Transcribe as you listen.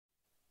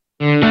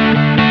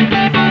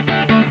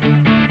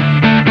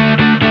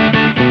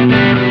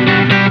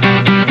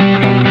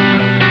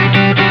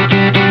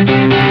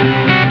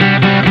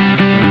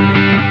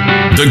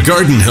the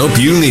garden help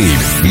you need.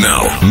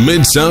 Now,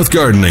 Mid-South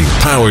Gardening,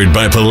 powered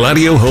by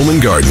Palladio Home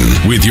and Garden,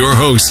 with your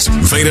hosts,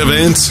 Veda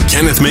Vance,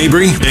 Kenneth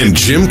Mabry, and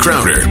Jim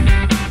Crowder.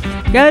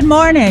 Good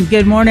morning.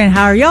 Good morning.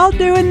 How are y'all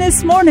doing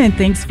this morning?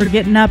 Thanks for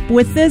getting up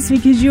with us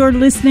because you're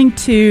listening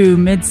to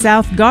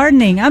Mid-South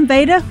Gardening. I'm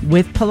Veda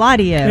with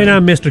Palladio. And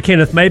I'm Mr.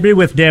 Kenneth Mabry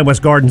with Dan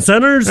West Garden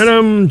Centers. And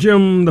I'm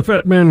Jim the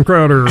Fat Man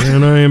Crowder,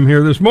 and I am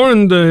here this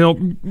morning to help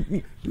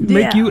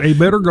make you a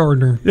better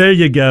gardener. There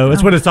you go.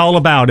 That's what it's all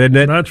about, isn't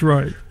it? That's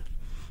right.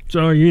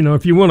 So,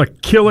 if you want to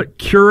kill it,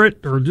 cure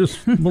it, or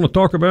just want to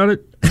talk about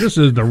it, this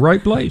is the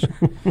right place.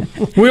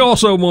 We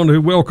also want to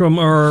welcome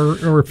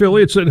our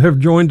affiliates that have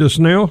joined us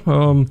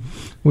now.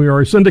 We are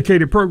a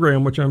syndicated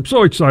program, which I'm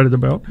so excited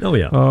about. Oh,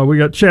 yeah. We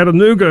got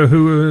Chattanooga,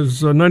 who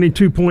is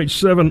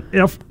 92.7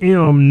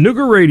 FM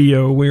Nooga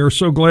Radio. We are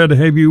so glad to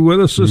have you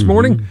with us this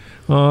morning.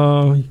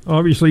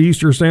 Obviously,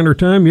 Eastern Standard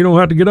Time, you don't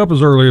have to get up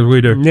as early as we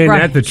do. Ain't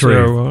that the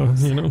truth?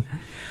 So,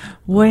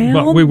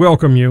 well, but we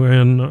welcome you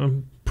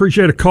and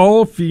appreciate a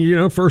call.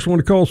 If first one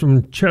to call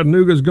from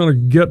Chattanooga is going to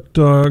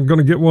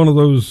get one of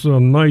those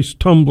nice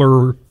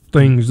tumbler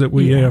things that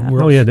we have.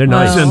 They're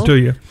nice. Send to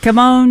you. Come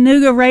on,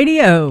 Nooga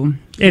Radio.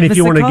 And if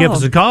you want to give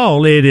us a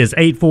call, it is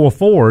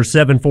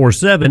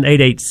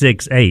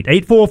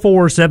 844-747-8868.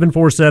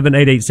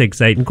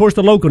 844-747-8868. And, of course,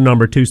 the local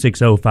number,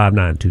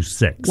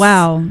 260-5926.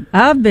 Wow.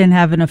 I've been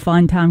having a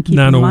fun time keeping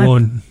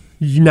 901.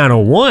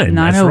 901.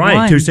 That's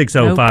right.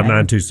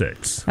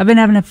 260-5926. I've been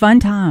having a fun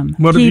time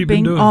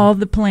keeping doing? All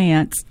the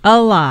plants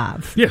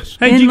alive. Yes.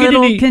 Hey, in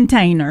little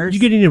containers.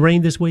 Did you get any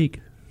rain this week?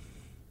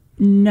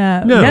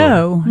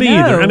 No. Me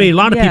either. I mean, a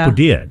lot of people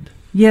did.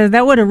 Yeah,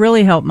 that would have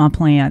really helped my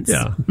plants.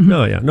 Yeah.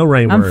 No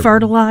rain. I'm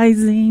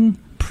fertilizing,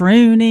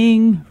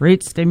 pruning,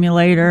 root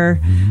stimulator.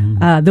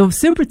 They'll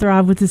super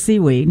thrive with the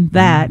seaweed,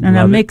 and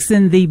I'm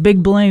mixing the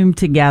Big Bloom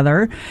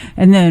together,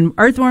 and then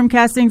earthworm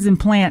castings and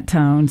plant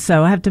tone.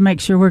 So I have to make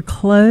sure we're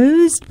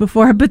closed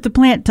before I put the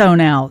plant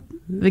tone out,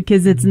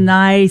 because it's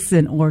nice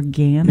and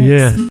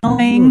organic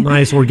smelling.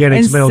 Nice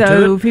organic smell to it.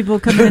 So people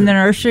come in the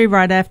nursery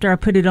right after I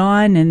put it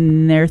on,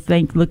 and they're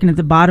looking at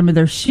the bottom of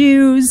their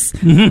shoes,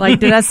 like,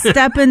 did I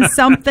step in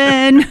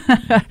something?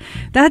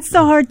 That's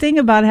the hard thing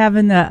about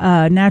having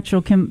the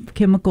natural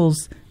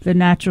chemicals, the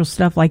natural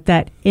stuff like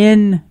that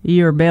in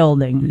your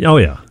building. Oh,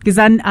 yeah. Because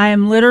I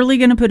am literally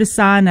going to put a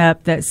sign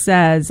up that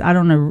says, I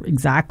don't know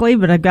exactly,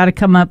 but I've got to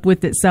come up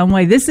with it some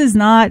way. This is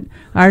not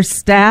our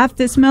staff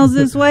that smells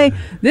this way.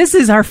 This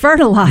is our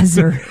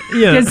fertilizer.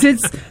 Because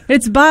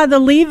it's by the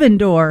leaving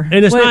door.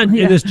 And it's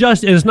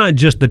it's not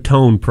just the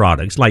tone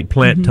products like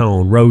plant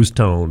tone, rose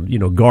tone,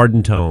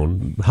 garden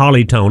tone,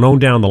 holly tone, on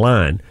down the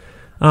line.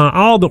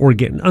 All the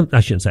I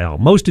shouldn't say all.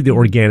 Most of the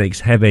organics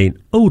have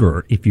an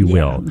odor, if you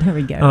will. There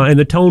we go. And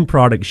the tone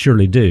products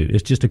surely do.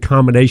 It's just a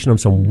combination of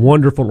some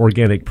wonderful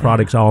organic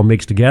products all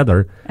mixed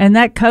together. And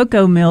that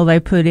cocoa meal they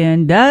put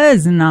in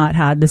does not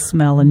hide the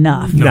smell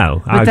enough.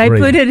 No, but they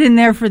put it in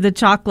there for the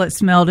chocolate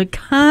smell to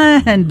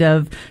kind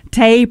of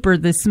taper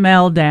the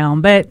smell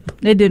down, but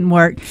it didn't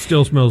work.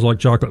 Still smells like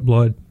chocolate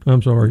blood. I'm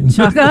sorry.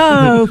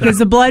 Because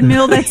the blood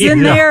meal that's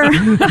in there.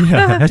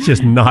 That's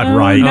just not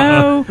right.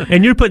 No.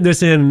 And you're putting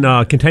this in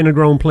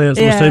container-grown plants,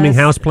 I'm assuming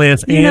house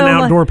plants and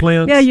outdoor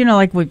plants? Yeah,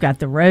 like we've got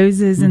the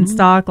roses in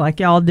stock like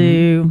y'all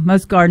do.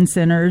 Most garden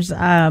centers.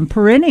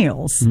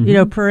 Perennials.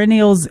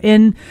 Perennials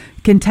in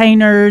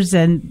containers,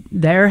 and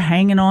they're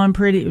hanging on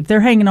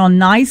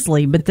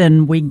nicely, but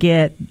then we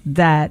get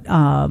that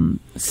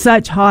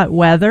such hot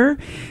weather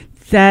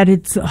that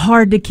it's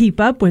hard to keep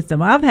up with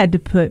them. I've had to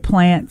put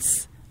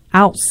plants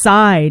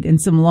outside in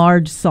some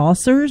large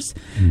saucers,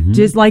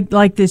 just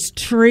like this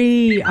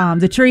tree,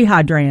 the tree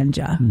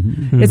hydrangea.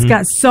 It's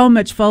got so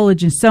much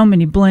foliage and so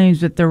many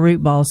blooms, but the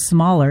root ball's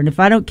smaller. And if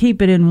I don't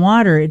keep it in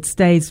water, it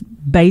stays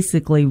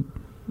basically,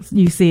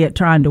 you see it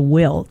trying to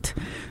wilt.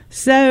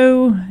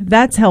 So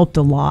that's helped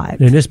a lot.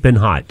 And it's been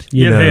hot.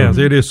 It has.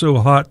 It is so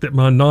hot that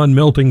my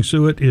non-melting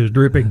suet is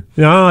dripping.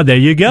 Oh, there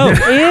you go.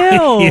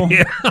 Ew.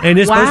 And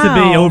it's supposed to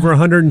be over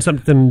 100 and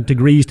something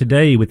degrees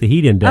today with the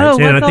heat index.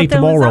 And I think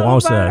tomorrow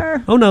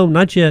also. Oh, no,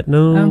 not yet.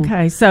 No.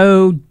 Okay.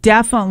 So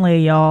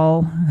definitely,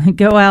 y'all,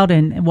 go out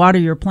and water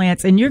your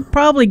plants. And you're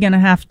probably going to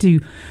have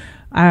to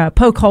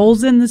poke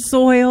holes in the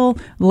soil,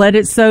 let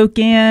it soak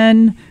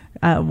in,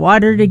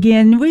 water it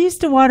again. We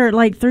used to water it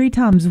like 3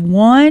 times.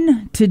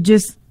 1, to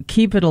just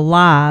keep it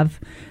alive.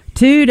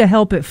 2, to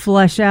help it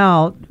flush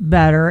out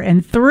better,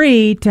 and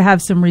 3, to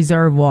have some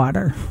reserve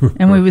water.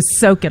 And we would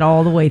soak it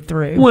all the way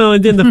through. Well,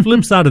 and then the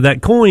flip side of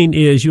that coin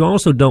is you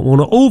also don't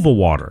want to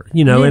overwater,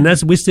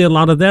 and we see a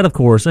lot of that, of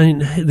course. I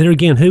mean, there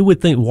again, who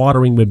would think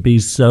watering would be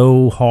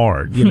so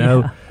hard,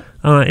 And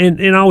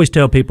I always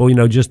tell people,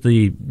 just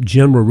the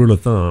general rule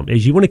of thumb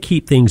is you want to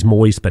keep things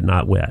moist but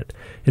not wet.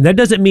 And that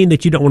doesn't mean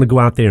that you don't want to go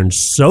out there and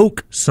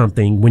soak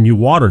something when you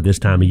water this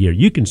time of year.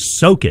 You can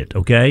soak it,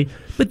 okay?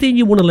 But then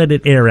you want to let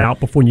it air out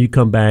before you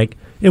come back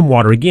and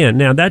water again.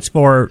 Now, that's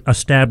for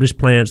established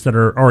plants that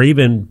are, or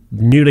even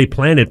newly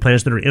planted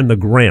plants that are in the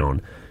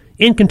ground.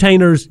 in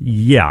containers,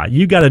 yeah,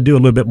 you got to do a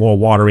little bit more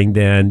watering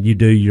than you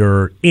do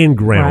your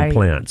in-ground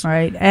plants.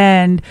 Right.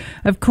 And,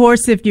 of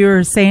course, if you're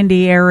a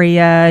sandy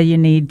area, you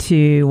need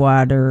to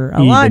water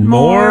a lot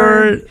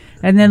more.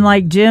 And then,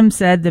 like Jim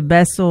said, the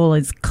best soil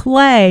is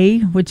clay,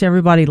 which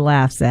everybody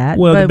laughs at.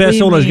 Well, the best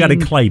soil has got a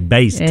clay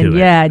base to it.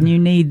 Yeah, and you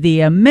need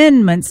the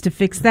amendments to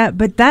fix that.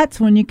 But that's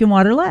when you can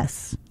water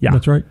less. Yeah,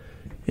 that's right.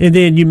 And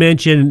then you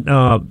mentioned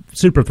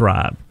Super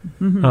Thrive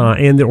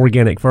and the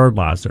organic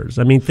fertilizers.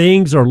 I mean,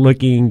 things are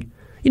looking,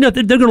 they're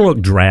going to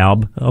look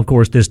drab, of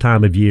course, this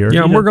time of year.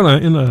 Yeah, and we're going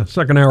to, in the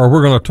second hour,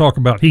 we're going to talk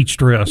about heat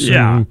stress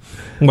and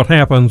what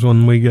happens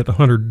when we get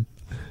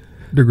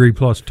 100-degree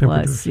plus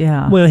temperatures.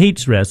 Well, heat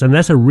stress, and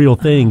that's a real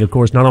thing, of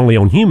course, not only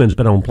on humans,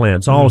 but on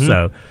plants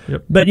also.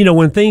 Yep. But,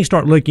 when things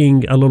start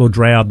looking a little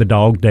drab, the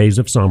dog days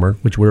of summer,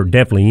 which we're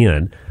definitely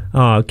in,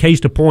 case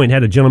to point,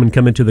 had a gentleman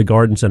come into the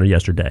garden center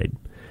yesterday,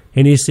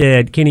 and he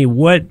said, Kenny,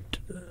 what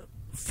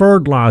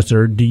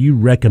fertilizer do you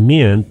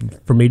recommend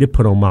for me to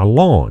put on my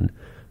lawn?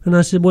 And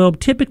I said, well,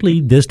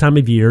 typically this time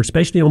of year,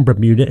 especially on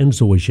Bermuda and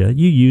zoysia,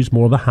 you use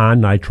more of a high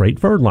nitrate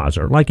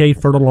fertilizer, like a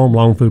Fertilome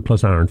Long Food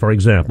Plus Iron, for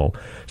example.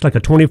 It's like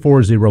a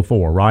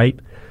 2404, right?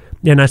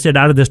 And I said,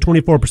 out of this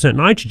 24%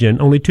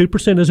 nitrogen, only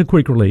 2% is a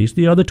quick release.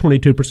 The other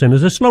 22%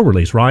 is a slow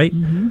release, right?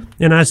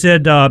 And I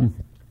said,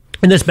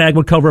 and this bag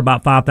would cover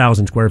about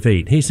 5,000 square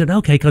feet. He said,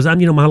 okay, because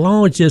my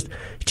lawn is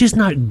just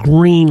not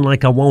green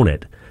like I want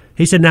it.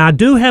 He said, now I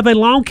do have a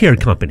lawn care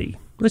company.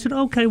 I said,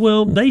 okay,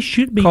 well, they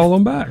should be. Call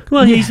them back.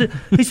 Well, he said,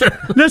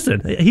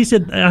 listen,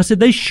 I said,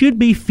 they should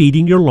be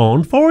feeding your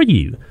lawn for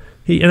you.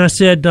 And I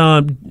said,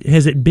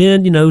 has it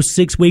been,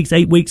 6 weeks,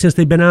 8 weeks since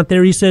they've been out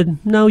there? He said,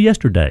 no,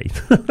 yesterday.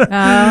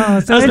 Oh,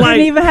 so they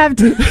didn't even have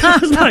to. I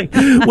was like,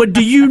 well,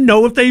 do you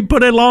know if they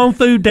put a lawn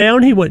food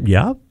down? He went,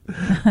 yeah.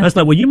 I was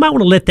like, well, you might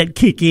want to let that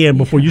kick in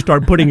before you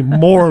start putting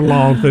more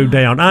lawn food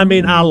down. I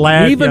mean, I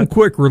laughed. Even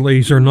quick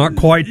release are not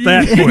quite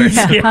that quick.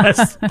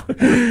 Yes.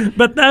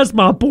 But that's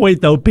my point,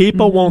 though.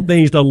 People want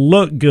things to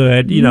look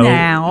good,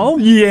 Now.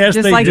 Yes,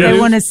 just they like do. they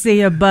want to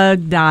see a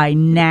bug die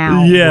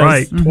now. Yes.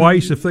 Right.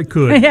 Twice if they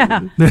could.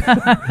 Yeah.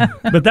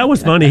 But that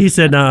was funny. He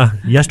said,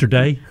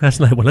 yesterday, I was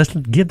like, well, let's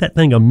give that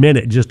thing a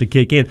minute just to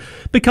kick in.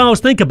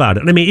 Because think about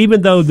it. I mean,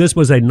 even though this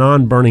was a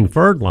non-burning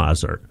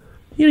fertilizer,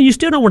 you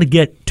still don't want to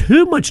get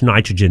too much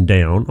nitrogen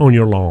down on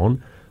your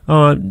lawn,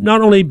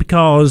 not only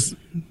because,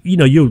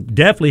 you'll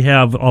definitely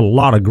have a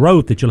lot of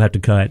growth that you'll have to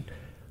cut,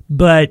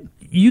 but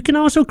you can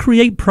also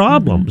create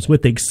problems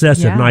with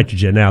excessive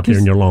nitrogen out there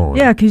in your lawn.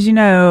 Yeah, because,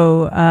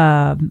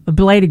 a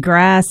blade of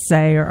grass,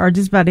 say, or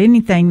just about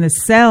anything, the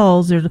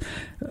cells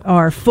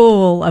are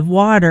full of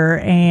water,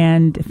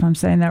 and if I'm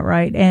saying that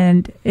right,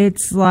 and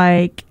it's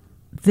like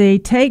they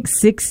take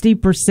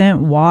 60%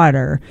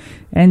 water.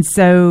 And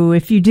so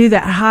if you do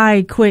that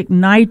high, quick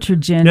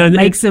nitrogen, it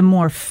makes them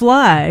more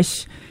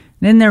flush.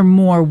 Then they're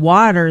more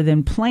water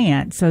than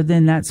plant. So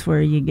then that's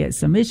where you get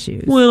some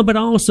issues. Well, but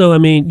also,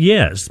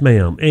 yes,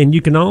 ma'am. And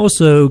you can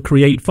also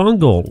create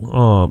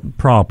fungal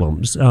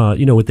problems,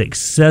 with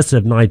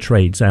excessive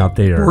nitrates out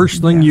there.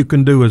 Worst thing you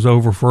can do is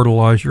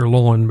over-fertilize your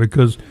lawn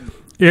because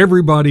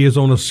everybody is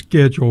on a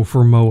schedule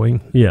for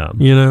mowing. Yeah.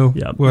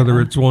 Whether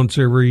it's once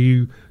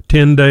every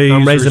 10 days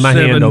I'm raising or my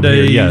 7 hand over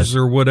days here, yes.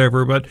 or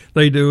whatever, but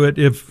they do it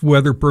if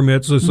weather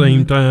permits the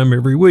same time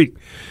every week.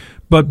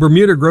 But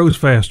Bermuda grows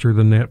faster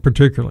than that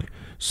particularly.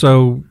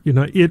 So,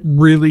 it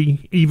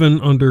really,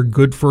 even under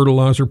good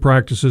fertilizer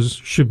practices,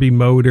 should be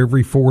mowed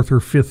every 4th or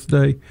 5th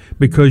day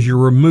because you're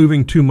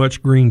removing too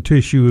much green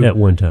tissue. At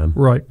one time.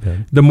 Right.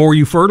 Okay. The more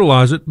you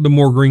fertilize it, the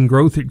more green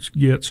growth it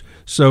gets.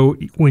 So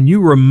when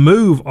you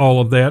remove all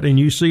of that and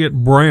you see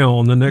it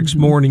brown the next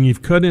morning,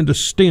 you've cut into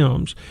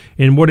stems.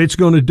 And what it's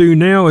going to do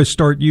now is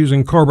start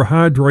using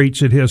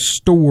carbohydrates it has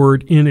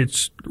stored in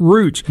its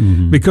roots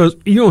because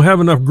you don't have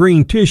enough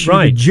green tissue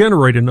to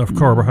generate enough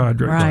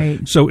carbohydrates. Right.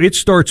 So it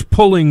starts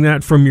pulling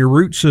that from your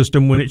root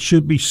system when it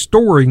should be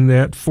storing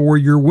that for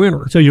your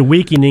winter. So you're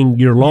weakening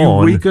your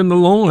lawn. You weaken the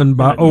lawn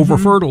by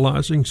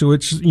over-fertilizing. So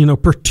it's,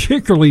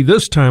 particularly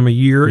this time of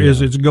year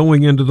as it's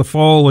going into the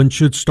fall and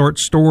should start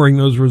storing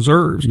those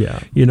reserves.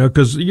 Yeah.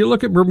 Because you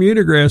look at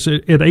Bermuda grass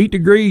at 8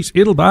 degrees,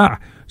 it'll die.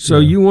 So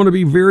you want to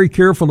be very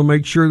careful to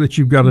make sure that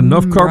you've got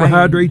enough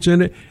carbohydrates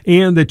in it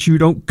and that you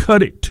don't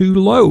cut it too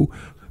low.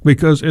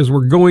 Because as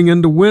we're going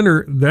into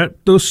winter,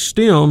 those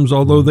stems,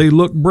 although they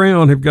look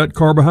brown, have got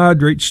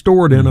carbohydrates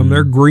stored in them.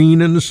 They're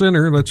green in the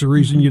center. That's the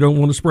reason you don't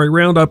want to spray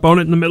Roundup on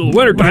it in the middle of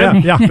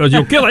wintertime because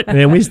you'll kill it.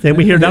 And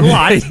we hear that a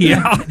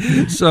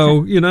lot.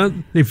 So,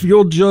 if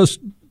you'll just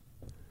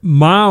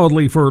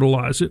mildly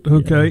fertilize it,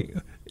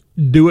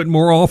 do it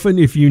more often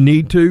if you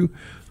need to.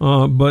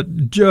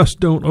 But just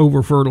don't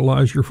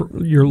over-fertilize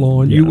your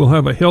lawn. You will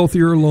have a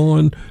healthier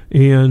lawn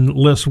and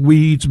less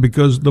weeds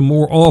because the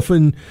more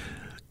often,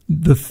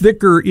 the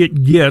thicker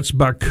it gets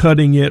by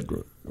cutting it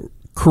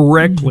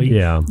correctly,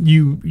 Yeah.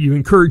 you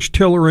encourage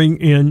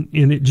tillering, and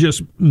it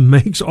just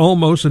makes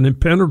almost an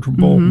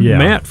impenetrable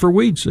mat for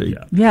weed seed.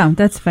 Yeah,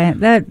 that's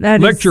that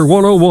Lecture is,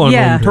 101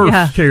 on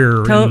turf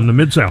care in the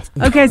Mid-South.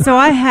 Okay, so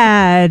I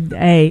had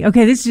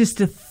this is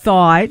just a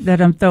thought that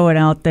I'm throwing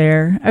out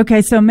there.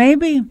 Okay, so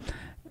maybe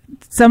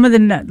some of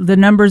the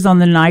numbers on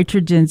the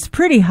nitrogen's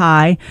pretty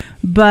high,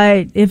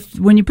 but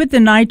when you put the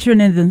nitrogen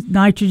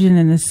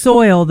in the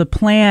soil, the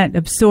plant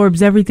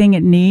absorbs everything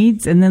it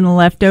needs, and then the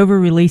leftover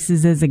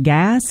releases as a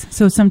gas.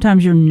 So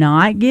sometimes you're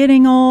not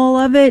getting all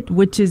of it,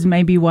 which is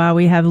maybe why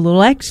we have a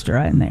little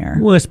extra in there.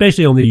 Well,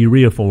 especially on the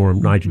urea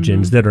form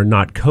nitrogens that are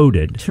not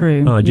coated.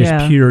 True.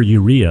 Just pure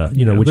urea,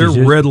 which they're is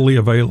readily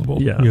available.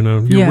 Yeah.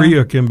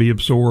 Urea can be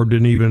absorbed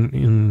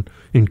even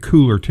in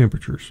cooler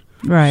temperatures.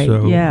 Right.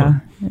 So,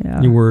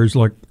 whereas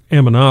like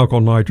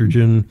ammoniacal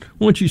nitrogen,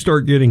 once you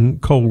start getting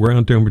cold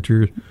ground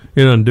temperatures,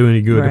 it doesn't do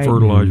any good to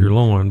fertilize your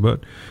lawn. But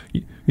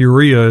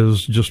urea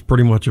is just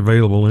pretty much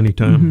available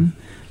anytime.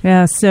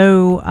 Yeah.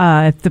 So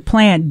if the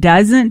plant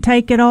doesn't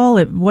take it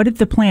all, what if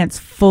the plant's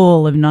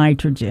full of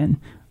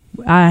nitrogen?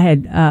 It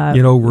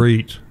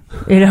overeats.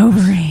 It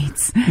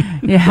overeats.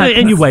 Yeah,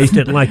 and you waste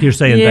it, like you're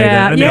saying.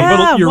 Yeah,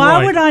 you're why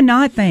right. would I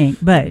not think?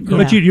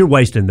 But you're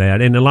wasting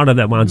that, and a lot of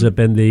that winds up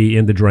in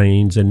the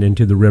drains and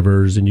into the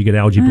rivers, and you get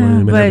algae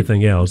bloom and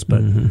everything else.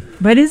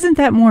 But isn't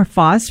that more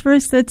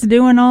phosphorus that's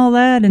doing all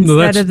that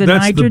instead of the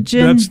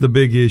nitrogen? That's the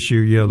big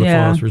issue. The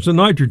phosphorus. The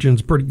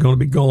nitrogen's going to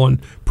be gone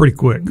pretty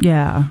quick.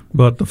 Yeah,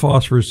 but the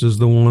phosphorus is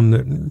the one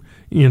that.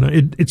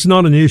 It's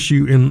not an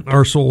issue in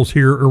our soils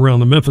here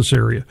around the Memphis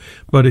area,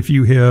 but if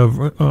you have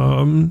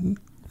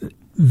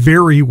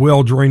very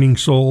well draining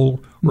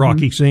soil,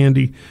 rocky,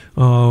 sandy,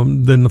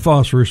 then the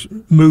phosphorus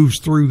moves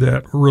through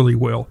that really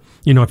well.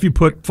 If you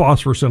put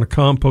phosphorus in a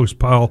compost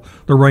pile,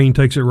 the rain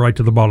takes it right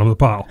to the bottom of the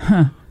pile.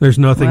 There's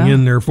nothing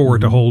in there for it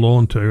to hold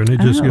on to, and it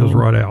just goes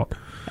right out.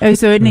 Oh,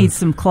 so it needs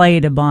some clay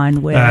to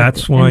bond with.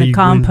 That's why the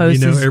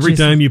compost every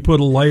time you put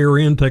a layer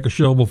in, take a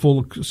shovel full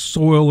of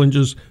soil and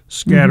just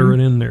scatter it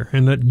in there,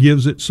 and that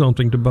gives it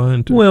something to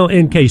bind to. Well,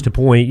 in case to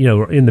point,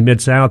 in the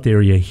Mid-South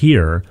area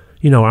here,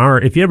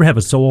 if you ever have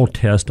a soil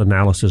test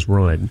analysis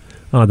run,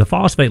 the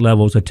phosphate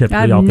levels are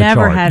typically off the chart. I've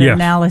never had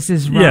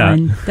analysis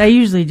run. Yeah. They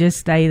usually just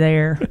stay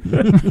there.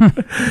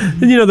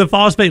 The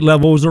phosphate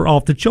levels are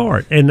off the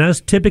chart. And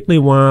that's typically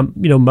why,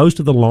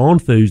 most of the lawn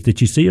foods that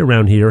you see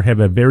around here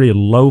have a very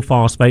low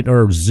phosphate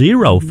or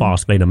zero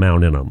phosphate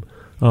amount in them.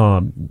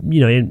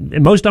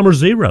 And most of them are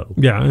zero.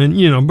 Yeah,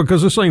 and,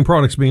 because the same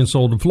product's being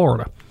sold in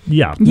Florida.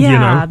 Yeah.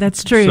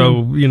 That's true.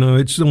 So,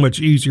 it's so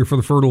much easier for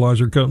the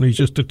fertilizer companies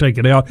just to take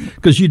it out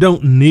because you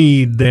don't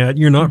need that.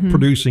 You're not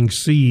producing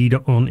seed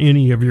on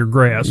any of your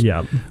grass.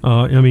 Yeah.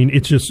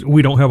 It's just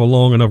we don't have a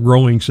long enough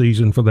growing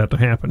season for that to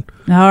happen.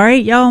 All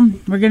right, y'all,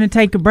 we're going to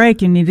take a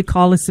break. You need to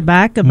call us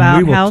back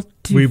about how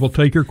to... We will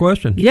take your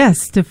question.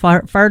 Yes, to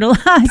fertilize.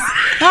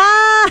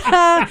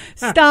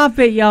 Stop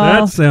it, y'all.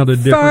 That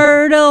sounded different.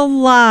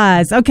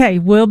 Fertilize. Okay,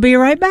 we'll be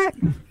right back.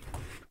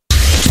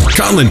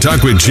 Call and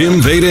talk with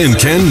Jim, Veda, and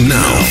Ken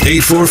now.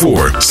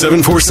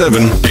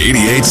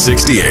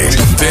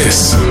 844-747-8868.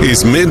 This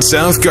is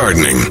Mid-South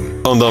Gardening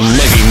on the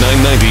Mighty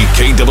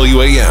 990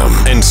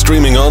 KWAM and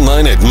streaming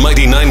online at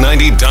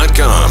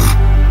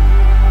mighty990.com.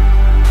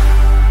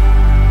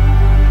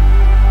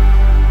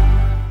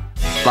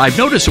 I've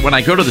noticed that when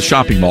I go to the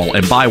shopping mall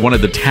and buy one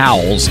of the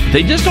towels,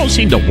 they just don't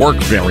seem to work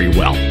very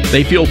well.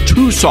 They feel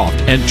too soft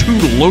and too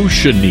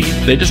lotiony.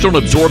 They just don't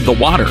absorb the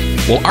water.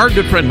 Well, our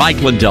good friend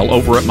Mike Lindell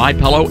over at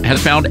MyPillow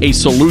has found a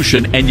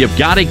solution, and you've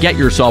got to get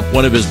yourself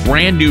one of his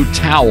brand new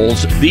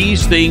towels.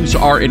 These things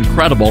are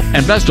incredible,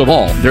 and best of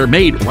all, they're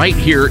made right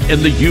here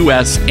in the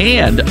U.S.,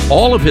 and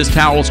all of his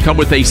towels come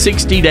with a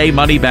 60-day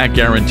money-back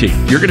guarantee.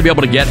 You're going to be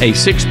able to get a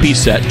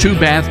 6-piece set, 2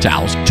 bath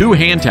towels, 2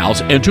 hand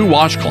towels, and 2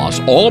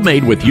 washcloths, all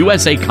made with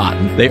USA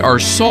cotton. They are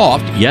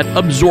soft yet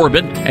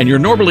absorbent, and you're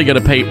normally going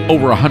to pay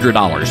over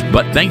 $100.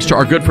 But thanks to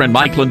our good friend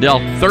Mike Lindell,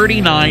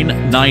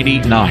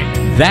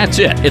 $39.99. That's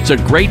it. It's a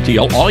great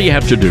deal. All you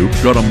have to do,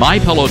 go to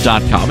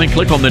MyPillow.com and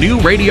click on the new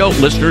radio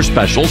listener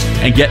specials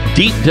and get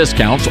deep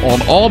discounts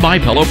on all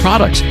MyPillow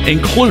products,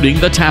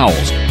 including the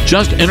towels.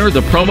 Just enter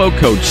the promo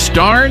code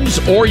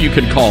STARNS, or you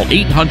can call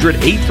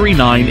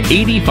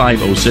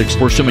 800-839-8506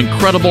 for some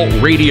incredible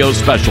radio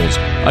specials.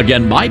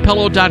 Again,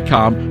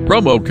 MyPillow.com,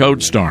 promo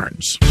code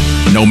STARNS.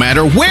 No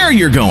matter where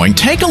you're going,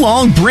 take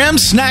along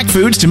Brim's snack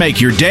foods to make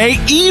your day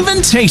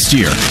even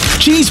tastier.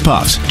 Cheese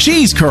puffs,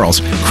 cheese curls,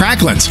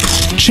 cracklins,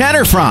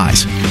 cheddar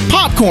fries,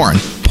 popcorn,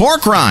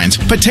 pork rinds,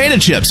 potato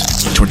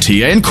chips,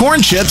 tortilla and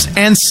corn chips,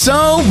 and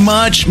so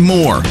much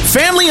more.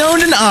 Family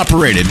owned and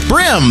operated,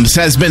 Brim's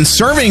has been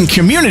serving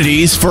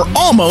communities for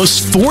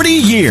almost 40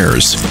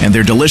 years, and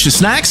their delicious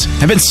snacks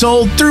have been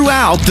sold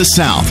throughout the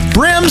South.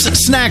 Brim's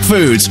Snack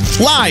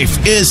Foods.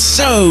 Life is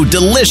so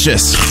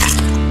delicious.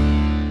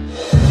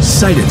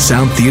 Sight and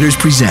Sound Theaters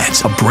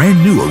presents a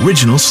brand new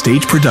original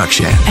stage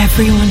production.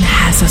 Everyone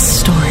has a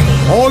story.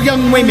 All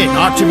young women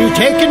are to be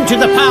taken to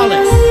the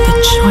palace. The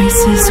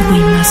choices we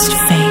must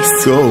face.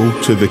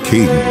 Go to the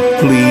king.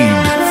 Plead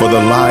for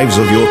the lives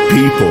of your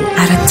people.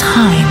 At a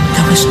time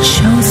that was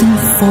chosen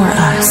for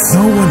us.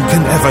 No one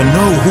can ever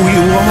know who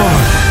you are.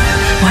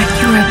 What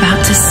you're about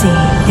to see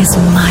is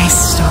my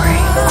story.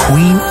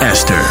 Queen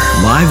Esther,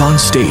 live on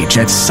stage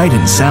at Sight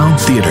and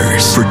Sound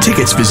Theaters. For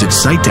tickets, visit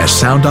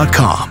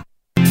sight-sound.com.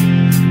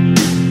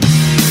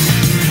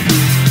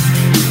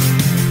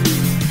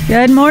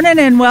 Good morning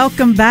and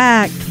welcome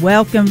back.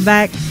 Welcome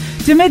back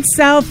to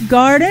Mid-South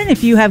Garden.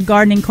 If you have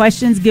gardening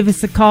questions, give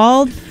us a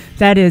call.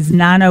 That is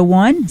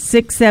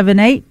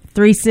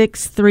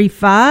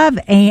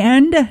 901-678-3635.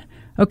 And,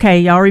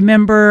 okay, y'all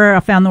remember I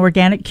found the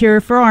organic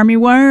cure for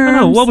armyworms.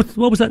 Oh,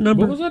 what was that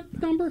number? What was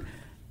that number?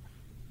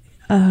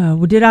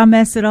 Well, did I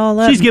mess it all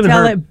up? She's giving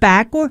Tell her it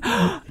backward.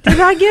 Did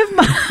I give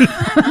my...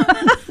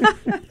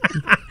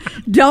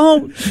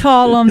 Don't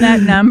call on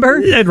that number.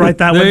 Yeah, write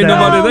that one There ain't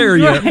down. nobody there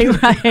yet.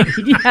 Right,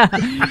 yeah.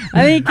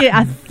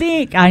 I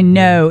think I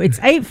know. It's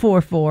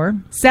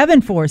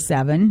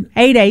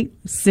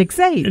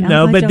 844-747-8868.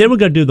 No, but then we're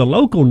going to do the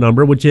local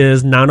number, which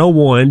is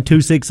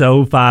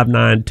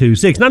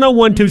 901-260-5926.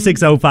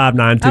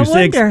 901-260-5926. I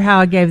wonder how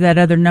I gave that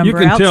other number You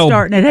can out tell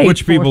starting at 844.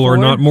 which people are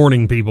not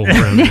morning people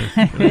around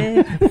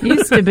here.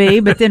 Used to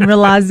be, but then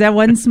realized that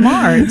wasn't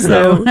smart.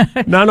 So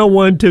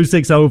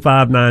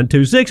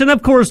 901-260-5926. And,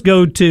 of course,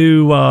 go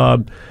to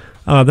the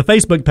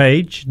Facebook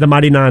page, The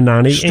Mighty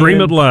 990.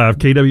 Stream it live,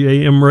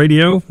 KWAM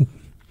Radio.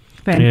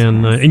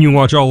 And you can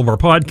watch all of our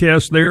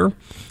podcasts there.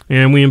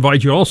 And we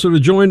invite you also to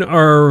join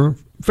our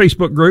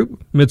Facebook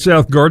group,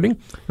 Mid-South Gardening.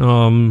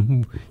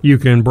 You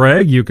can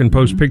brag, you can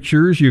post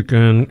pictures, you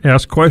can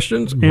ask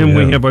questions, and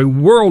we have a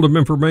world of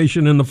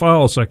information in the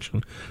file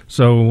section.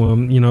 So,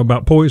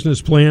 about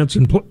poisonous plants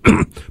and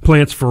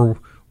plants for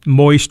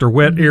moist or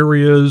wet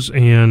areas,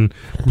 and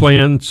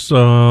plants,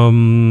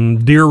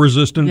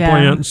 deer-resistant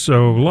plants.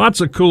 So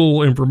lots of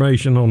cool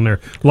information on there.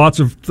 Lots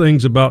of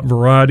things about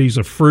varieties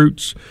of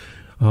fruits.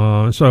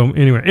 So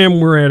anyway, and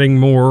we're adding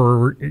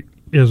more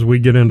as we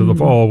get into the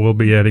fall. We'll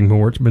be adding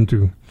more. It's been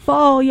too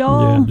fall,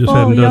 y'all. Yeah, just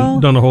fall,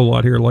 hadn't done a whole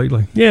lot here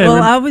lately. Yeah.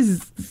 Well, I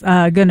was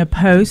going to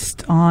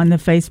post on the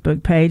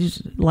Facebook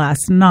page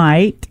last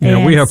night. Yeah,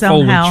 and we have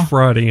somehow, Foliage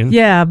Friday. And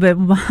but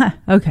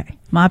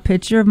my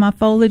picture of my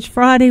Foliage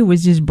Friday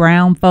was just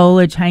brown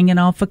foliage hanging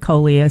off a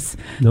coleus.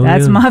 Oh,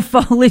 That's my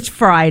Foliage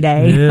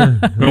Friday. Yeah.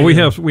 well, we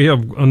have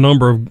a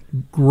number of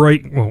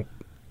great,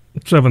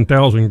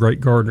 7,000 great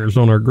gardeners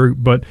on our group,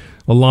 but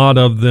a lot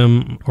of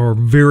them are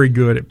very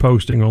good at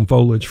posting on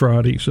Foliage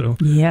Friday. So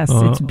yes,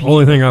 it's beautiful.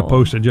 Only thing I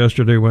posted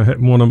yesterday, I had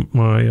one of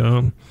my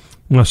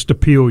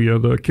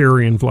Stapelia, the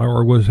carrion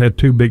flower, had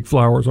two big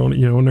flowers on it,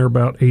 and they're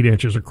about 8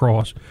 inches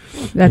across.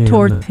 The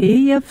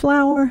tortilla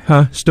flower?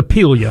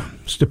 Stapelia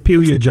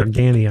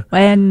gigantea.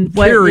 And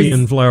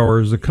carrion flower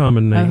is the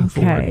common name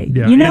for it.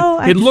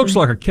 Yeah. It looks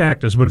like a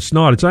cactus, but it's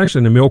not. It's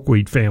actually in the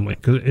milkweed family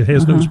because it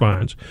has no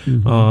spines.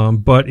 Mm-hmm.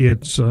 But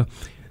it's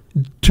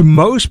to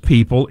most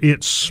people,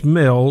 it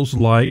smells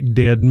like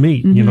dead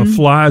meat. Mm-hmm.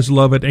 Flies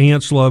love it,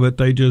 ants love it.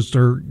 They just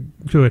are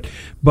to it.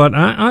 But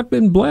I've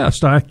been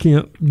blessed. I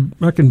can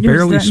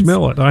barely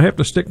smell it. I have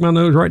to stick my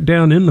nose right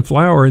down in the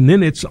flower, and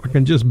then I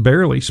can just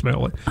barely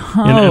smell it.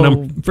 And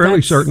I'm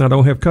fairly certain I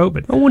don't have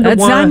COVID. I wonder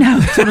why. I know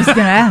what I was going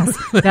to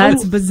ask.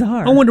 That's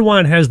bizarre. I wonder why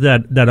it has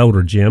that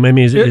odor, Jim. I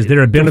mean, is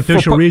there a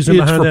beneficial reason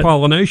behind that? It's for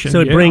pollination.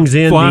 So it brings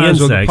in flies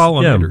the insects.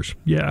 Or the pollinators.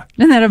 Yeah.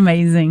 Isn't that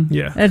amazing?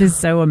 Yeah. That is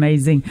so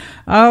amazing.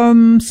 I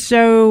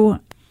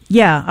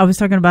was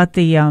talking about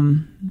the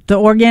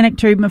organic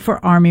treatment for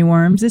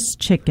armyworms. It's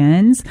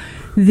chickens.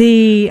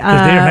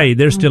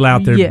 They're still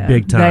out there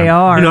big time. They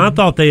are. I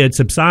thought they had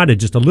subsided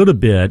just a little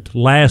bit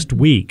last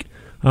week.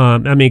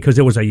 Because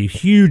there was a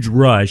huge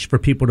rush for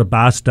people to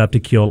buy stuff to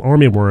kill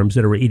armyworms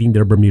that are eating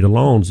their Bermuda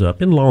lawns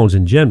up, and lawns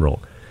in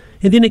general.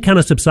 And then it kind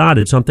of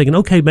subsided. So I'm thinking,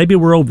 okay, maybe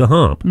we're over the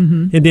hump.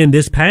 Mm-hmm. And then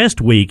this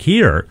past week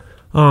here,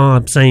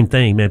 same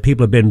thing, man.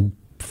 People have been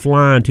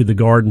flying to the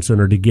garden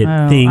center to get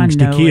things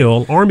to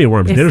kill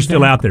armyworms. Exactly. They're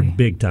still out there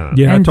big time.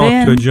 Yeah, I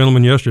talked to a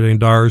gentleman yesterday in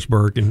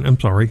Dyersburg, and I'm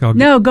sorry. Go ahead.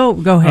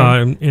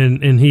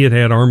 And he had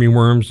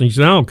armyworms, and he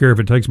said, I don't care if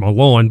it takes my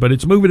lawn, but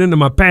it's moving into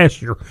my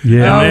pasture.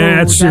 Yeah.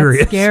 That's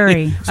serious.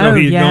 Scary. So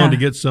he's gone to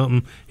get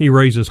something. He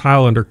raises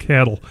Highlander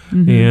cattle,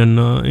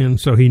 and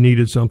so he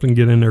needed something to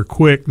get in there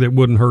quick that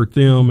wouldn't hurt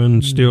them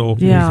and still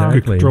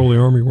control the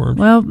armyworms.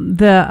 Well,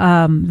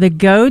 the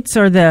goats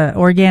are the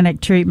organic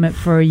treatment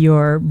for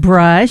your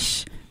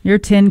brush, your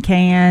tin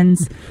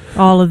cans,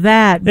 all of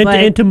that.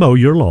 And to mow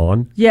your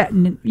lawn.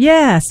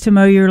 Yes, to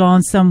mow your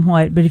lawn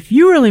somewhat. But if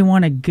you really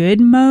want a good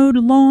mowed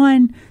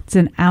lawn, it's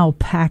an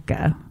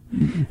alpaca.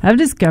 I've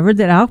discovered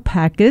that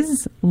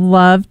alpacas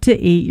love to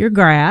eat your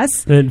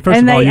grass. And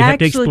first of all, you have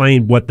to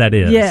explain what that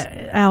is.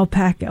 Yeah,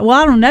 alpaca. Well,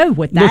 I don't know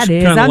what that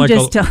is. I'm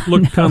just telling you.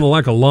 Looks kind of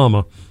like a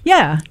llama.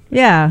 Yeah.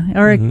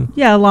 Or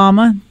a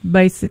llama,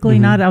 basically.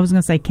 Not, I was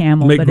going to say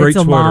camel, but it's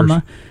a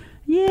llama.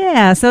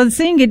 Yeah, so you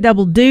can get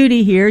double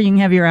duty here. You can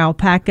have your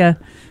alpaca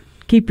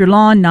keep your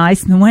lawn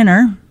nice in the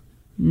winter.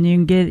 And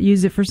you can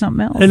use it for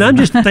something else. And I'm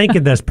just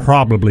thinking that's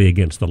probably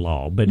against the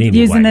law. But anyway,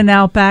 using an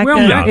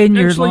alpaca in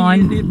your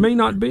lawn. It may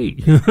not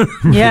be.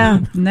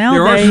 Yeah, nowadays.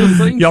 There are some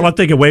things. Y'all are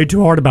thinking way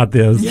too hard about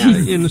this. Yeah,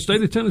 in the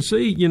state of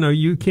Tennessee,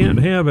 you can't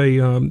have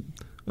a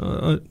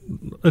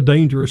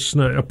dangerous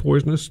snake, a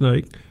poisonous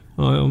snake.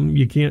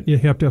 You can't. You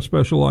have to have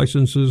special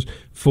licenses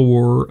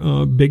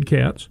for big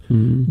cats.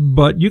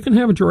 But you can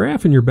have a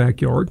giraffe in your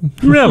backyard.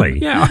 Really?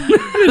 Yeah. I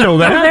didn't know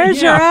that.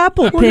 There's your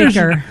apple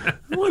picker.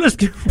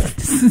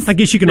 I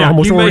guess you can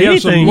almost you order may have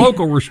anything. some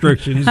local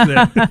restrictions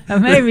that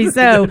Maybe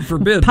so.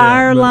 forbid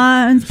power that,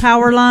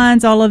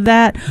 lines, all of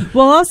that.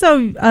 Well,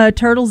 also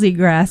turtles eat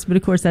grass, but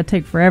of course that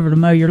take forever to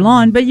mow your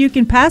lawn. But you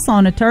can pass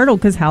on a turtle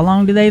because how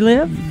long do they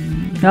live?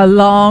 A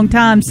long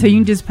time, so you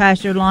can just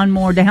pass your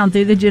lawnmower down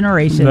through the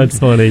generations. That's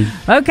funny.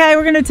 Okay,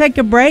 we're going to take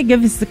a break.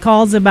 Give us the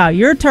calls about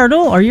your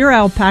turtle or your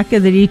alpaca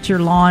that eats your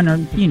lawn, or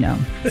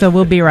So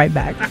we'll be right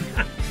back.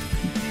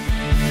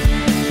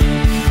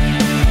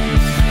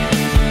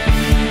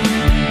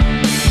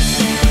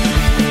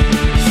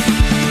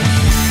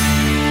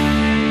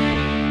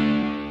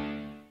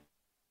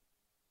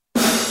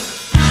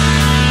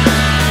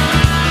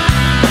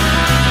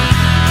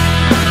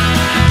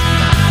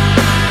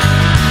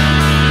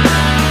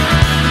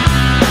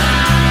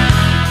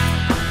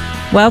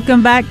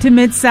 Welcome back to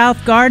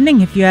Mid-South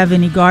Gardening. If you have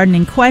any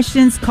gardening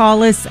questions,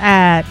 call us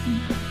at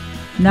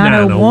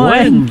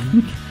 901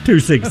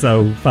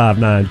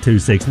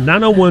 260-5926.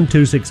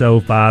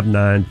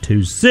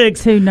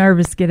 901-260-5926. Too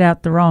nervous to get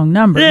out the wrong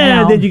number.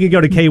 Yeah, now. then you can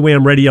go to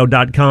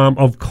kwamradio.com,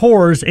 of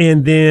course,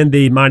 and then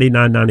the Mighty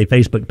 990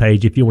 Facebook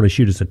page if you want to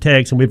shoot us a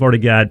text. And we've already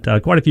got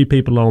quite a few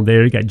people on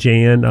there. You got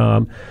Jan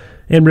and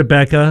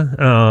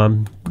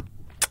Rebecca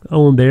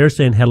on there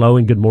saying hello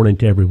and good morning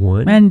to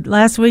everyone. And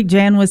last week,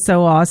 Jan was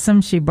so awesome.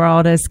 She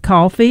brought us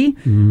coffee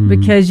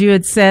because you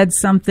had said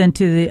something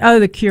to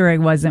the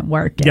Keurig wasn't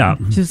working. Yeah.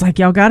 She was like,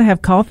 y'all got to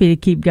have coffee to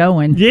keep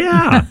going.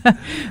 Yeah.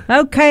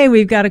 Okay,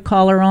 we've got a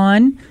caller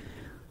on.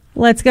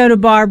 Let's go to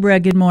Barbara.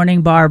 Good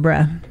morning,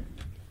 Barbara.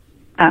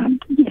 I'm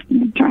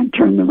trying to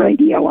turn the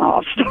radio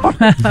off.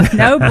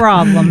 No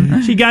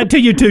problem. She got to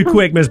you too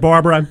quick, Miss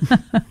Barbara.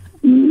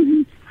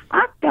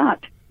 I've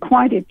got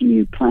quite a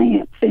few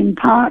plants in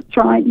pots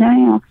right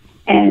now,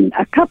 and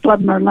a couple of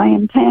them are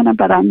lantana,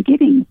 but I'm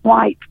getting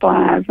white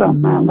flies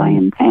on my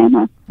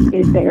lantana.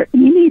 Is there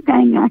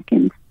anything I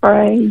can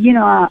spray?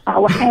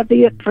 I'll have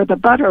it for the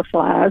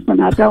butterflies,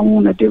 and I don't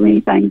want to do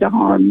anything to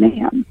harm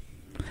them.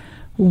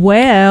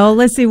 Well,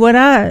 let's see what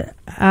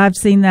I've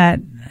seen that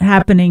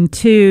happening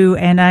too,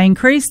 and I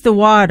increased the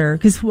water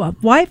because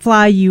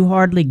whitefly you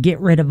hardly get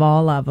rid of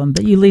all of them,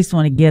 but you at least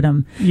want to get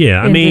them.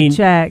 Yeah, the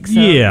check. So,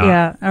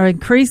 yeah. I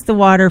increased the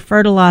water,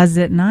 fertilized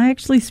it, and I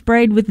actually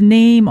sprayed with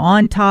neem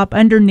on top,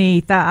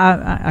 underneath.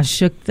 I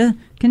shook the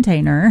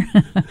container.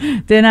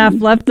 Then I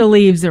fluffed the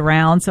leaves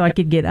around so I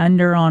could get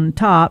under on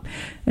top,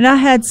 and I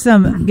had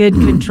some good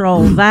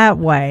control that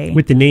way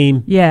with the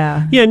neem.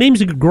 Yeah, neem's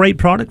a great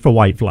product for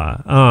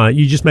whitefly.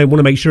 You just may want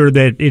to make sure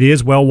that it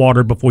is well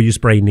watered before you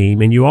spray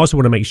neem, and you also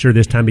want to make sure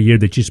this time of year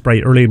that you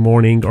spray early in the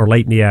morning or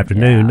late in the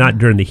afternoon, not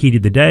during the heat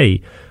of the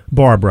day,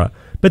 Barbara.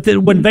 But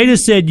when Veda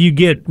said you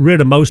get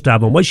rid of most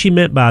of them, what she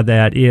meant by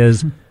that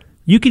is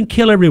you can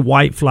kill every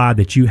whitefly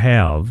that you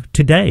have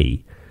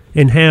today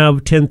and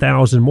have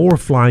 10,000 more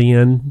fly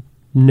in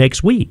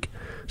next week.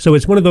 So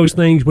it's one of those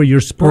things where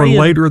you're spraying.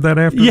 Or later that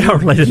afternoon. Yeah, or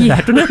later that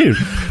afternoon.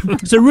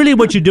 So really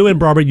what you're doing,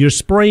 Barbara, you're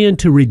spraying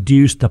to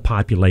reduce the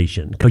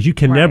population because you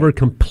can never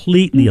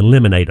completely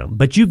eliminate them.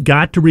 But you've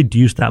got to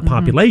reduce that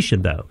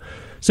population, though.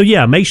 So,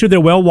 make sure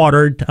they're well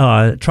watered.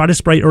 Try to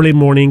spray early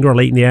morning or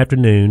late in the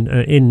afternoon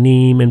in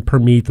neem and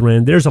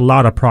permethrin. There's a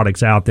lot of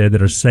products out there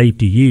that are safe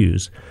to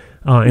use.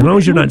 As long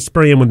as you're not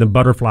spraying when the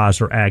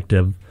butterflies are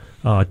active,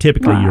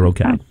 typically you're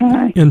okay.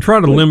 And try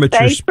to limit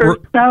your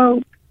soap.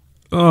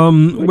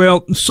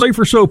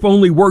 Safer soap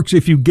only works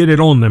if you get it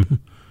on them.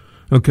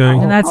 Okay.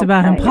 And that's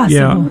about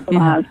impossible.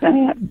 Yeah.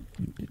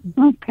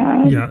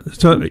 Okay. Yeah.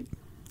 So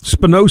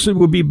spinosad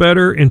would be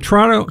better, and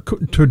try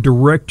to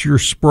direct your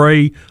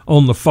spray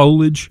on the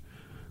foliage.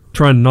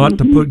 Try not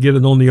to get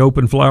it on the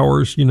open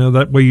flowers.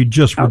 That way you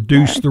just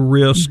reduce the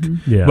risk.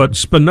 Yeah. But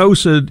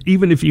spinosad,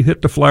 even if you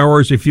hit the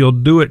flowers, if you'll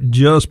do it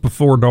just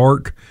before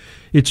dark,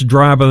 it's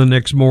dry by the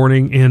next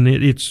morning, and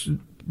it's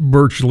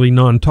virtually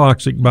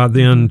non-toxic by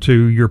then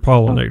to your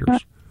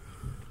pollinators.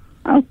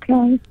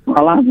 Okay.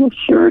 Well, I will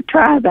sure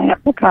try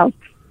that because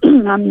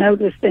I'm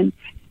noticing,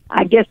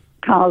 I guess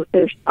because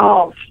they're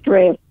all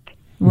stressed.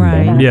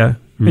 Right. Yeah.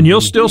 And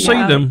you'll still see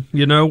them,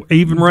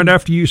 even right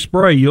after you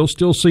spray, you'll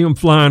still see them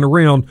flying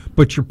around,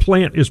 but your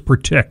plant is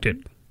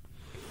protected.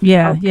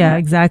 Yeah,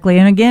 exactly.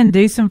 And again,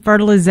 do some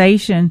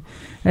fertilization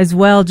as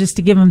well just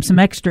to give them some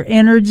extra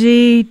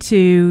energy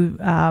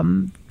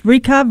to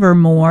recover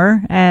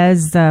more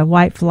as the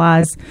white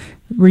flies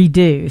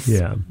reduce.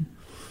 Yeah.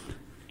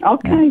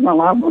 Okay,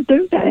 well, I will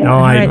do that. All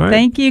right.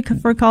 Thank you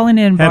for calling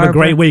in, Barbara. Have a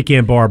great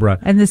weekend, Barbara.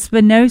 And the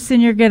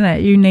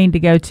spinosad you need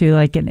to go to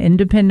like an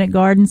independent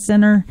garden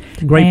center.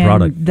 Great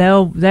product.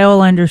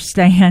 They'll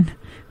understand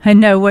I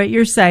know what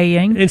you're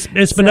saying. And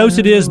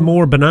spinosad is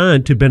more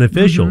benign to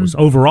beneficials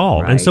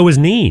overall, and so is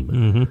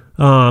neem.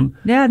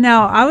 Yeah,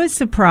 now I was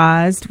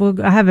surprised. Well,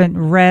 I haven't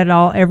read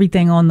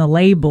everything on the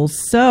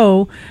labels,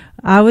 so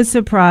I was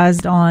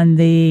surprised on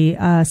the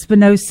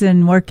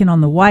spinosad working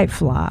on the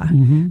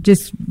whitefly,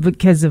 just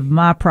because of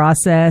my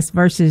process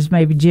versus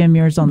maybe Jim,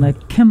 yours on the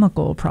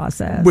chemical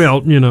process.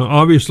 Well,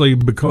 obviously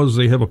because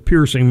they have a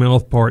piercing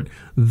mouth part,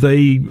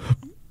 they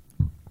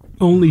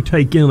only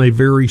take in a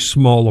very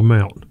small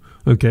amount.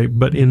 Okay,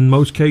 but in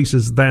most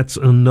cases, that's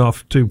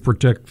enough to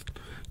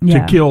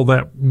kill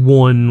that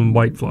one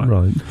whitefly.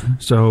 Right.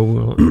 So,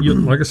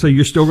 like I say,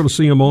 you're still going to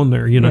see them on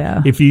there.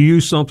 If you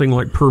use something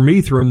like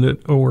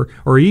permethrin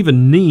or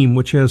even neem,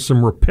 which has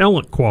some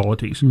repellent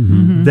qualities,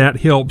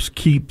 that helps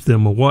keep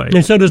them away.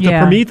 And so does the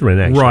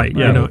permethrin, actually. Right.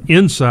 Yeah.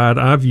 Inside,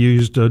 I've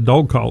used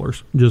dog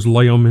collars. Just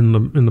lay them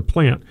in the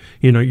plant.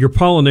 Your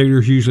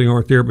pollinators usually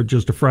aren't there, but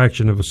just a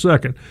fraction of a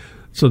second.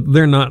 So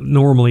they're not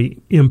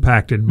normally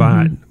impacted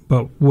by it.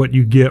 But what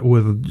you get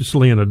with just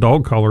laying a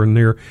dog collar in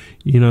there,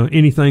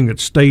 anything that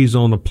stays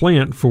on the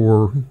plant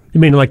for... You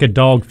mean like a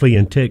dog, flea,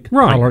 and tick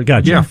collar?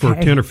 Gotcha. Yeah, for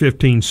 10 or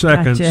 15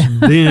 seconds.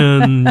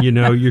 Then,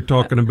 you're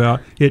talking about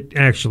it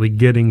actually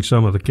getting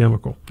some of the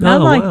chemical. I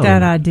like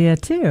that idea,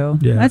 too.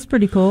 Yeah. That's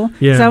pretty cool.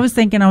 Yeah. So I was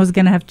thinking I was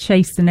going to have to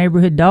chase the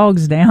neighborhood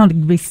dogs down to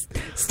be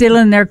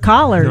stealing their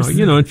collars.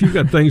 No, if you've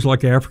got things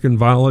like African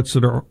violets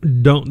that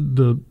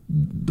the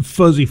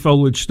fuzzy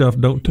foliage stuff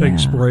don't take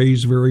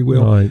sprays very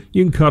well. Right.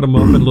 You can cut them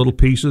up in little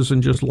pieces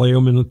and just lay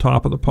them in the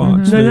top of the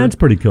pots. So that's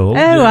pretty cool.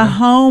 Oh, a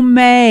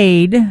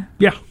homemade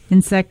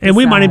insecticide. And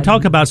we might even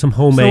talk about some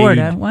homemade.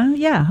 Sorta. Well,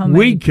 yeah, homemade.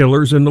 Weed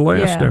killers in the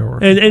last hour.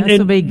 And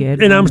that'll be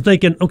good. And I was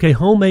thinking, okay,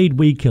 homemade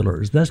weed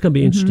killers. That's going to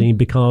be interesting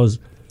because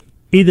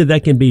either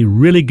that can be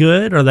really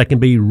good or that can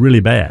be really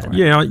bad.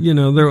 Yeah,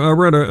 I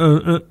read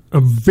a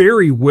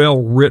very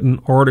well-written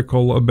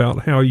article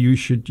about how you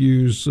should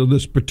use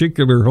this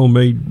particular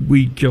homemade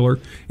weed killer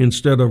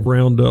instead of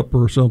Roundup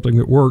or something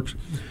that works.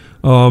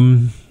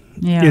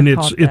 And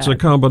it's a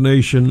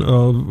combination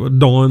of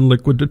Dawn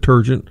liquid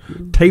detergent,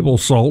 table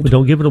salt. But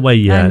don't give it away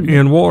yet.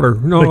 And water.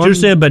 No, but you're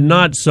saying, but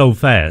not so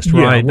fast,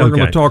 right? We're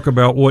going to talk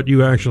about what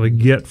you actually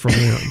get from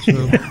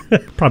that. So.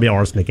 Probably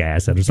arsenic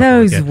acid or something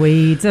Those like that.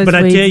 weeds. I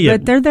tell you,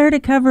 but they're there to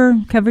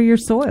cover your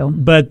soil.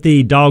 But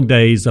the dog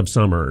days of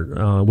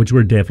summer, which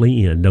we're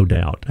definitely in, no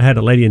doubt. I had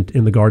a lady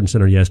in the garden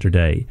center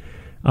yesterday,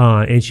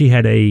 and she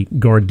had a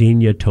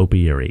Gardenia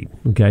topiary,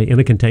 in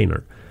a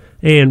container.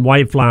 And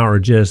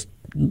whitefly just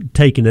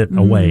taking it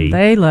away.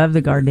 They love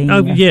the gardenia.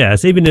 Oh,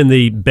 yes, even in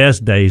the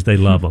best days, they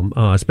love them.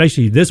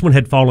 Especially this one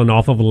had fallen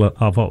off of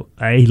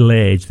a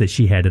ledge that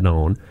she had it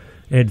on.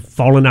 It had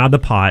fallen out of the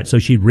pot, so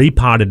she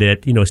repotted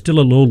it. Still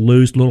a little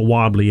loose, a little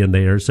wobbly in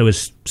there. So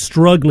it's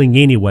struggling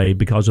anyway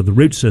because of the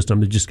root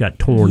system. It just got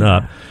torn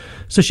up.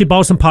 So she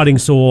bought some potting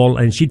soil,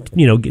 and she's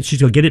going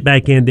to get it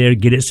back in there,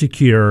 get it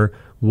secure,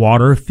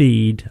 water,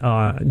 feed.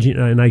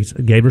 And I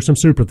gave her some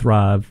Super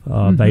Thrive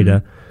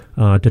Beta.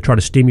 To try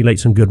to stimulate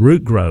some good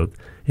root growth.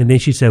 And then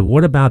she said,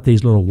 what about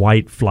these little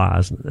white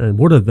flies? And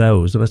what are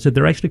those? And I said,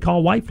 they're actually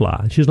called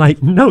whitefly. She's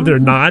like, no, they're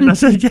not. And I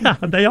said, yeah,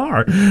 they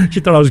are. She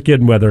thought I was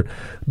kidding with her.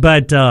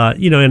 But,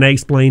 and I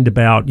explained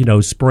about,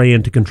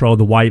 spraying to control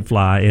the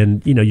whitefly.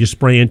 And, you're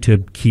spraying to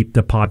keep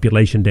the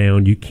population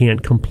down. You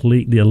can't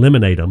completely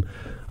eliminate them.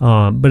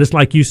 But it's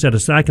like you said a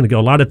second ago,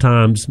 a lot of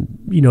times,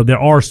 there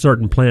are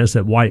certain plants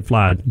that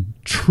whitefly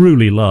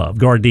truly love,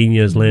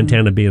 gardenias,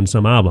 lantana being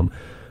some of them.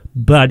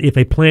 But if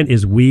a plant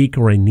is weak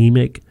or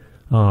anemic,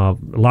 a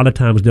lot of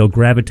times they'll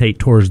gravitate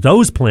towards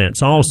those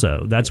plants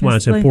also. That's why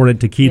it's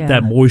important to keep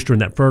that moisture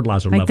and that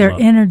fertilizer level their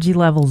up. Energy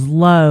level's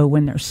low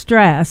when they're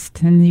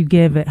stressed, and you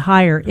give it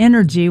higher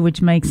energy,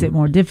 which makes it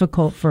more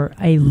difficult for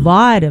a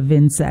lot of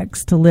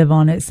insects to live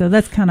on it. So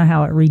that's kind of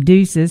how it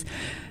reduces.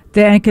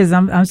 Because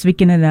I'm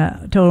speaking in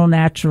a total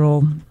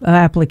natural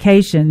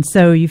application.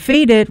 So you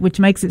feed it, which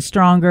makes it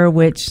stronger,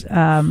 which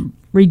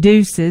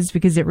reduces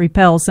because it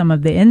repels some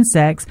of the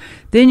insects.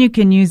 Then you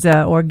can use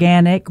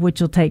organic, which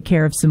will take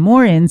care of some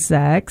more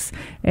insects,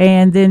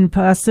 and then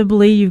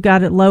possibly you've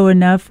got it low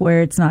enough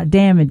where it's not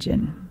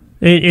damaging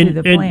to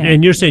the plant.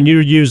 And you're saying you're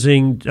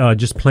using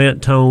just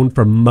plant tone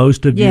for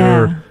most of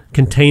your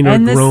container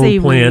grown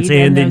plants,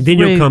 and then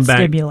you'll come back.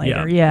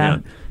 Stimulator,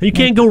 And you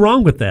can't go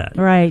wrong with that,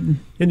 right?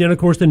 And then of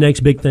course the next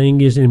big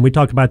thing is, and we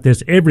talk about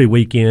this every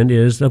weekend,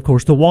 is of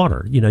course the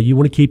water. You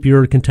want to keep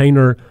your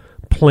container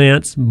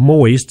plants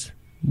moist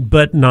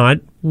but not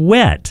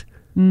wet.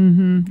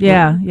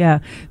 Yeah.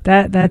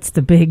 That's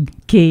the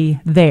big key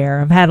there.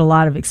 I've had a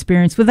lot of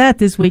experience with that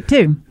this week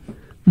too.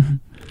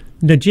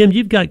 Now, Jim,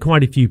 you've got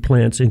quite a few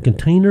plants in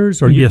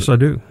containers, or yes, I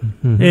do,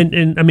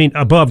 and I mean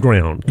above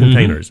ground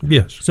containers.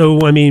 Yes.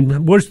 So I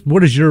mean,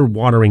 what is your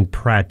watering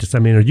practice? I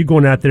mean, are you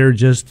going out there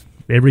just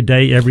every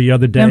day, every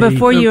other day? And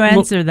before you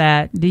answer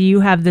that, do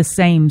you have the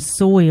same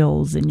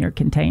soils in your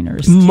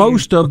containers too?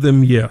 Most of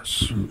them,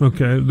 yes.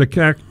 Okay, the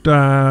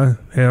cacti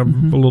have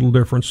a little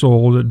different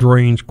soil that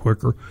drains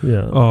quicker.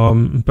 Yeah.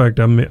 In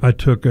fact, I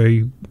took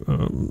a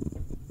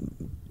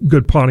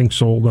good potting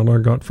soil that I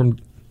got from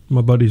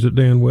my buddies at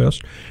Dan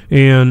West,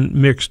 and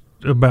mixed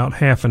about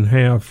half and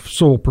half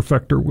Soil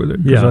Perfector with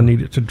it because I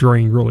need it to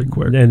drain really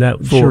quick. And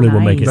that surely will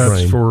make it drain.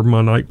 That's for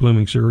my night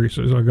blooming series.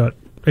 I got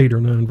 8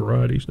 or 9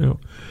 varieties now.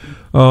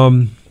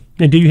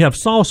 And do you have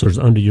saucers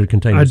under your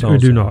containers? I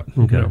do not.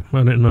 Okay.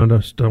 No, I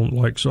just don't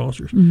like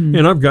saucers. Mm-hmm.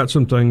 And I've got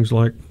some things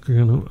like,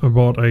 I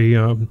bought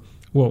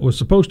what was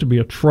supposed to be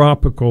a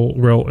tropical,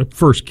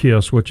 First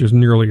Kiss, which is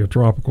nearly a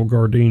tropical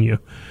gardenia,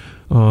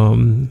 but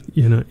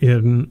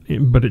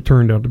it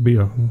turned out to be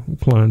a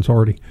Klein's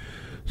Hardy.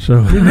 So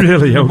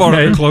really, I bought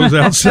a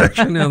closeout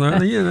section.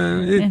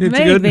 It's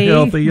good and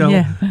healthy.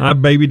 I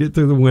babied it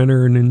through the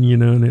winter, and then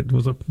and it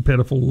was a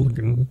pitiful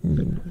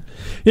looking.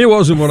 It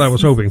wasn't what I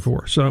was hoping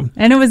for. So,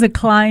 and it was a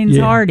Klein's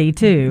Hardy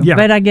too,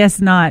 but I guess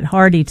not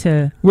hardy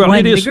to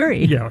one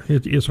degree. Yeah,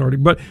 it is hardy,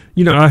 but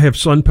I have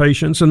sun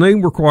patients, and they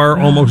require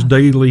almost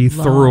daily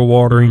thorough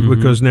watering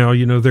because now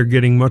they're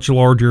getting much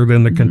larger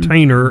than the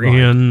container,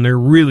 and they're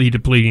really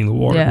depleting the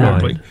water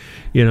quickly.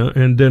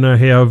 And then I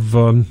have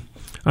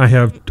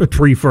a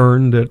tree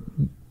fern that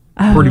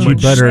pretty much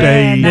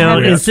stays. Now,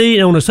 and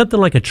see, on something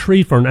like a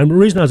tree fern, and the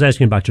reason I was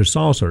asking about your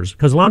saucers,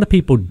 because a lot of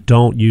people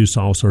don't use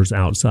saucers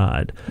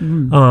outside.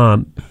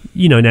 Now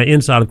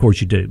inside, of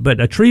course, you do.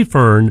 But a tree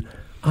fern,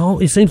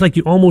 it seems like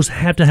you almost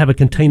have to have a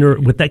container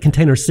with that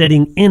container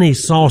setting in a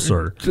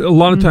saucer. A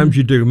lot of times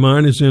you do.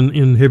 Mine is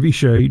in heavy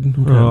shade,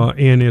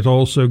 and it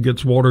also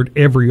gets watered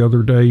every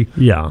other day.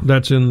 Yeah,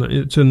 it's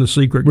in the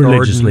secret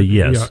religiously,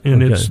 garden. Yes,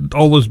 and it's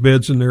all those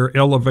beds in there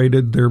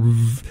elevated.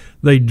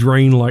 They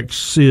drain like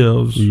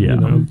sieves.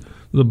 Yeah.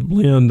 The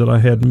blend that I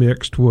had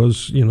mixed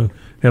was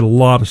had a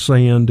lot of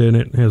sand in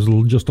it. Has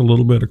just a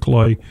little bit of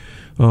clay.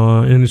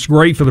 And it's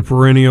great for the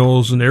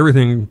perennials, and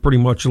everything pretty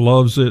much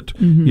loves it,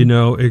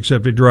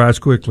 except it dries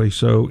quickly.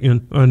 So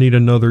I need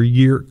another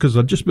year because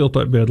I just built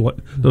that bed,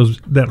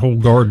 that whole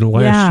garden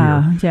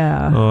last year.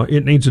 Yeah.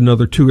 It needs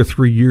another 2 or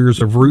 3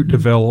 years of root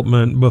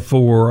development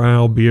before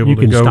I'll be able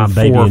to go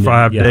 4 or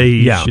 5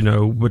 days,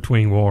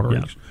 between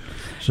waterings. Yeah.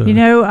 So. We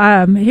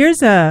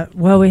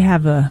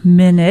have a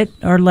minute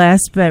or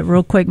less, but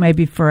real quick,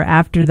 maybe for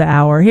after the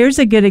hour. Here's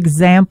a good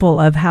example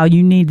of how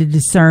you need to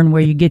discern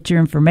where you get your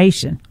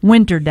information.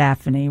 Winter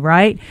Daphne,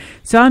 right?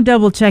 So I'm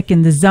double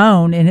checking the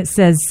zone, and it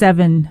says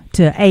 7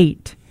 to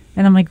 8.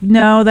 And I'm like,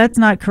 no, that's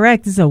not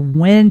correct. It's a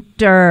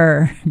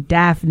winter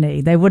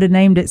Daphne. They would have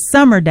named it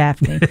Summer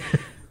Daphne.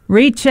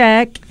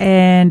 Recheck,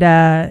 and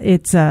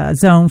it's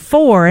zone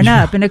 4 and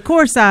up. And, of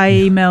course, I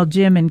emailed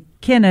Jim and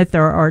Kenneth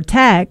or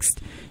text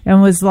and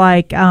was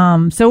like,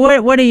 so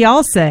what do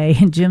y'all say?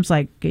 And Jim's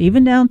like,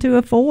 even down to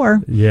a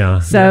 4. Yeah.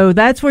 So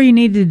that's where you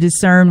need to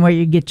discern where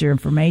you get your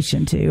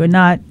information to, and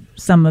not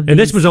some of these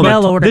this was on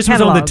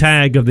the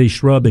tag of the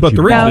shrub that but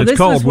the reason it's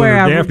called winter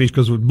daphne is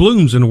because it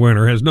blooms in the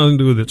winter. It has nothing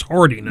to do with its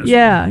hardiness.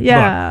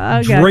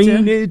 Yeah. But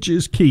drainage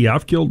is key.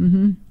 I've killed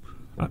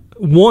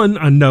one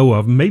I know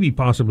of, maybe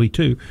possibly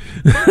 2.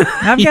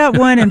 I've got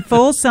one in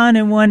full sun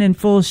and one in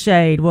full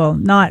shade. Well,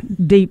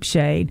 not deep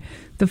shade.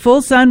 The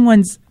full sun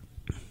one's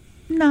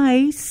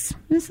nice.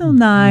 It's so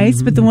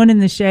nice, but the one in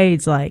the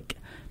shade's like,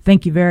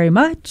 thank you very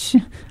much.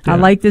 I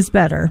like this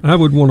better. I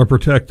would want to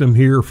protect them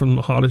here from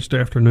the hottest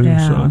afternoon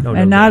sun.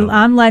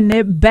 I'm letting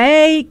it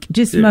bake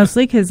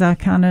mostly because I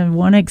kind of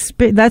want to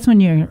that's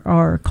when you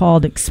are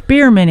called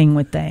experimenting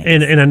with things.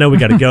 And I know we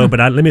got to go, but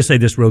let me say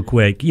this real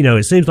quick.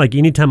 It seems like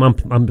anytime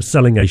I'm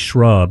selling a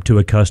shrub to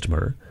a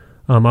customer,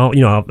 I'll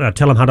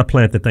tell them how to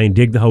plant the thing,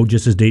 dig the hole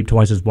just as deep,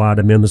 twice as wide,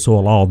 amend the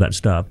soil, all that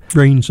stuff.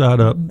 Green side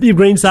up.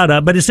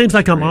 But it seems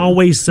like I'm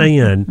always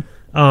saying,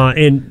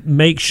 and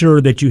make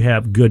sure that you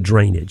have good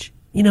drainage.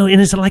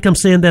 And it's like I'm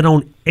saying that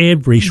on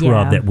every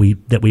shrub that we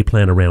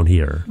plant around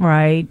here.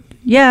 Right.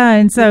 Yeah,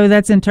 and so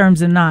that's in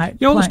terms of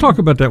not. Let's talk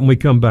about that when we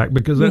come back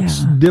because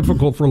that's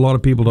difficult for a lot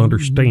of people to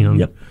understand.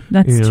 Yep.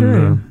 That's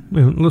true.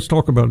 Let's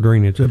talk about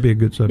drainage. That'd be a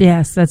good subject.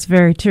 Yes, that's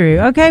very true.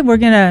 Okay, we're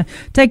going to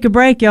take a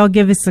break. Y'all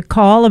give us a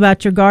call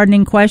about your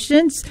gardening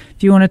questions.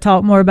 If you want to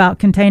talk more about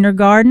container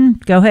garden,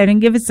 go ahead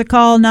and give us a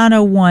call,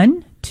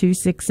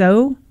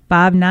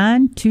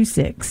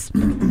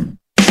 901-260-5926.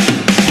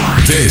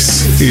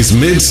 This is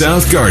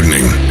Mid-South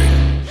Gardening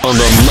on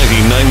the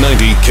Mighty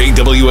 990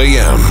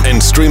 KWAM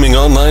and streaming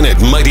online at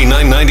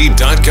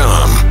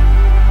Mighty990.com.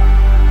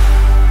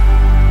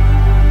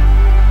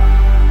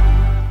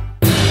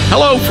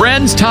 Hello,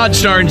 friends. Todd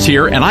Starnes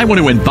here, and I want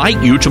to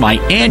invite you to my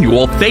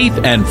annual Faith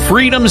and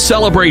Freedom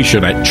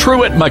Celebration at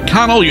Truett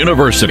McConnell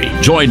University.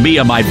 Join me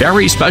and my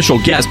very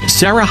special guest,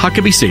 Sarah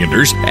Huckabee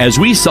Sanders, as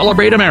we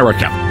celebrate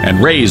America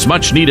and raise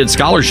much-needed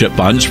scholarship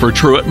funds for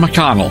Truett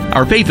McConnell.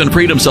 Our Faith and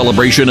Freedom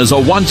Celebration is a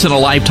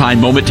once-in-a-lifetime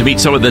moment to meet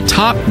some of the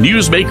top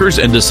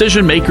newsmakers and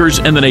decision-makers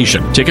in the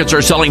nation. Tickets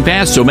are selling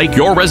fast, so make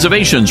your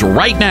reservations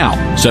right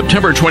now.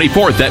 September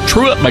 24th at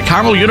Truett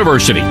McConnell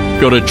University.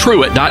 Go to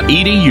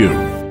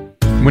truett.edu.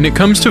 When it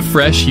comes to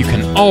fresh, you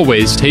can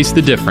always taste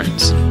the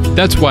difference.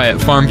 That's why at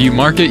Farmview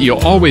Market, you'll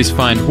always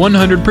find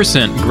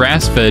 100%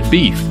 grass-fed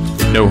beef.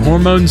 No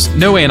hormones,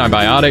 no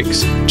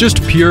antibiotics,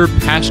 just pure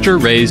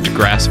pasture-raised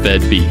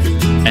grass-fed beef.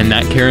 And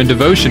that care and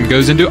devotion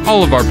goes into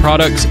all of our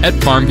products at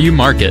Farmview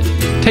Market.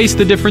 Taste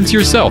the difference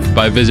yourself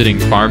by visiting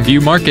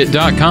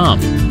farmviewmarket.com.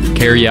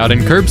 Carry-out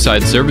and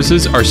curbside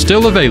services are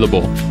still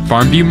available.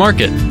 Farmview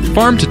Market,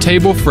 farm to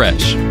table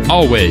fresh,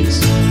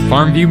 always.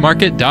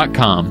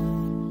 farmviewmarket.com.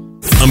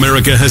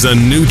 America has a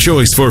new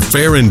choice for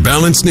fair and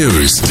balanced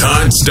news.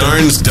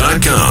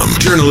 ToddStarnes.com.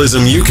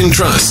 Journalism you can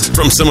trust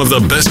from some of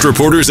the best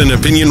reporters and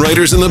opinion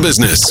writers in the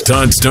business.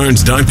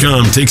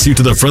 ToddStarnes.com takes you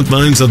to the front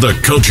lines of the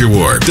culture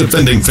war,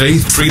 defending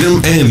faith,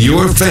 freedom, and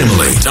your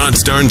family.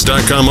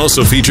 ToddStarnes.com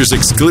also features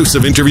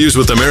exclusive interviews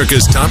with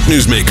America's top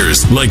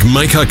newsmakers like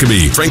Mike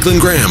Huckabee, Franklin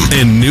Graham,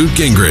 and Newt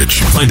Gingrich.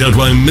 Find out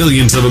why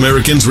millions of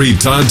Americans read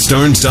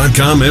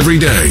ToddStarnes.com every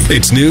day.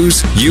 It's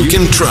news you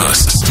can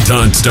trust.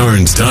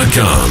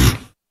 ToddStarnes.com.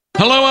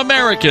 Hello,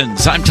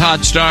 Americans. I'm Todd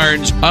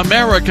Starnes.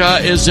 America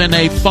is in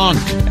a funk,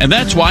 and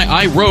that's why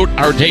I wrote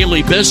our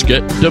daily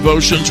biscuit,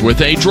 Devotions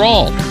with a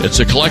Drawl. It's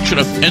a collection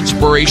of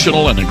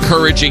inspirational and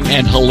encouraging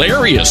and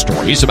hilarious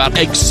stories about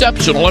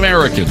exceptional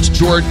Americans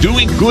who are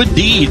doing good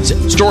deeds,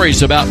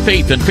 stories about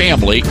faith and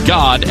family,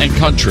 God and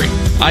country.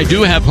 I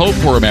do have hope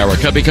for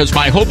America because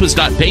my hope is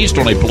not based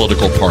on a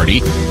political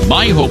party.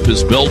 My hope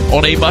is built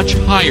on a much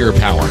higher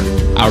power.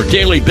 Our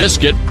daily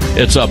biscuit,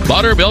 it's a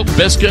buttermilk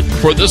biscuit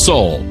for the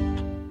soul.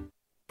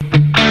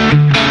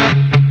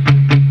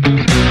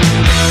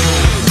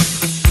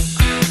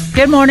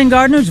 Good morning,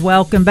 gardeners.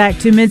 Welcome back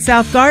to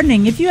Mid-South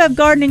Gardening. If you have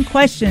gardening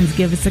questions,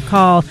 give us a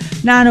call,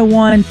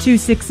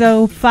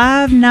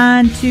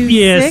 901-260-5926.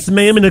 Yes,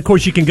 ma'am. And, of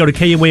course, you can go to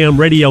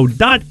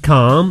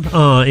KOMradio.com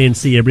and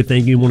see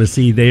everything you want to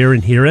see there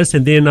and hear us.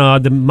 And then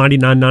the Mighty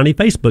 990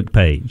 Facebook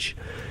page.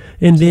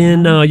 And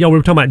then, we were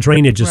talking about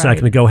drainage a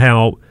second ago,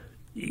 how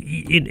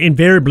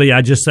invariably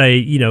I just say,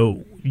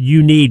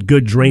 you need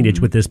good drainage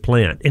with this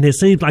plant. And it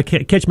seems like I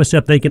catch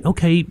myself thinking,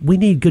 okay, we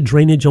need good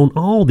drainage on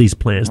all these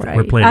plants that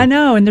we're planting. I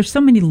know, and there's so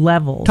many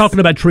levels. Talking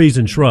about trees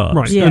and shrubs.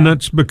 Right, and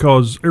that's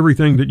because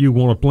everything that you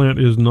want to plant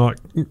is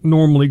doesn't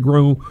normally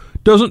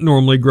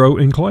grow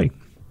in clay.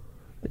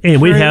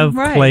 And we have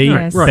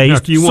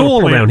clay-based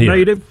soil around here.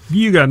 Native,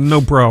 you got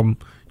no problem.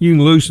 You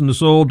can loosen the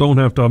soil, don't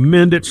have to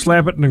amend it,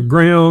 slap it in the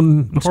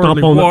ground,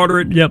 hardly water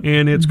it,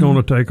 and it's going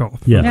to take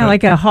off. Yeah,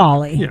 like a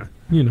holly. Yeah.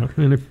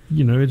 And if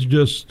it's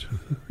just,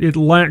 it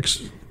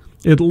lacks,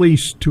 at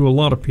least to a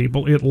lot of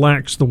people, it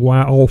lacks the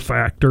wow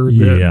factor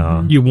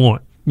that you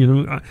want.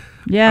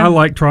 I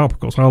like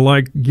tropicals. I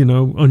like,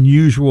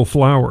 unusual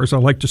flowers. I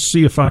like to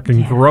see if I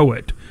can grow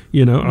it.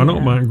 I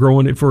don't mind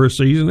growing it for a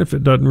season. If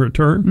it doesn't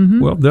return,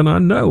 well, then I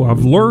know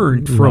I've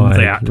learned from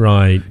that.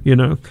 Right.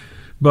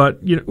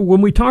 But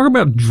when we talk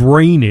about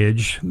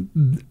drainage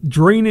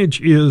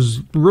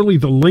is really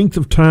the length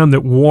of time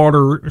that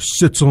water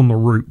sits on the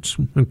roots.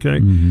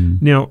 Okay.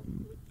 Now,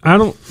 I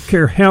don't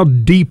care how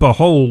deep a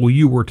hole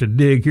you were to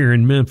dig here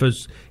in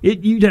Memphis,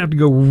 you'd have to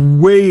go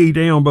way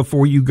down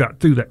before you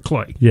got through that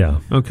clay. Yeah.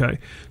 Okay.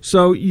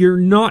 So you're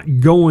not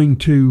going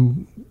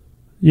to.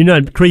 You're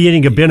not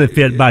creating a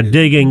benefit by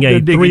digging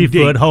a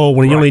 3-foot hole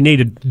when you only need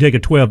to dig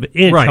a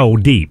 12-inch hole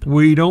deep.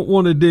 We don't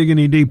want to dig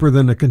any deeper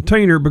than a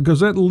container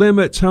because that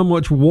limits how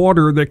much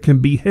water that can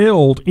be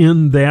held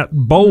in that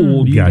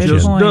bowl you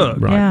just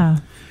dug. Right. Yeah.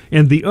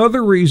 And the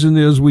other reason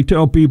is we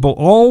tell people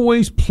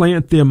always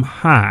plant them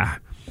high.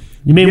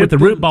 You mean with the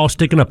root ball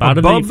sticking up out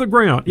above the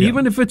ground,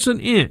 even if it's an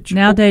inch.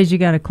 Nowadays, you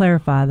got to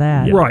clarify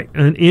that. Yeah. Right,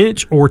 an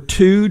inch or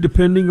two,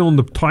 depending on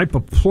the type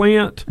of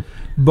plant.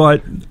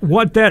 But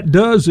what that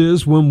does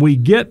is when we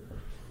get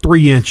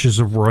 3 inches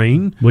of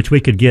rain, which we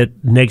could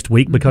get next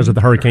week because of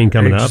the hurricane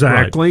coming up.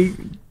 Exactly.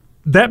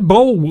 That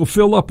bowl will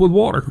fill up with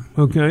water,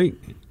 okay?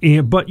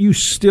 But you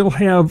still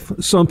have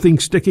something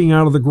sticking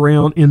out of the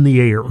ground in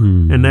the air,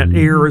 and that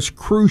air is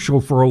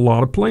crucial for a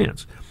lot of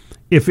plants.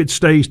 If it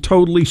stays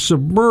totally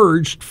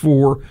submerged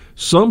for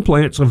some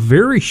plants a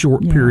very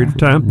short period of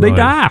time, they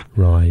die.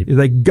 Right.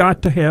 They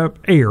got to have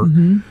air.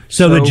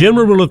 So the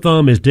general rule of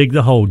thumb is dig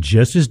the hole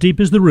just as deep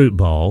as the root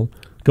ball,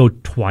 go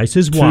twice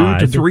as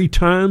wide. 2 to 3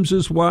 times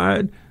as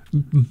wide.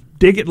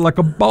 Dig it like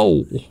a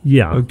bowl.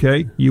 Yeah.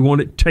 Okay? You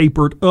want it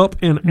tapered up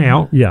and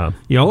out. Yeah.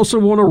 You also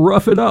want to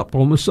rough it up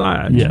on the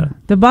sides. Yeah.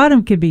 The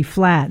bottom could be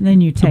flat, and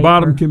then you taper. The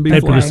bottom can be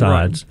taper flat. the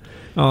sides.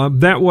 Right.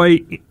 That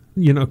way,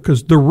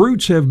 because the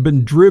roots have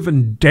been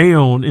driven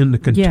down in the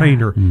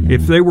container.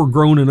 If they were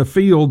grown in a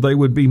field, they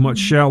would be much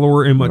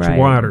shallower and much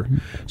wider.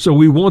 So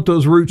we want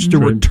those roots to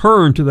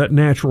return to that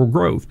natural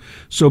growth.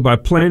 So by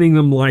planting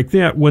them like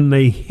that, when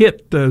they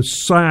hit the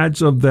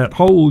sides of that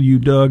hole you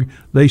dug,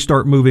 they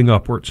start moving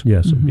upwards.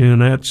 Yes.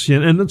 And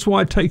that's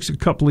why it takes a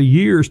couple of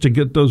years to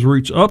get those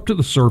roots up to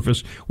the surface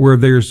where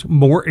there's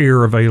more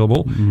air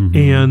available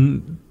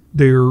and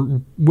they're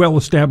well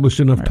established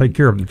enough to take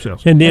care of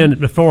themselves. And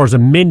then as far as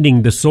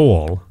amending the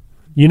soil,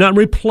 you're not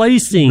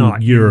replacing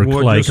your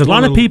clay. Because a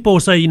lot of people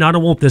say, I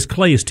don't want this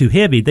clay, it's too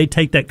heavy. They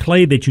take that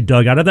clay that you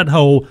dug out of that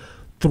hole,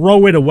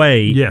 throw it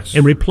away Yes.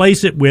 and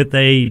replace it with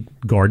a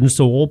garden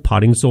soil,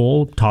 potting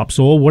soil,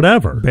 topsoil,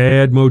 whatever.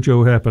 Bad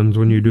mojo happens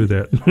when you do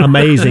that.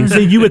 Amazing.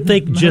 See, you would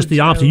think just the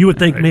opposite. You would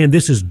think, man,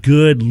 this is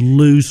good,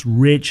 loose,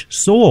 rich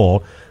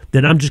soil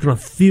that I'm just going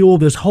to fill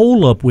this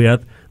hole up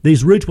with.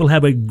 These roots will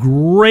have a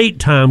great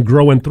time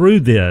growing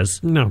through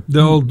this. No,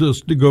 they'll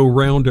just go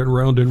round and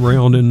round and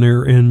round in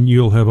there, and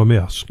you'll have a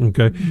mess,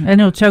 okay? And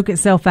it'll choke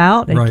itself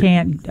out. It Right.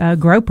 can't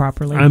grow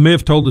properly. I may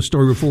have told this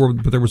story before,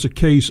 but there was a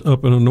case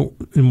up in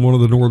one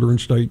of the northern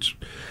states,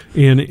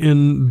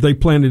 and they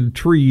planted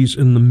trees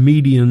in the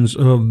medians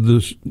of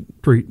the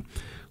street.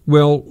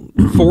 Well,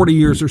 40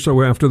 years or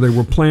so after they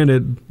were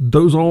planted,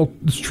 those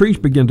trees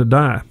began to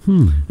die,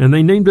 and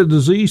they named a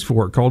disease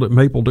for it, called it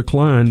maple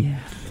decline. Yeah.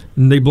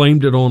 And they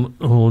blamed it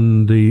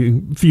on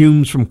the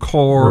fumes from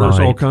cars,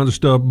 Right. all kinds of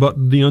stuff.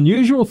 But the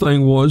unusual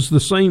thing was the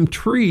same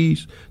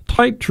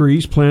type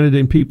trees planted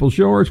in people's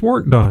yards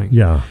weren't dying.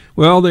 Yeah.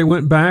 Well, they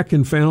went back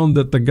and found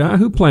that the guy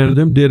who planted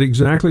them did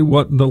exactly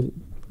what the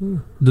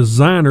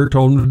designer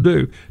told him to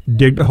do.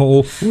 Dig the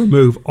hole,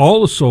 remove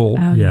all the soil,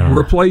 yeah.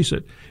 replace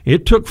it.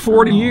 It took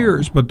 40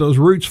 years, but those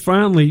roots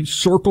finally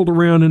circled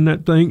around in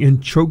that thing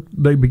and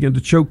they began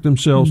to choke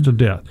themselves to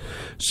death.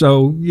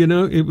 So,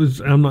 it was,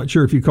 I'm not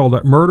sure if you call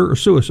that murder or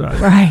suicide.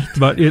 Right.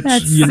 But it's,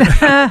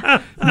 No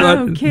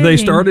but kidding. they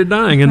started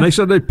dying, and they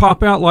said they'd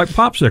pop out like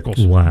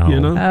popsicles. Wow.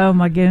 Oh,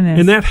 my goodness.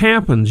 And that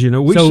happens,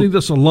 we So- see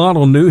this a lot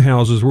on new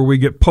houses where we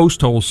get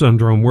post hole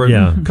syndrome, where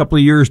Yeah. a couple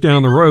of years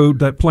down the road,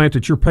 that plant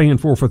that you're paying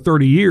for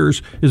 30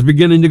 years is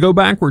beginning to go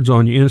backwards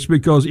on you, and it's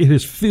because it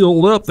has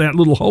filled up that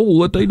little hole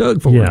that they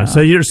dug for. Yeah.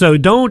 So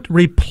don't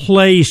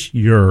replace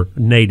your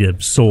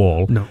native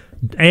soil. No.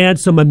 Add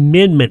some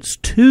amendments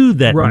to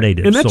that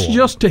native and that's soil.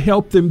 just to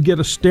help them get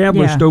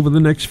established Yeah. over the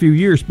next few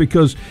years,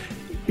 because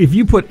if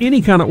you put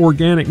any kind of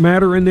organic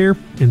matter in there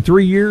in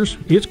 3 years,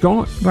 it's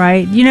gone.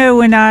 Right.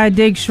 When I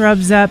dig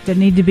shrubs up that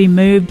need to be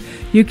moved,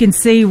 you can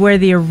see where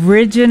the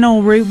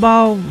original root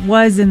ball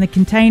was in the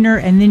container,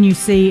 and then you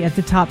see at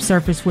the top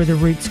surface where the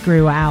roots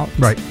grew out.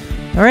 Right.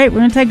 All right, we're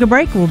going to take a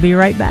break. We'll be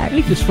right back.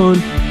 It's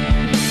fun.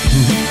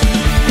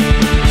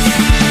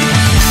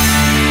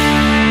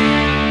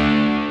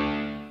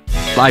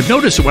 I've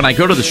noticed that when I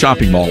go to the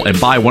shopping mall and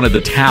buy one of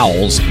the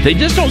towels, they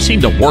just don't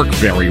seem to work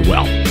very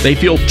well. They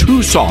feel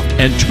too soft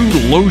and too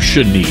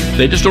lotiony.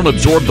 They just don't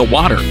absorb the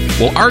water.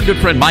 Well, our good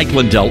friend Mike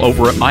Lindell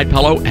over at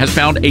MyPillow has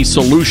found a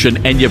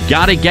solution, and you've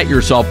got to get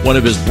yourself one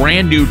of his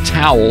brand new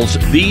towels.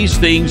 These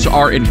things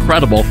are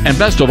incredible, and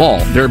best of all,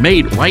 they're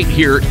made right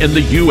here in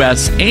the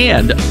U.S.,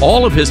 and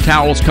all of his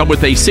towels come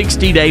with a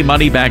 60-day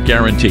money-back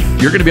guarantee.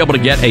 You're going to be able to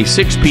get a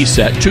 6-piece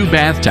set, 2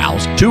 bath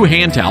towels, 2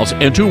 hand towels,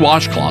 and 2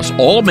 washcloths,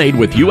 all made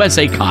with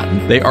USA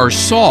cotton. They are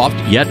soft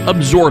yet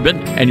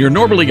absorbent, and you're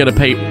normally going to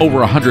pay over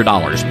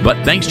 $100. But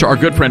thanks to our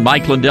good friend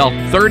Mike Lindell,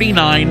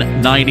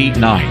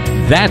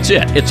 $39.99. That's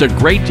it. It's a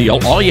great deal.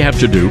 All you have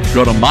to do,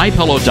 go to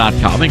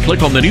MyPillow.com and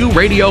click on the new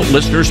radio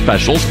listener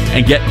specials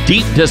and get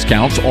deep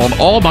discounts on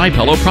all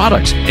MyPillow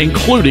products,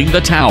 including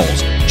the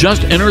towels.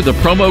 Just enter the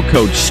promo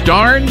code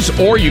STARNS,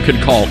 or you can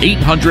call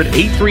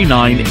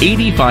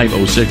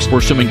 800-839-8506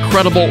 for some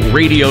incredible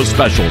radio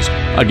specials.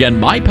 Again,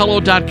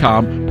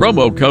 MyPillow.com,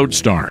 promo code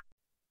STARNS.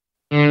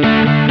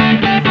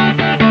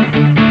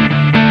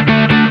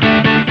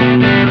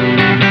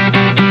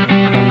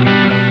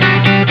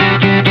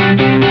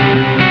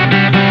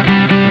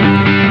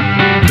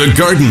 The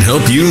garden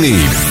help you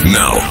need.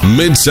 Now,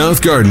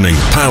 Mid-South Gardening,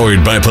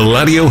 powered by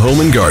Palladio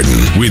Home and Garden,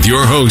 with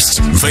your hosts,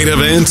 Veda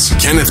Vance,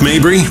 Kenneth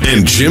Mabry,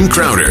 and Jim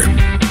Crowder.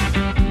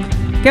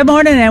 Good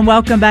morning and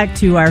welcome back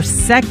to our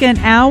second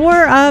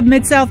hour of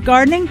Mid-South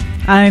Gardening.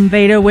 I'm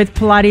Veda with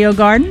Palladio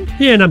Garden.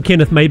 Yeah, and I'm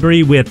Kenneth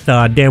Mabry with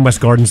Dan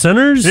West Garden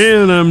Centers.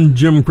 And I'm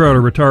Jim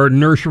Crowder, retired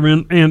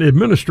nurseryman and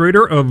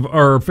administrator of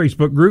our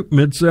Facebook group,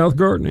 Mid-South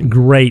Gardening.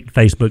 Great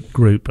Facebook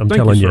group, I'm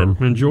telling you.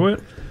 Enjoy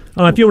it.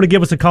 If you want to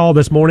give us a call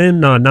this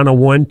morning,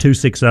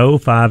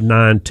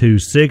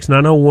 901-260-5926,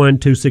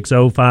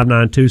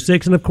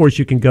 901-260-5926. And, of course,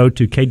 you can go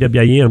to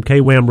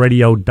KWAM.com.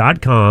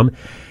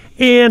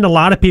 And a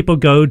lot of people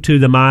go to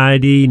the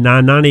Mighty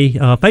 990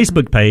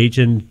 Facebook page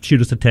and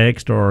shoot us a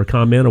text or a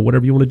comment or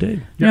whatever you want to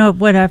do. You know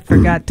what I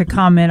forgot to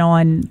comment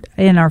on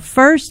in our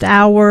first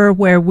hour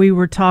where we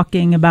were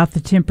talking about the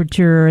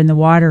temperature and the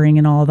watering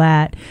and all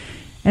that.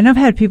 And I've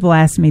had people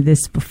ask me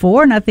this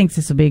before, and I think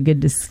this will be a good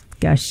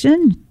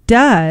discussion.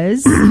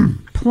 Does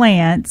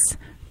plants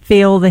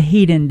feel the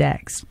heat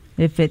index?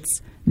 If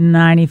it's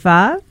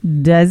 95,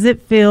 does it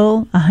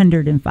feel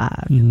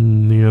 105?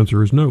 The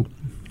answer is no.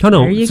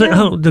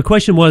 The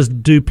question was,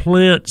 do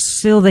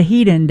plants feel the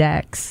heat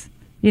index?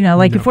 You know,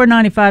 like if we're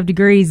 95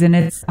 degrees and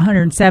it's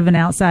 107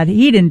 outside,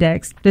 heat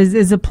index,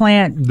 is a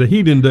plant the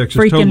heat index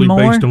is freaking totally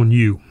more? based on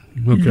you.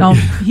 Okay. On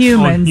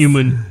humans. On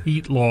human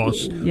heat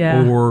loss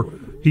Yeah. or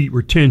heat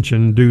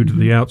retention due to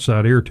the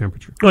outside air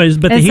temperature. But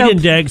the heat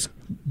index,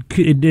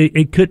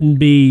 it couldn't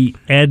be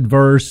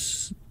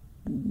adverse.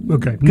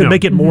 Okay. Could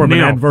make it more of an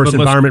adverse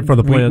environment for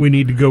the plant. We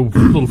need to go a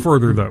little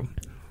further, though.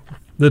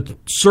 the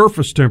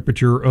surface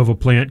temperature of a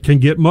plant can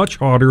get much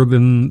hotter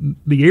than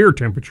the air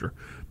temperature.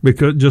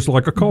 Because just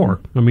like a car,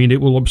 I mean, it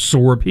will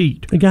absorb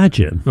heat. I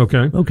gotcha.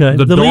 Okay.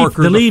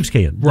 The leaves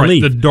can.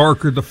 Right. The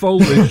darker the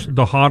foliage,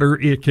 the hotter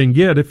it can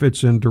get if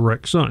it's in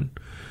direct sun.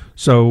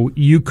 So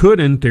you could,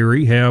 in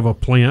theory, have a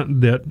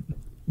plant that,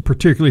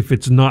 particularly if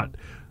it's not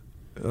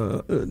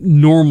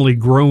normally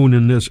grown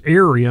in this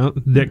area,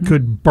 that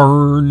could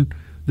burn.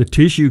 The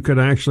tissue could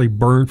actually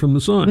burn from the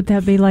sun. Would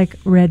that be like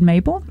red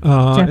maple,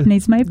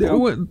 Japanese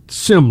maple?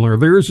 Similar.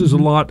 Theirs is a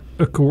lot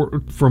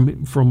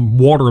from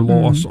water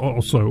loss,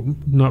 also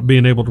not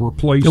being able to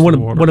replace the water.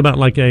 What about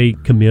like a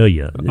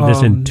camellia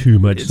that's in too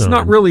much sun? It's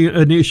not really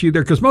an issue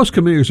there because most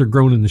camellias are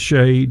grown in the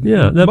shade.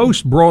 Yeah,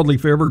 most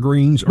broadleaf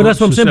evergreens. But that's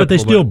what I'm saying. But they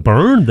still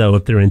burn though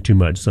if they're in too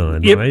much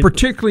sun. Right?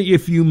 Particularly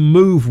if you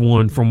move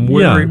one from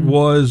where it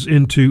was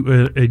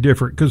into a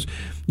different because.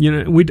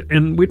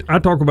 I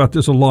talk about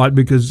this a lot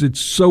because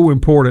it's so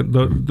important.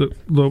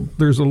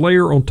 There's a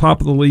layer on top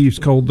of the leaves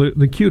called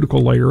the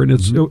cuticle layer, and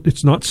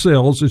it's not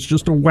cells; it's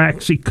just a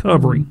waxy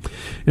covering,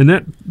 and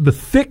that the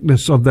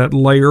thickness of that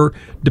layer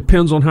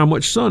depends on how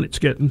much sun it's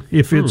getting.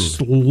 If it's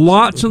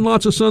lots and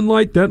lots of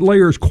sunlight, that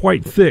layer is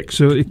quite thick,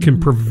 so it can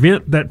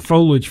prevent that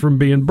foliage from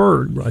being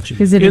burned.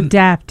 Because it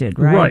adapted,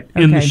 right? Right.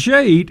 Okay. In the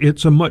shade,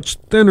 it's a much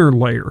thinner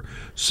layer,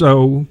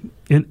 so.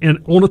 And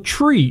on a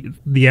tree,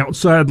 the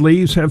outside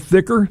leaves have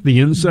thicker, the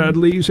inside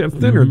leaves have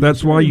thinner.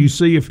 That's why you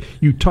see if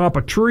you top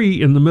a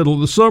tree in the middle of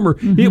the summer,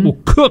 it will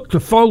cook the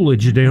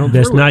foliage down.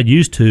 That's not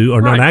used to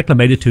or not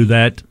acclimated to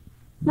that.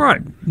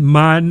 Right.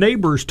 My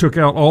neighbors took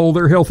out all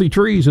their healthy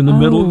trees in the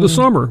middle of the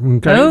summer.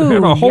 Okay. They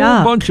had a whole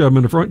bunch of them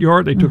in the front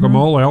yard. They took them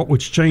all out,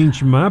 which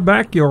changed my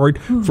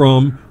backyard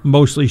from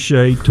mostly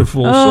shade to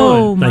full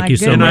sun. Thank you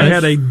so much. And I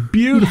had a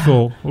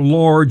beautiful,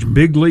 large,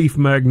 big leaf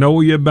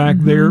magnolia back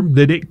there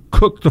that it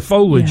cooked the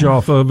foliage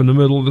off of in the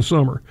middle of the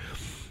summer.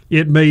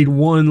 It made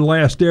one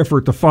last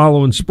effort the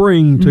following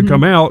spring to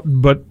come out,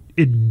 but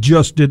it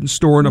just didn't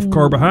store enough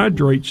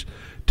carbohydrates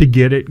to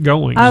get it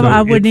going.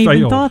 I wouldn't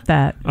even thought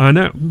that. I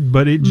know,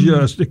 but it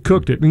it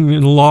cooked it,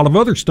 and a lot of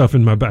other stuff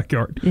in my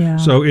backyard. Yeah.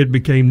 So it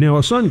became now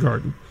a sun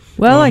garden.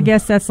 Well, I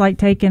guess that's like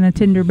taking a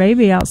tender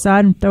baby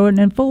outside and throwing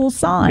it in full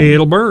sun.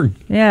 It'll burn.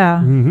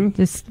 Yeah,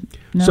 just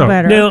no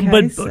better. Now,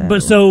 but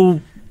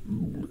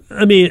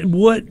I mean,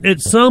 what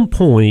at some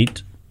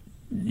point,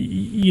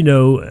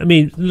 I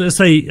mean, let's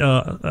say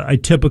a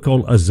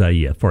typical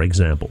azalea, for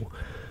example.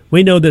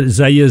 We know that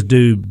azaleas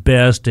do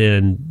best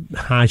in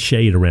high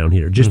shade around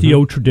here, just the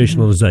old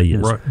traditional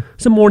azaleas. Right.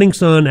 Some morning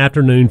sun,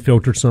 afternoon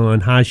filtered sun,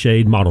 high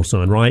shade, model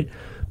sun, right?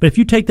 But if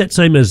you take that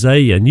same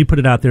azalea and you put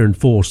it out there in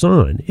full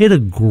sun, it'll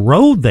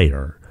grow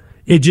there.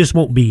 It just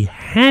won't be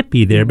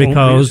happy there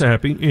because it's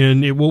happy,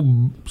 and it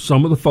will.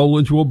 Some of the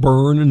foliage will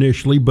burn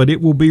initially, but it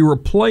will be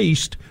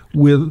replaced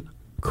with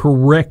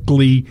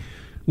correctly.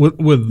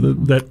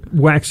 With that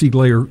waxy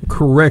layer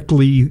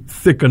correctly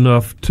thick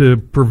enough to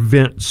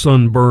prevent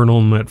sunburn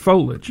on that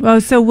foliage.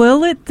 Well, so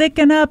will it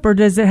thicken up, or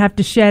does it have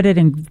to shed it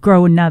and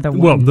grow another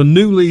one? Well, the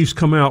new leaves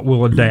come out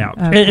will adapt.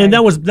 Okay. And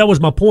that was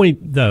my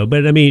point, though.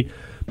 But I mean,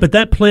 but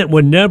that plant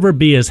would never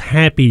be as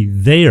happy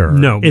there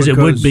as it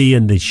would be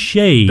in the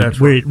shade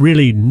where it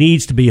really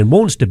needs to be and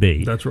wants to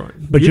be. That's right.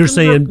 But you're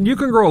saying you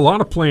can grow a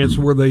lot of plants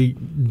where they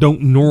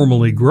don't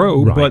normally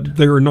grow, but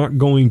they're not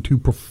going to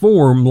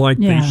perform like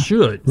they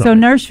should. So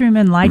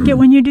nurserymen like it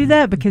when you do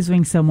that because we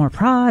can sell more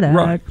product.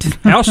 Right.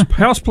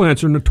 House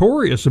plants are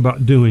notorious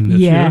about doing this.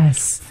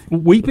 Yes.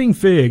 Weeping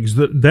figs,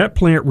 that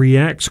plant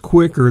reacts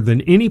quicker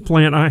than any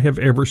plant I have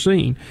ever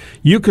seen.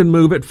 You can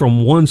move it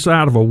from one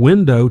side of a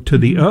window to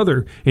the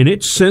other, and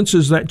it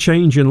senses that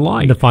change in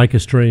light. The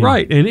ficus tree.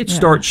 Right, and it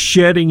starts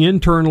shedding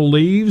internal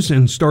leaves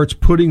and starts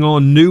putting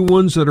on new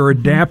ones that are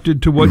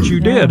adapted to what you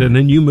did, and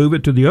then you move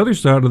it to the other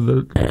side of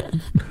the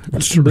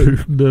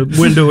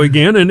window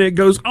again, and it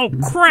goes, oh,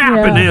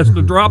 crap, and it has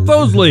to drop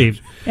those leaves.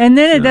 And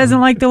then it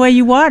doesn't like the way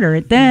you water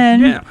it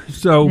then. Yeah,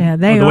 so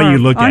they the way you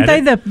look aren't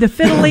at they the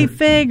fiddle leaf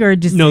fig or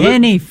just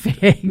any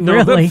fig, No,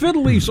 really? the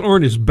fiddle leaves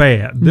aren't as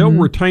bad. They'll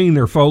retain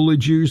their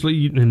foliage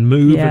usually and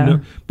move.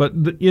 Yeah. But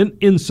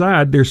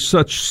inside, they're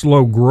such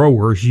slow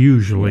growers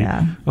usually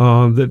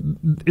that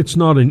it's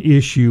not an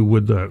issue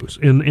with those.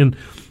 And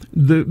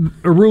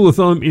a rule of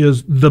thumb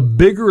is the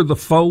bigger the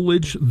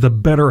foliage, the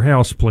better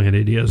houseplant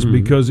it is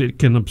because it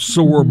can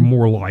absorb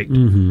more light.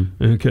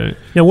 Okay.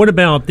 Now, what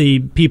about the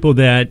people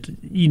that,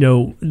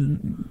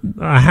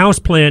 a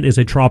houseplant is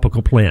a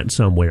tropical plant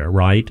somewhere,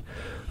 right?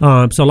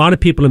 So a lot of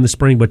people in the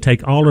spring would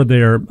take all of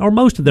their, or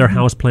most of their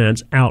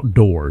houseplants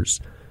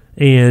outdoors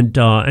and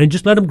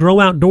just let them grow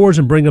outdoors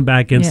and bring them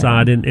back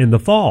inside in the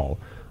fall.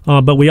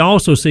 But we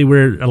also see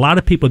where a lot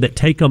of people that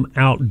take them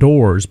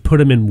outdoors put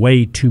them in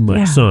way too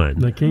much sun.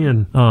 They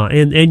can.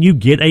 And you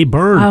get a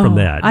burn from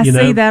that. I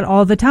see that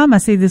all the time. I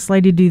see this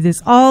lady do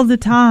this all the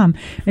time.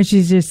 And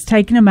she's just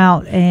taking them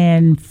out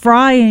and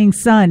frying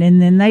sun, and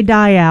then they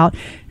die out.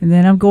 And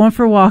then I'm going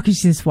for a walk, and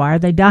she says, why are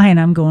they dying?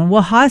 I'm going,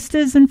 well,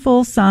 hostas in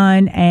full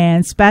sun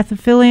and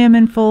spathiphyllum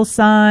in full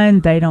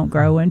sun, they don't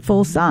grow in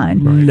full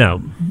sun.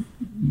 No.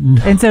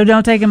 And so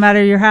don't take them out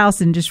of your house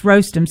and just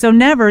roast them. So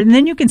never. And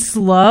then you can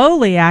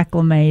slowly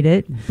acclimate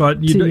it. But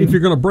if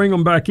you're going to bring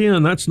them back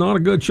in, that's not a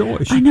good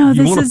choice. I know,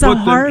 you this is a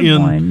hard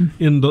one.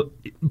 In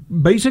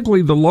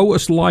basically the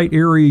lowest light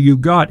area you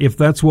got, if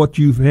that's what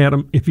you've had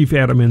them, if you've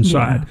had them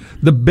inside. Yeah.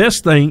 The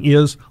best thing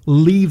is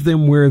leave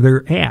them where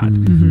they're at.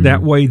 Mm-hmm.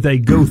 That way they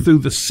go through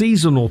the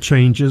seasonal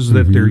changes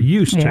that they're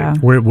used to.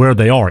 Where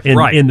they are,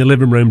 in the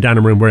living room,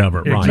 dining room, wherever.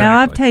 Exactly. Right. Now,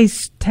 I've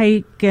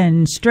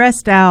taken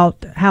stressed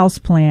out house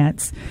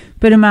plants,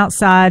 put them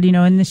outside,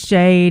 in the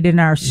shade, in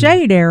our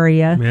shade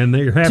area. And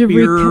they're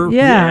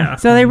happier.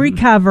 So they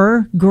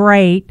recover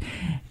great.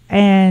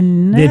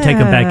 And then take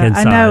them back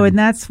inside. I know, and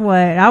that's what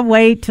I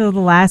wait till the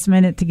last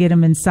minute to get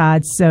them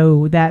inside.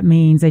 So that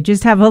means they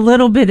just have a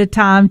little bit of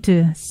time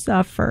to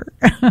suffer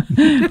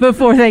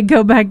before they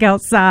go back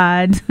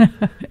outside.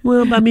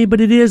 Well,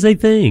 but it is a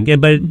thing,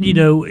 but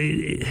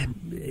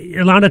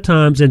a lot of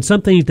times, and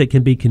some things that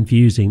can be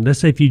confusing. Let's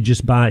say if you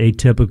just buy a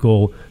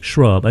typical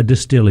shrub, a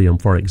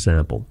Distilium, for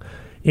example,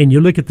 and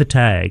you look at the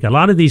tag. A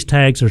lot of these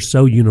tags are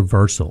so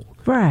universal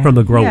from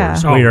the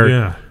growers,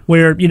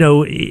 where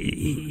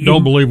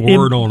don't believe a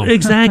word on them.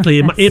 Exactly,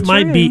 it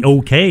might be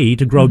okay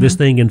to grow this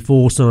thing in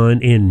full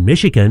sun in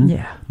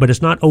Michigan, but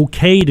it's not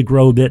okay to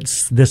grow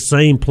this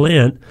same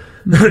plant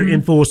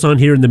in full sun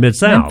here in the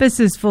Mid-South. Memphis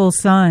is full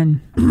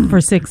sun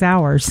for 6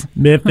 hours.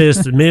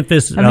 Memphis.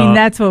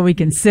 That's what we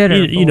consider.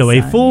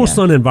 A full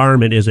sun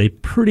environment is a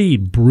pretty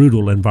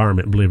brutal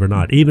environment, believe it or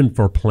not, even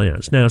for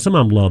plants. Now, some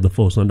of them love the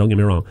full sun. Don't get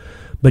me wrong,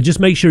 but just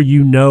make sure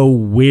you know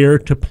where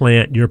to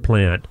plant your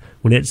plant.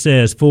 When it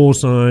says full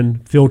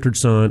sun, filtered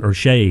sun, or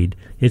shade,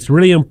 it's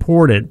really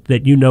important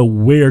that you know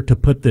where to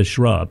put this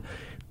shrub.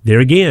 There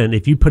again,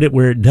 if you put it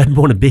where it doesn't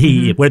want to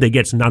be, whether it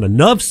gets not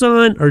enough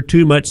sun or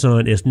too much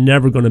sun, it's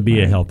never going to be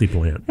a healthy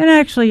plant. And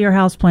actually, your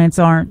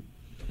houseplants aren't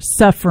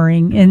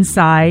suffering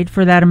inside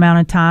for that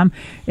amount of time.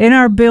 In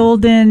our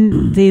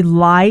building, the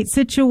light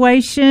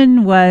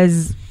situation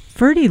was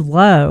pretty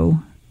low.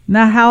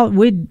 Now,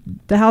 the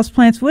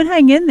houseplants would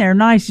hang in there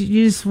nice.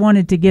 You just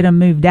wanted to get them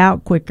moved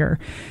out quicker.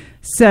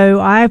 So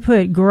I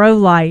put grow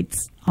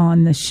lights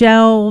on the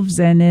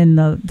shelves and in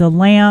the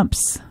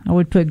lamps. I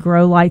would put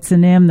grow lights in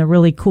them, the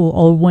really cool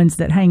old ones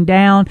that hang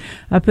down.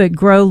 I put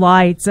grow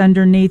lights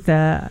underneath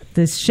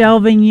this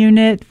shelving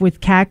unit with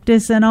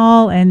cactus and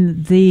all,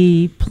 and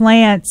the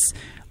plants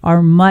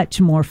are much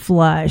more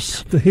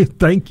flush.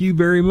 Thank you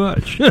very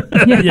much.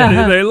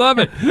 They love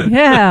it.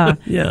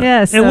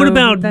 Yeah. So and what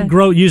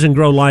about using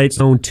grow lights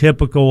on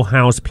typical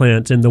house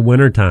plants in the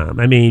wintertime?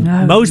 I mean,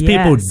 most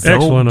people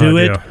don't do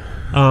it.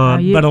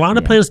 But a lot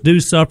of plants do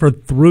suffer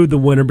through the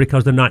winter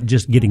because they're not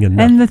just getting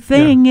enough. And the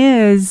thing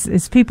is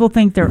people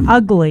think they're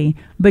ugly,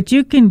 but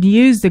you can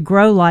use the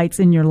grow lights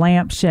in your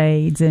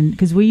lampshades, and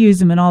because we use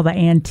them in all the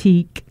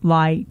antique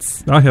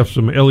lights. I have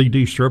some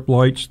LED strip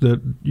lights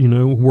that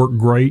work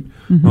great,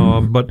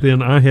 but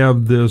then I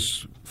have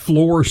this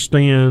floor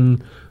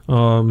stand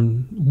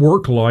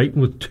work light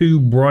with two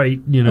bright,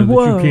 that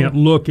you can't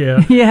look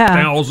at,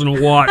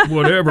 1,000 watt,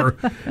 whatever.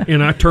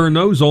 And I turn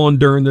those on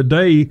during the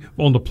day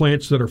on the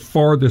plants that are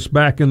farthest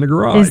back in the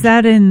garage. Is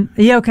that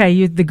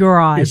the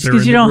garage?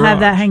 Because you don't have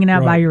that hanging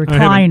out by your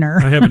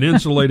recliner. I have an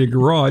insulated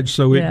garage,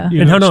 so it.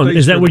 And hold on,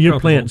 is that where your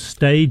plants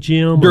stay,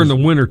 Jim? During the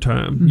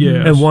wintertime,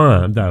 yes. And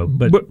why though?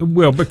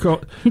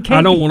 Because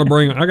I don't want to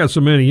bring. I got so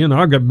many.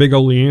 I've got big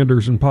old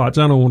oleanders and pots.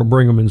 I don't want to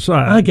bring them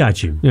inside. I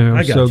got you.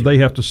 So they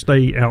have to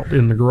stay out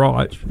in the garage.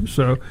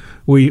 So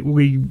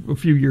we a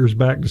few years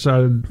back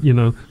decided,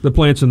 the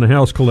plants in the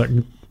house collect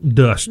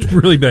dust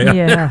really bad.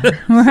 Yeah,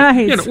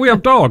 right. We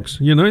have dogs.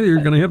 You're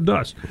going to have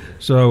dust.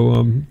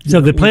 So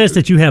the plants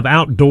that you have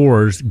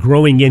outdoors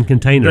growing in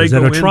containers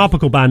that are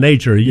tropical by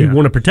nature, you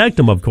want to protect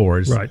them, of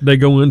course. Right. They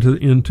go into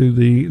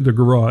the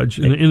garage,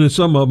 and in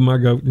some of them I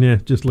go,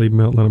 just leave them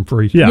out, let them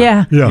freeze.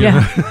 Yeah.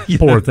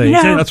 Poor things.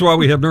 Yeah. That's why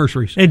we have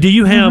nurseries. And do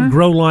you have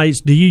grow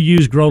lights? Do you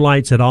use grow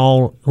lights at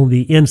all on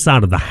the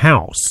inside of the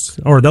house,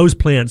 or are those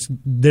plants?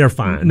 They're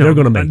fine. No, they're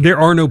going to make. There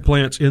are no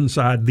plants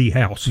inside the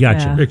house.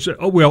 Gotcha.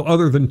 Except,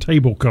 other than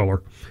table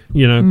color.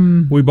 We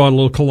bought a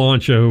little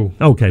Kalanchoe,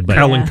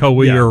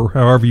 Kalanchoe, or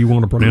however you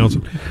want to pronounce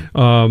it,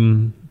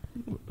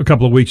 a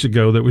couple of weeks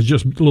ago that was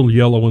just a little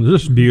yellow one.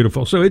 This is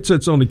beautiful. So it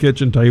sits on the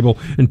kitchen table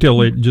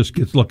until it just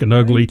gets looking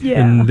ugly,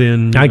 and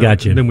then I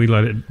got you. Then we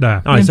let it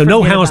die. All right, so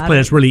no house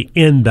plants really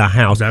in the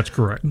house. That's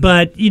correct.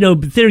 But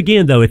there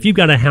again, though, if you've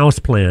got a house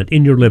plant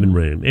in your living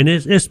room and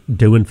it's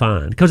doing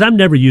fine, because I've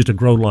never used a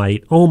grow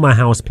light on my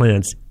house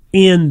plants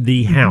in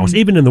the house,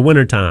 even in the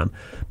wintertime.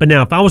 But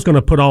now, if I was going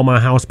to put all my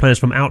house plants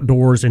from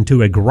outdoors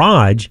into a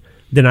garage,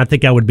 then I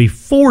think I would be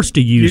forced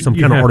to use some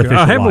kind of artificial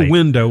light. I have a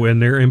window in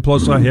there, and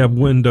plus I have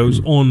windows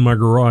on my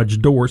garage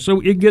door, so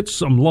it gets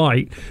some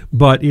light,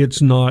 but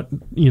it's not,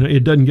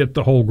 it doesn't get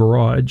the whole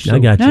garage. So I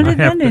got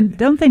you.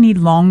 Don't they need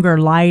longer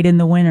light in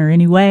the winter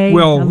anyway?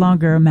 Well, a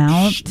longer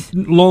amount?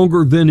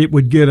 Longer than it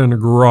would get in a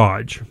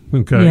garage.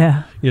 Okay.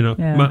 Yeah.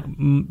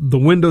 The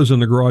windows in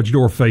the garage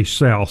door face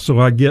south, so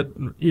I get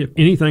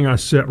anything I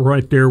set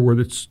right there where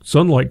the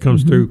sunlight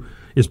comes through.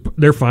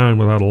 they're fine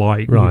without a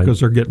light because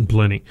they're getting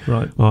plenty.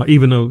 Right.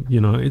 Even though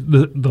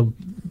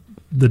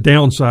the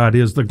downside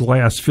is the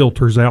glass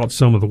filters out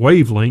some of the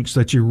wavelengths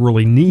that you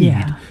really need.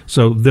 Yeah.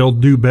 So they'll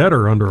do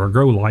better under a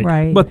grow light.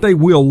 Right. But they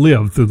will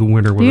live through the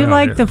winter without it. Do you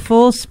like the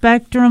full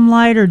spectrum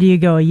light, or do you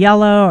go a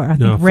yellow? Or I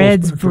think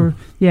red's for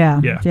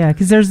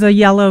because there's a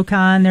yellow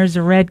kind, there's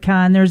a red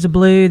kind, there's a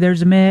blue,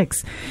 there's a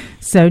mix.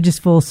 So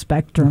just full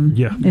spectrum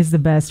is the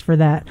best for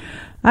that.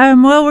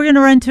 Well, we're going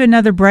to run to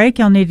another break.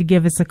 Y'all need to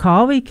give us a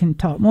call. We can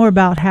talk more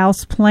about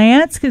house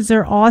plants because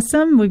they're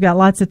awesome. We've got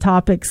lots of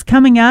topics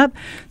coming up.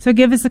 So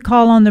give us a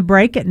call on the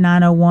break at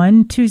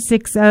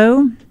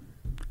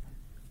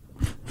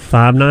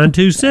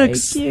 901-260-5926.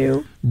 Thank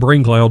you.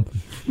 Brain cloud.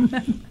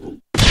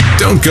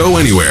 Don't go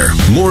anywhere.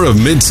 More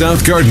of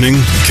Mid-South Gardening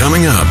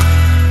coming up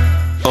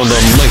on the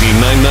Mighty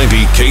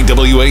 990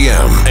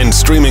 KWAM and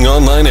streaming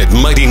online at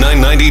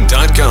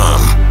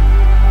mighty990.com.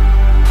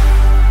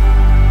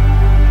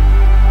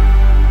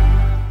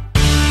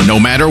 No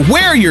matter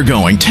where you're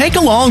going, take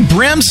along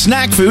Brim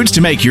snack foods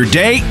to make your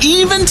day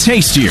even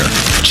tastier.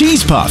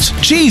 Cheese puffs,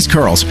 cheese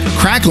curls,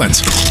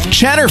 cracklins,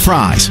 cheddar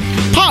fries,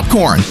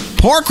 popcorn,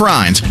 pork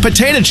rinds,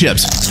 potato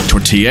chips,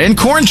 tortilla and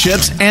corn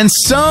chips, and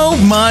so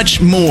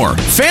much more.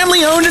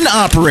 Family owned and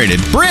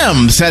operated,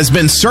 Brim's has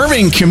been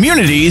serving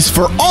communities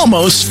for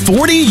almost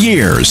 40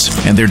 years.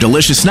 And their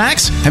delicious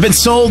snacks have been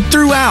sold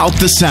throughout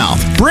the South.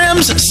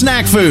 Brim's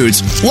Snack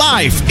Foods.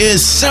 Life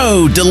is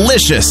so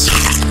delicious.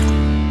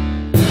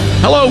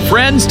 Hello,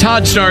 friends.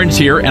 Todd Starnes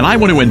here, and I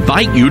want to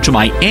invite you to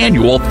my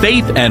annual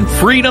Faith and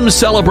Freedom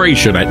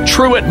Celebration at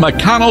Truett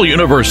McConnell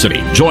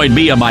University. Join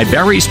me and my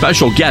very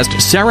special guest,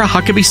 Sarah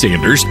Huckabee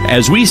Sanders,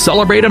 as we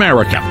celebrate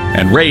America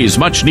and raise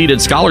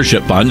much-needed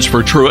scholarship funds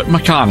for Truett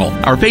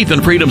McConnell. Our Faith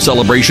and Freedom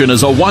Celebration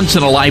is a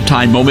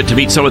once-in-a-lifetime moment to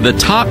meet some of the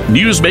top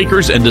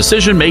newsmakers and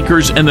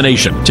decision-makers in the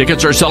nation.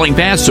 Tickets are selling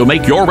fast, so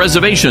make your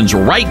reservations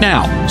right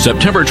now.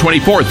 September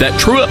 24th at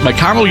Truett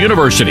McConnell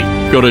University.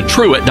 Go to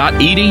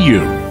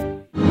truett.edu.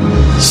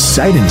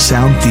 Sight and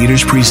Sound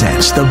Theaters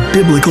presents the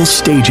biblical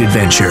stage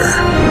adventure.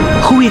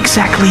 Who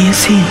exactly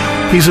is he?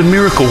 He's a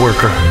miracle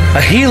worker,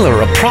 a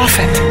healer, a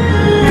prophet.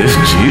 This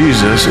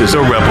Jesus is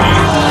a rebel.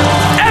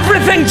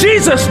 Everything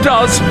Jesus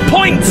does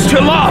points to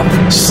love.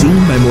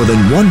 Seen by more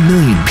than 1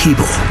 million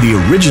people, the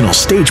original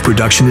stage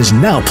production is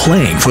now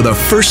playing for the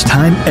first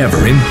time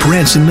ever in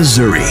Branson,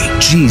 Missouri.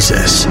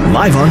 Jesus,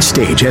 live on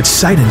stage at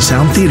Sight and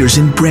Sound Theaters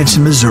in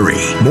Branson,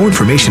 Missouri. More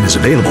information is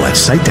available at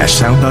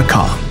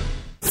sight-sound.com.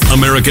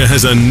 America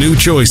has a new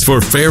choice for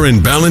fair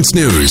and balanced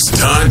news.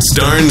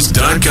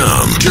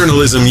 ToddStarnes.com.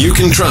 Journalism you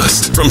can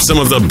trust from some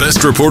of the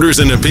best reporters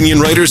and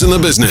opinion writers in the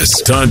business.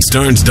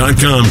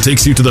 ToddStarnes.com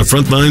takes you to the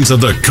front lines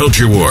of the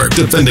culture war,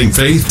 defending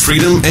faith,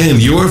 freedom,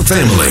 and your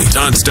family.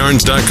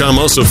 ToddStarnes.com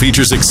also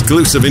features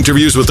exclusive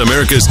interviews with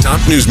America's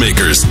top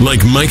newsmakers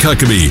like Mike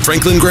Huckabee,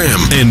 Franklin Graham,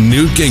 and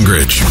Newt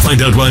Gingrich.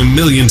 Find out why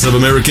millions of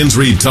Americans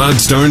read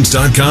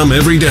ToddStarnes.com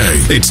every day.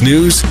 It's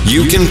news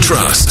you can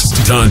trust.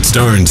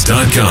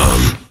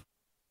 ToddStarnes.com.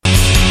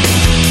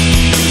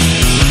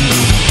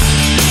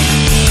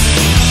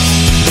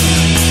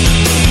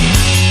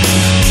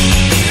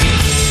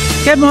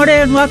 Good morning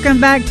and welcome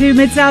back to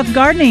Mid-South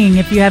Gardening.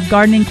 If you have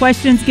gardening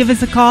questions, give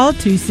us a call,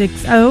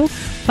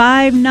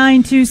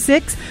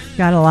 260-5926.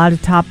 Got a lot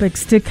of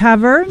topics to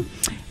cover.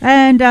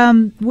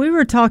 And we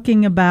were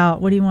talking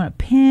about, what do you want, a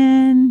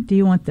pen? Do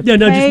you want the paper?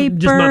 No,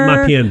 just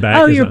my pen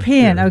back. Oh, your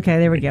pen. Okay,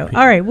 there we go.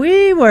 All right,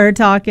 we were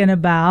talking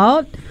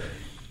about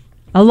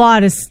a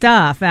lot of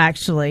stuff,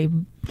 actually.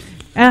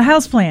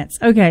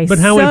 Houseplants. Okay, but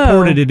how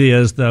important it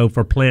is, though,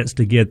 for plants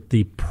to get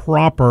the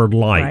proper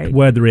light,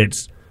 whether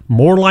it's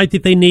more light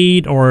that they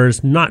need or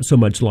it's not so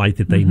much light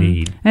that they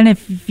need. And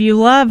if you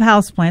love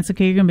houseplants,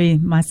 okay, you're going to be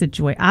my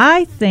situation.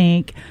 I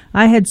think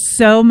I had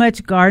so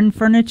much garden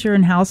furniture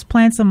and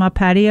houseplants on my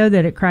patio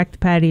that it cracked the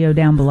patio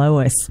down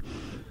below us.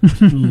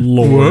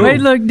 Lord. We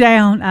look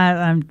down.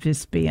 I'm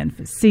just being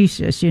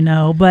facetious,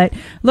 but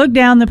look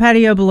down, the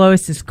patio below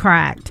us is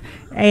cracked.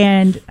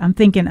 And I'm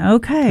thinking,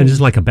 okay. And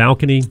just like a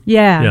balcony?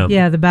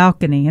 Yeah, the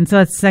balcony. And so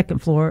that's the second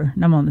floor,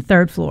 and I'm on the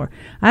third floor.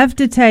 I have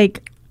to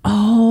take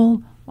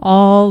all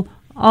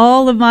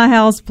of my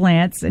house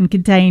plants and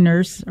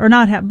containers, or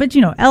not, but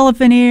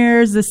elephant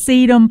ears, the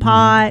sedum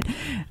pot,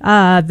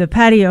 the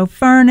patio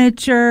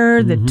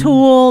furniture, the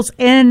tools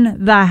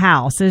in the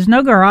house. There's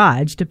no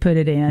garage to put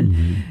it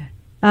in.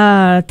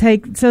 So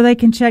they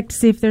can check to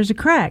see if there's a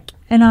crack.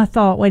 And I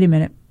thought, wait a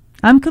minute,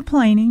 I'm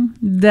complaining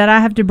that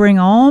I have to bring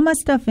all my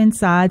stuff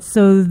inside,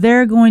 so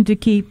they're going to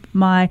keep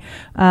my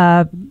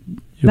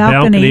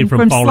balcony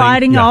from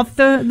sliding off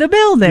the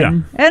building.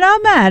 Yeah. And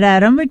I'm mad at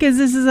them because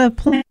this is a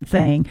plant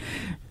thing.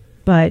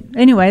 But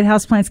anyway, the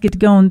houseplants get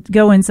to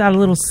go inside a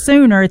little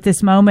sooner at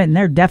this moment, and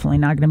they're definitely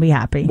not going to be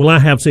happy. Well, I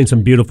have seen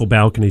some beautiful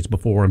balconies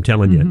before, I'm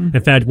telling you.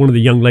 In fact, one of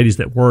the young ladies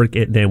that work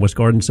at Dan West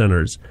Garden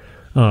Centers,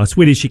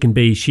 sweet as she can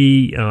be,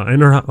 she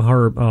and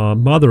her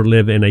mother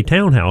live in a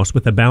townhouse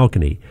with a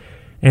balcony.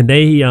 And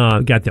they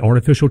got the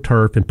artificial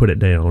turf and put it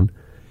down.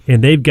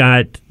 and they've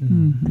got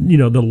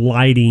the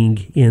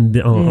lighting in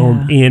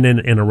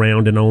and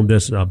around and on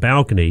this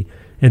balcony.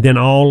 And then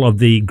all of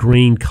the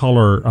green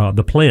color,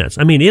 the plants.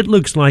 I mean, it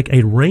looks like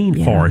a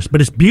rainforest,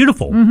 but it's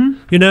beautiful,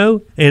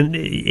 and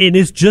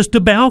it's just a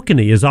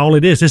balcony is all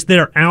it is. It's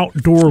their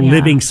outdoor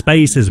living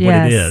space is what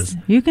it is.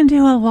 You can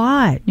do a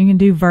lot. You can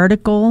do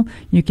vertical.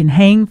 You can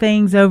hang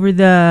things over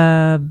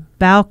the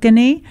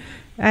balcony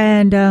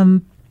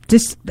and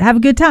just have a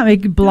good time.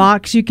 It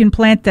blocks, you can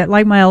plant that,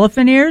 like my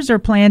elephant ears are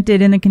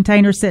planted in a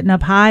container sitting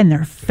up high, and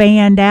they're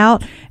fanned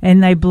out,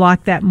 and they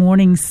block that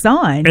morning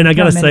sun. And I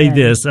got to say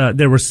this,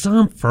 there was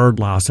some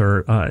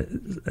fertilizer,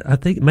 I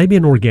think maybe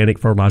an organic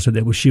fertilizer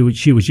that she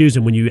was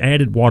using. When you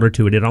added water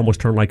to it, it almost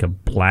turned like a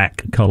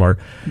black color.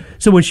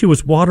 So when she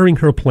was watering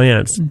her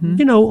plants,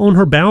 on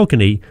her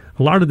balcony,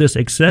 a lot of this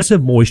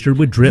excessive moisture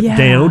would drip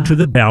down to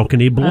the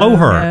balcony below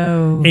her.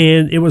 No.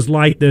 And it was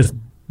like this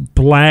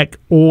black,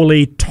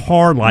 oily,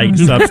 tar-like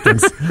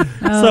substance.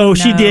 So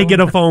she did get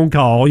a phone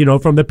call,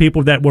 from the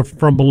people that were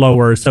from below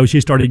her. So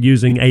she started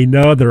using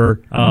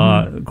another,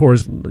 of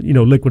course,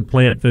 liquid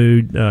plant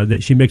food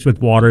that she mixed with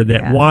water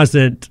that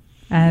wasn't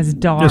as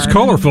dark. It's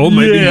colorful,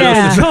 maybe.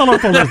 It's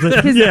colorful.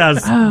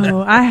 Yes.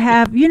 Oh, I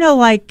have,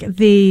 like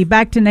the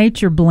Back to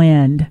Nature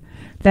blend,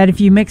 that if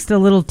you mixed a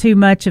little too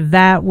much of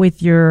that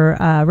with your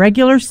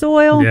regular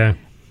soil,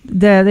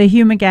 the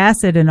humic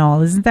acid and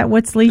all, isn't that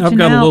what's leaching I've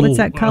got out? a little, what's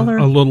that color?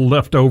 A little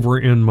left over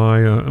in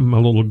my my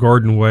little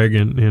garden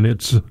wagon, and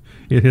it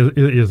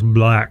is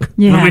black.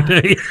 Yeah. Let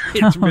me tell you,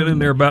 it's been in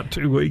there about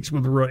 2 weeks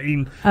with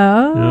rain.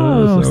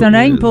 Oh, so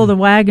now you can pull the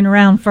wagon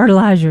around,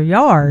 fertilize your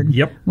yard.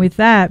 Yep. With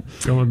that.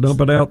 Going to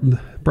dump it out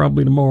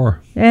probably tomorrow.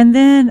 And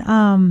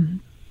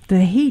then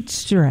the heat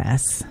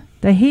stress.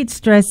 The heat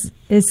stress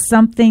is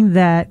something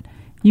that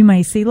you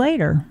may see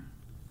later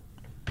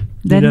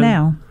than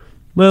now.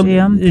 Well,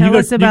 Jim, tell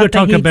us about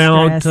the heat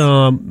stress.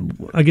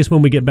 I guess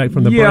when we get back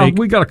from the break. Yeah,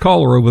 we got a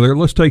caller over there.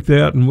 Let's take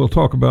that, and we'll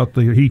talk about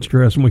the heat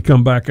stress when we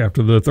come back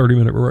after the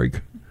 30-minute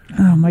break.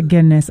 Oh, my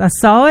goodness. I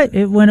saw it.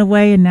 It went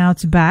away, and now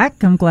it's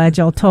back. I'm glad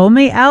y'all told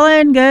me.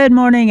 Alan, good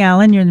morning,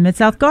 Alan. You're in the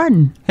Mid-South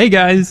Garden. Hey,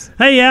 guys.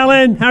 Hey,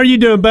 Alan. How are you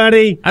doing,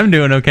 buddy? I'm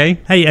doing okay.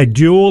 Hey, a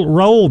dual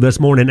role this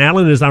morning.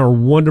 Alan is our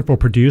wonderful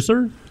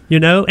producer.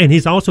 And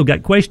he's also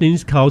got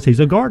questions because he's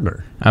a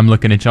gardener. I'm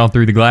looking at y'all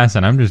through the glass,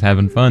 and I'm just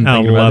having fun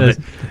thinking about this.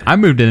 I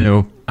moved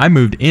into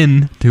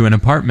an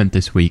apartment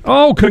this week.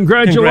 Oh,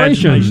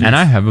 congratulations. And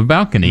I have a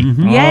balcony.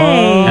 Mm-hmm. Yay!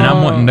 And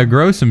I'm wanting to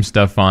grow some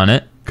stuff on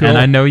it. Cool. And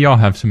I know y'all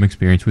have some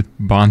experience with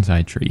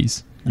bonsai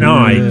trees.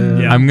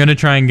 I'm going to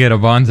try and get a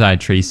bonsai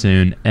tree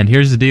soon. And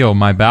here's the deal.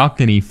 My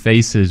balcony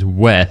faces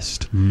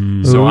west.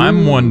 So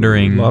I'm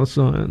wondering a lot of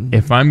sun.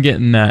 If I'm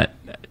getting that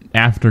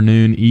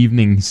afternoon,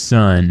 evening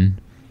sun,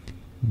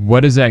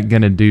 what is that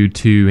going to do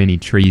to any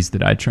trees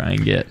that I try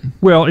and get?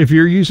 Well, if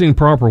you're using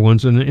proper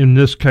ones, and in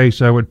this case,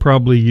 I would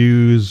probably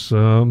use,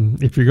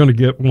 if you're going to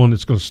get one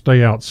that's going to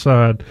stay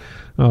outside,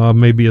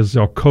 maybe a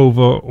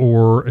Zelkova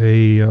or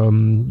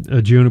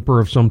a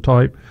juniper of some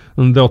type,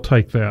 and they'll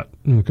take that.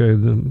 Okay,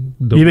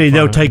 you mean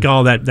they'll take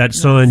all that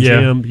sun,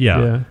 Jim?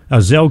 Yeah. A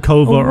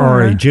Zelkova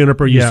or a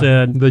juniper, you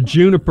said? The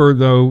juniper,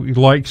 though,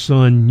 likes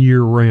sun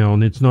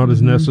year-round. It's not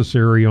as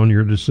necessary on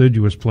your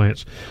deciduous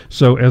plants.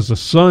 So as the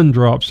sun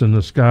drops in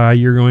the sky,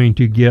 you're going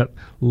to get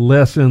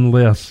less and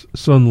less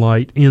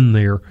sunlight in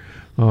there.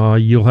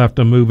 You'll have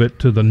to move it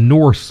to the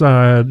north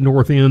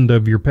end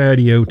of your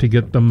patio to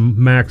get the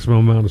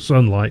maximum amount of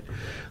sunlight.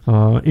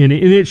 And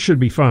it should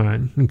be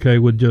fine, okay,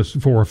 with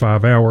just 4 or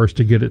 5 hours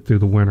to get it through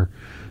the winter.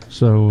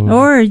 So,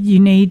 or you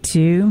need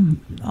to,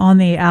 on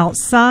the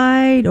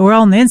outside or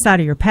on the inside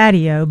of your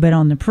patio, but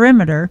on the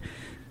perimeter,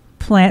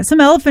 plant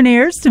some elephant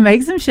ears to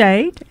make some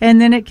shade,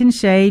 and then it can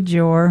shade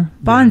your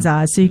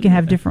bonsai so you can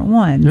have different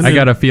ones. I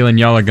got a feeling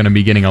y'all are going to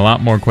be getting a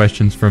lot more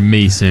questions from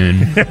me soon.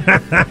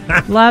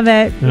 Love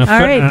it. All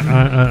right.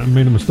 I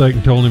made a mistake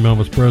and told him I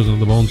was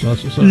president of the Bonsai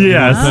Society.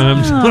 Yes.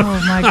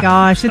 Oh, my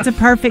gosh. It's a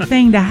perfect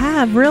thing to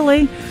have,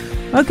 really.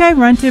 Okay,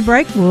 run to a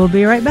break. We'll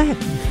be right back.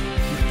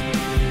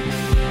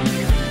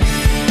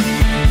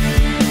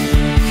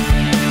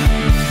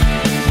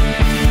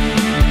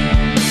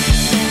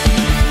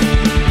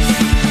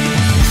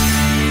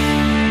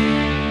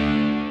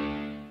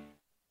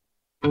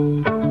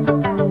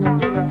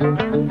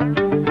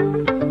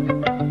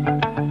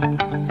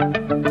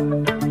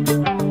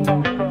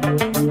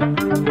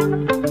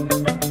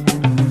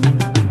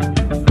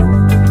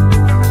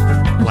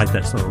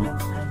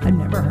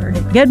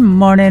 Good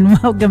morning.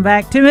 Welcome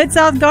back to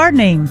Mid-South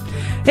Gardening.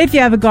 If you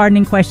have a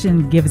gardening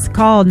question, give us a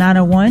call,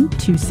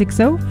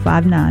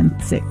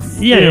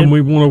 901-260-5996. Yeah, and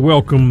we want to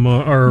welcome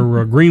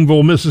our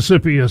Greenville,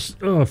 Mississippi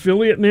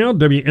affiliate now,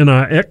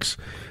 WNIX,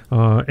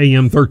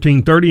 AM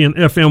 1330 and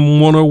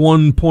FM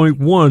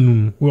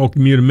 101.1.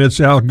 Welcome you to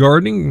Mid-South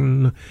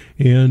Gardening,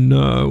 and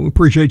we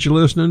appreciate you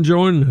listening and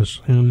joining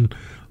us. And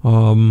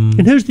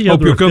And who's the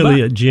other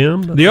affiliate,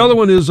 Jim? The other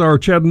one is our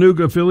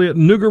Chattanooga affiliate,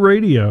 Nooga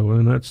Radio,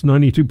 and that's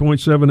 92.7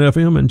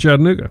 FM in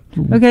Chattanooga.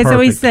 Okay, so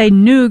we say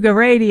Nooga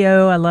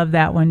Radio. I love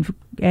that one.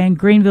 And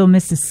Greenville,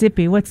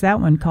 Mississippi. What's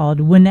that one called?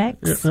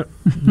 WNX?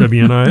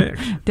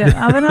 WNIX.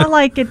 I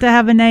like it to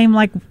have a name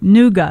like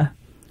Nooga.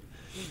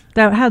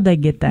 How'd they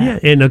get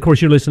that? Yeah, and of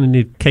course you're listening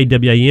to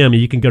KWAM, and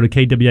you can go to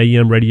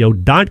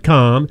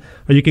kwamradio.com,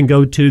 or you can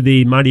go to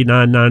the Mighty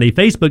 990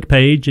 Facebook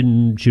page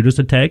and shoot us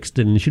a text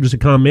and shoot us a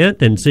comment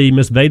and see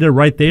Miss Veda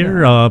right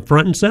there,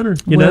 front and center.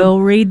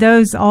 We'll read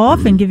those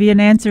off and give you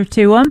an answer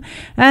to them.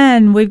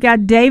 And we've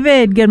got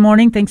David. Good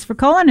morning. Thanks for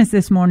calling us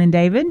this morning,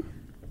 David.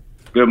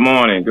 Good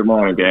morning,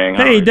 gang.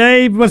 Hey,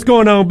 Dave, what's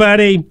going on,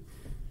 buddy?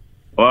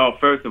 Well,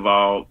 first of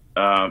all,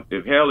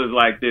 if hell is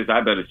like this, I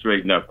better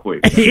straighten up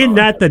quick. Isn't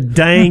that the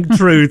dang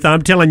truth?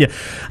 I'm telling you.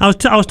 I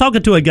was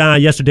talking to a guy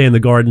yesterday in the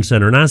garden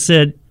center, and I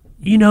said,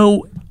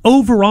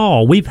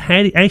 overall, we've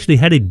actually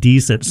had a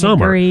decent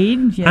summer.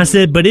 Agreed. Yes. I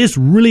said, but it's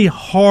really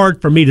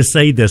hard for me to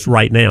say this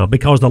right now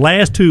because the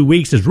last 2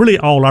 weeks is really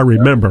all I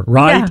remember,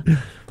 right?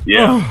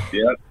 Yeah,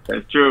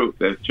 that's true.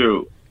 That's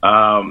true.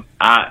 I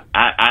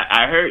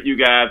heard you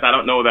guys. I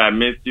don't know that I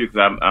missed you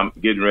because I'm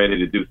getting ready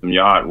to do some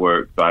yard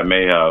work, so I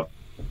may have.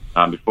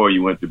 Before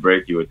you went to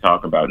break, you were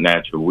talking about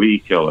natural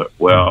weed killer.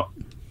 Well,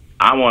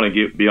 I want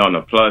to be on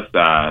the plus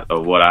side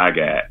of what I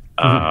got.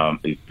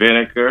 It's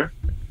vinegar,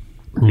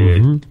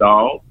 it's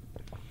salt,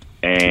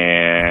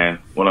 and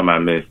what am I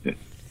missing?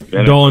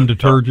 Dawn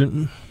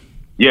detergent.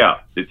 Yeah,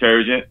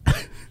 detergent.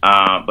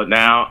 But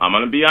now I'm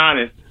going to be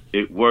honest.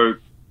 It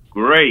worked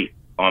great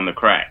on the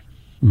cracks.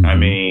 I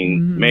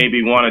mean,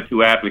 maybe one or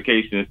two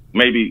applications.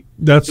 Maybe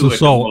that's the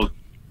salt.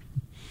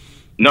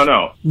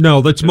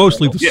 No, that's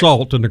mostly the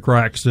salt in the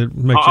cracks that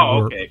makes it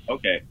work.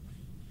 Okay.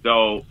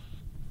 So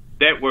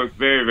that works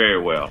very, very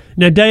well.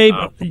 Now, Dave,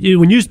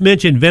 when you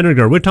mentioned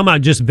vinegar, we're talking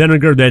about just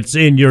vinegar that's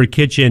in your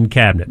kitchen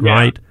cabinet,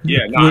 right?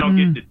 Yeah, no, I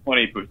don't get the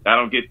 20%. I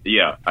don't get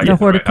the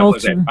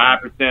horticulture.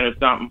 5% or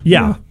something?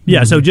 Yeah.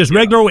 So just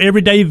regular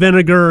everyday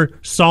vinegar,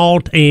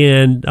 salt,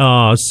 and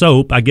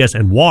soap, I guess,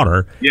 and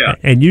water. Yeah.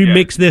 And you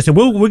mix this, and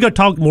we're going to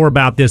talk more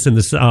about this in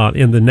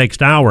the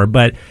next hour.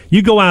 But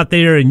you go out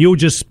there and you'll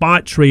just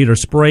spot treat or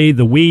spray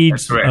the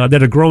weeds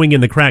that are growing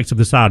in the cracks of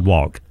the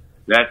sidewalk.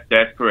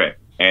 That's correct.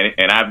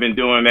 And I've been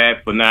doing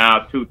that for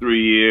now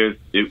 2-3 years.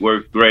 It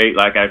works great.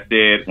 Like I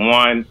said,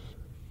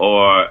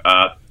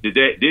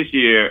 this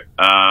year,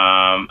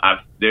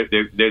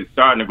 they're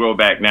starting to grow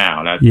back now,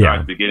 and that's starting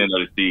at the beginning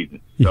of the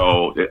season.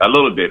 So a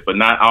little bit, but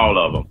not all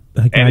of them.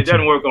 And it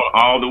doesn't work on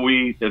all the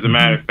weeds, as a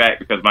matter of fact,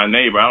 because my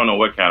neighbor, I don't know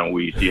what kind of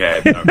weed she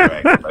has in her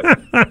crack,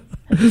 but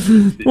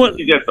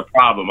she's just a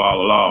problem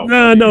all along.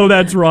 No,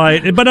 that's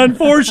right. But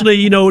unfortunately,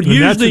 usually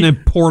that's an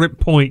important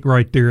point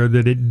right there,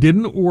 that it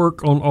didn't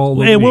work on all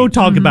the weeds. And we'll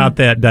talk about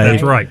that, Dave.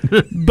 That's right.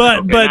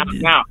 But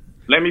now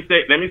let me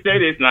say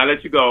this, and I'll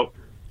let you go.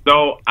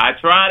 So I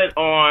tried it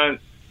on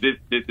this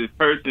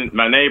person,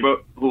 my neighbor,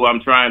 who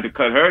I'm trying to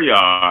cut her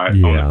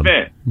yard on the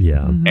fence.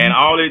 Yeah. And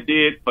all it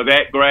did for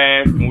that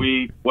grass and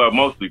weed, well,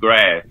 mostly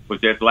grass,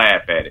 was just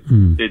laugh at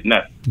it. Did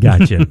nothing.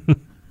 Gotcha.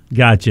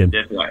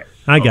 Just laugh.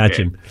 I got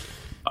you.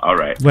 All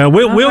right. Well,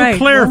 we'll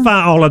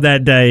clarify all of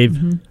that, Dave.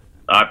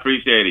 I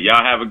appreciate it.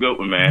 Y'all have a good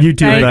one, man. You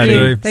too,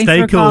 buddy. Thanks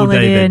Stay for cool, calling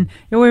David. in.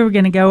 We were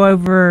going to go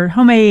over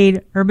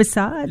homemade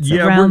herbicides.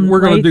 Yeah,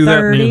 we're going to do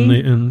that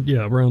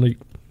around 8.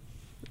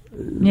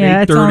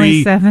 Yeah, it's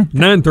only 7.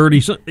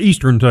 9:30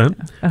 Eastern time.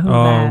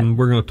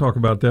 We're going to talk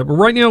about that. But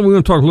right now we're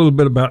going to talk a little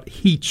bit about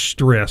heat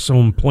stress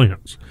on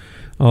plants.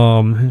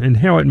 And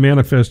how it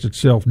manifests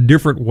itself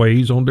different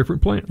ways on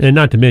different plants. And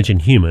not to mention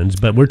humans,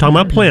 but we're talking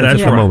about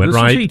plants for a moment,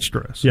 this right? Is heat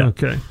stress. Yeah.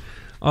 Okay.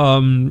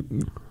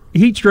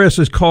 Heat stress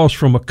is caused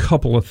from a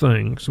couple of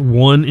things.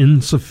 One,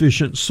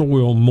 insufficient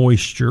soil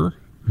moisture,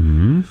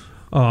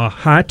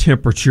 high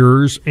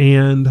temperatures,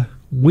 and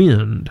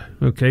wind.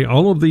 Okay,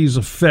 all of these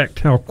affect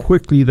how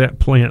quickly that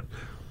plant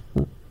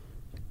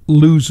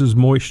loses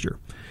moisture.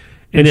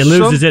 And it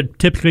loses it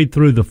typically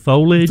through the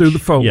foliage? Through the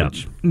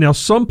foliage. Yeah. Now,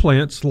 some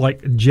plants,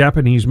 like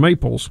Japanese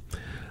maples,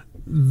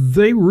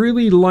 they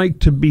really like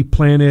to be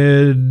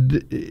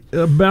planted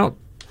about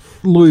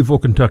Louisville,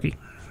 Kentucky.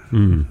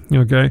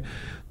 Okay?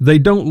 They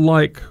don't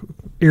like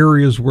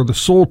areas where the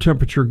soil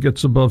temperature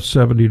gets above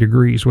 70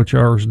 degrees, which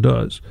ours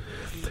does.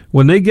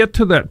 When they get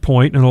to that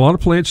point, and a lot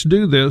of plants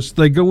do this,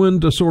 they go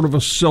into sort of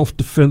a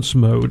self-defense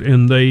mode,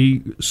 and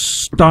they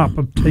stop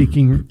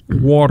taking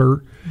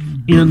water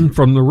in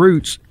from the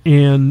roots,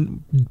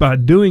 and by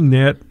doing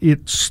that,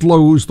 it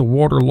slows the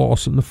water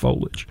loss in the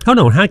foliage. Hold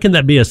on, how can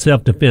that be a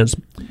self-defense?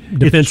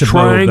 It's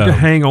trying to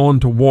hang on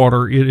to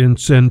water.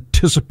 It's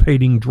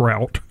anticipating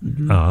drought.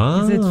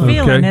 It's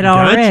feeling it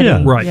already.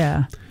 Gotcha. Right.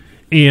 Yeah.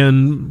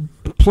 And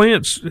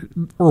plants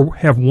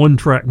have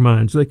one-track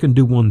minds. They can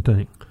do one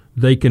thing.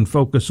 They can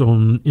focus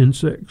on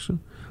insects,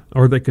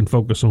 or they can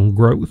focus on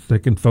growth. They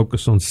can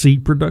focus on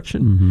seed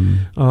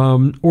production,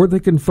 or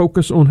they can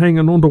focus on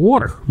hanging on to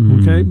water.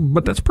 Okay,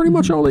 but that's pretty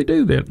much all they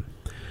do then.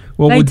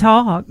 Well, they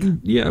talk.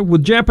 Yeah,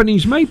 with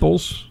Japanese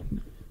maples,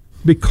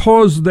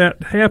 because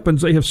that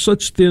happens, they have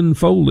such thin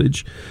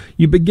foliage,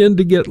 you begin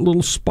to get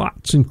little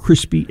spots and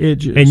crispy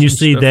edges. And you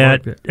see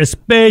that, like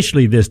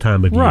especially this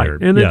time of year.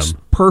 And it's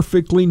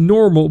perfectly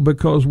normal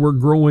because we're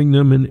growing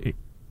them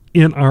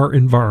in our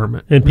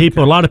environment. And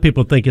a lot of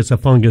people think it's a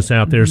fungus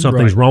out there.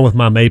 Something's wrong with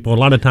my maple. A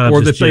lot of times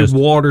or that they've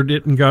watered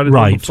it and got it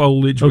on the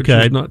foliage, which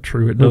is not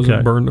true. It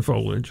doesn't burn the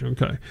foliage.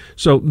 Okay.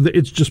 So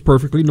it's just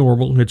perfectly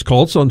normal. It's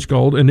called sun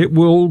scald, and it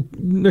will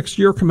next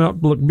year come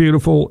out, look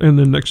beautiful, and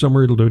then next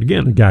summer it'll do it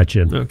again.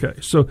 Gotcha. Okay.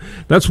 So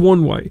that's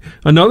one way.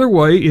 Another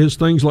way is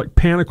things like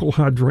panicle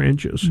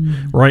hydrangeas.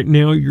 Right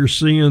now you're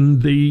seeing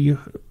the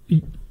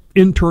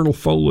internal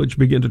foliage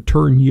begin to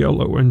turn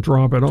yellow and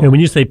drop it off. And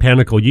when you say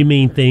panicle, you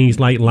mean things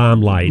like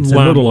limelights,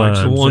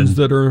 the ones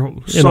that are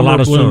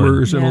summer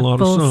bloomers and a lot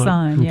of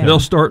sun. They'll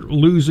start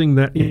losing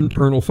that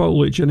internal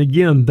foliage. And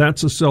again,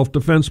 that's a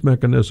self-defense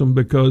mechanism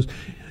because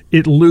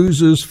it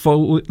loses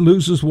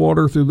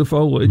water through the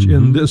foliage,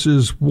 and this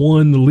is the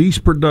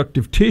least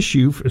productive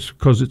tissue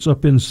because it's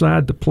up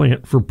inside the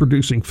plant for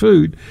producing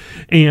food.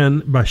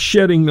 And by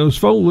shedding those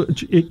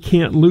foliage, it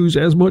can't lose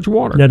as much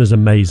water. That is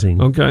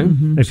amazing. Okay,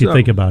 if you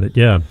think about it,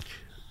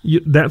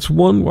 that's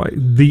one way.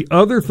 The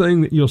other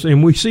thing that you'll see,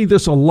 and we see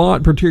this a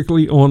lot,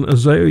 particularly on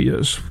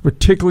azaleas,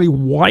 particularly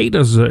white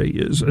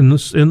azaleas, in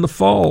the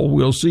fall,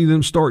 we'll see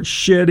them start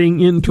shedding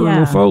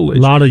internal foliage.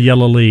 A lot of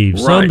yellow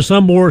leaves. Right.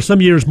 Some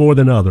years more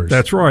than others.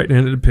 That's right,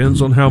 and it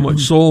depends on how much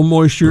soil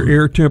moisture,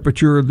 air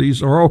temperature.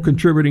 These are all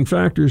contributing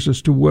factors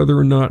as to whether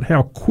or not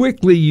how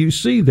quickly you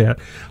see that.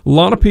 A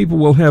lot of people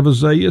will have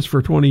azaleas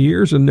for 20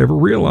 years and never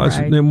realize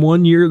it. And then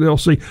one year they'll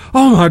see,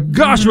 oh my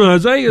gosh, my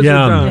azaleas are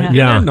dying.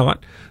 Yeah. And they're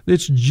not.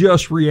 It's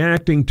just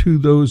reacting to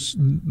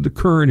the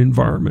current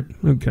environment.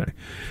 Okay.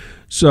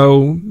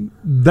 So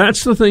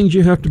that's the things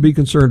you have to be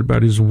concerned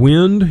about is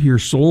wind, your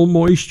soil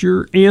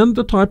moisture, and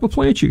the type of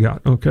plant you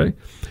got. Okay.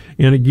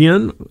 And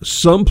again,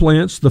 some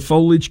plants, the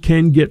foliage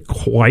can get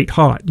quite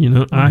hot.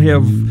 I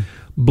have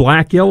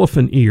black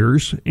elephant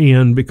ears,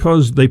 and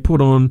because they put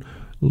on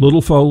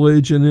little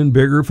foliage and then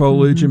bigger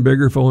foliage and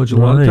bigger foliage, a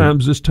lot of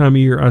times this time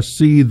of year I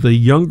see the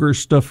younger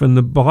stuff in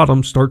the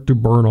bottom start to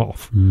burn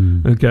off.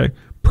 Okay.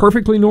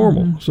 Perfectly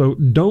normal. So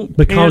don't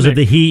because panic. of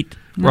the heat,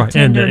 right?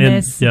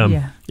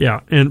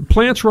 And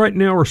plants right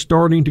now are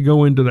starting to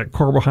go into that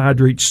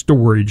carbohydrate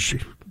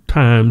storage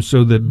time,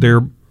 so that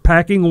they're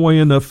packing away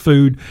enough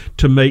food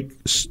to make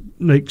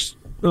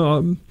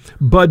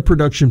bud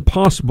production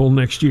possible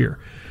next year.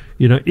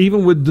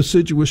 Even with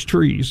deciduous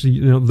trees,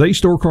 they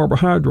store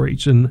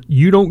carbohydrates, and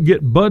you don't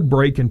get bud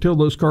break until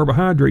those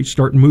carbohydrates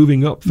start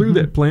moving up through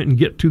that plant and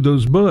get to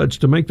those buds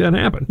to make that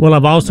happen. Well,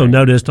 I've also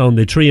noticed on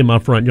the tree in my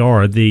front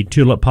yard, the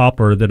tulip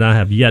poplar that I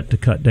have yet to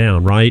cut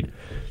down, right,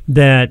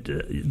 that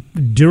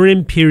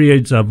during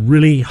periods of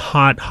really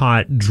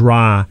hot,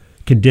 dry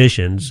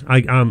conditions,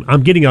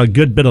 I'm getting a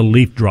good bit of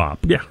leaf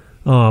drop. Yeah.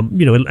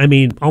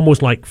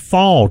 Almost like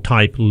fall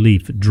type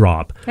leaf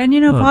drop. And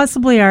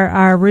possibly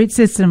our root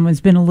system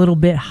has been a little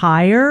bit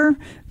higher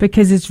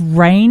because it's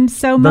rained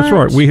so much. That's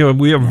right.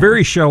 We have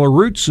very shallow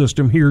root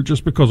system here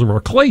just because of our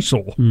clay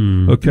soil.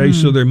 Okay,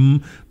 so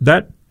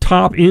that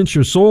top inch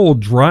of soil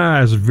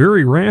dries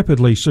very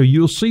rapidly, so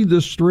you'll see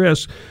this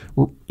stress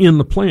in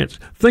the plants.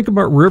 Think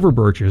about river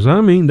birches.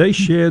 They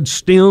shed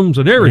stems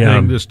and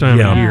everything this time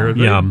of year.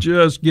 They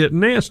just get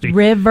nasty.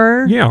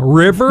 River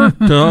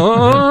to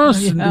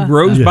us,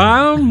 grows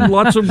by them,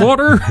 lots of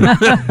water.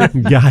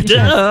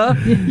 Gotcha.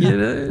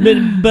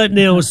 But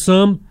now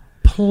some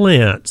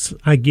plants,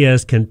 I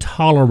guess, can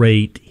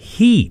tolerate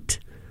heat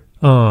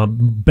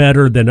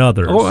better than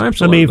others. Oh,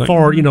 absolutely.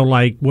 For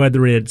like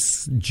whether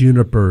it's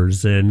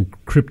junipers and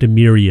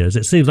cryptomerias,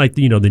 it seems like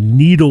the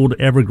needled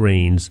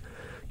evergreens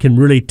can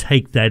really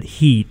take that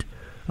heat.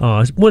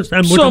 We're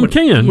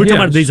talking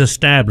about these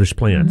established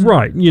plants,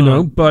 right?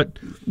 But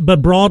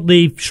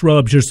broadleaf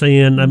shrubs, you're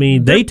saying,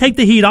 they take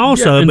the heat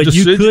also. And but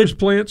deciduous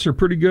plants are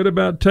pretty good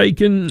about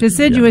taking.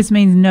 Deciduous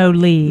means no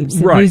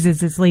leaves. It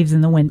loses its leaves in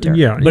the winter.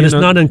 Yeah, but it's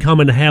not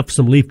uncommon to have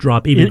some leaf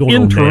drop even going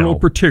on internal, now.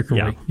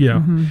 Particularly.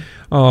 Yeah.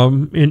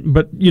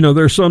 But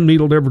there's some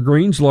needled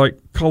evergreens like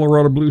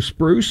Colorado blue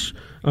spruce.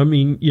 I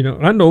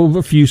know of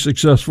a few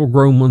successful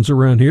grown ones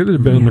around here that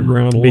have been in the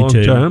ground a long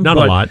time. Not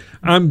a lot.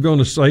 I'm going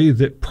to say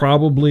that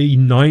probably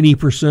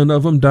 90%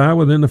 of them die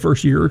within the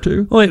first year or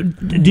two. Well,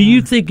 do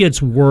you think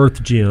it's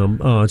worth,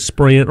 Jim,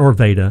 spraying, or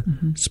Veda,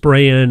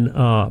 spraying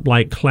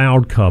like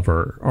cloud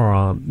cover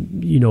or,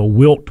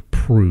 wilt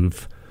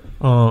proof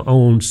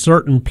on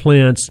certain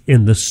plants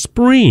in the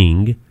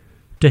spring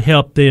to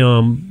help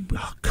them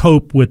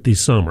cope with the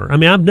summer?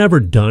 I've never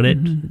done it,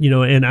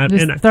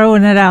 and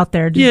throwing it out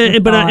there.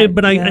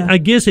 I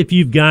guess if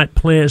you've got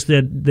plants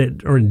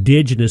that are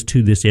indigenous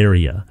to this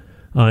area,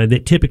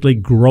 that typically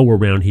grow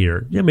around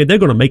here, they're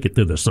going to make it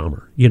through the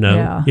summer.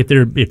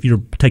 If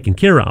you're taking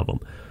care of them.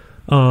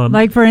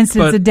 Like, for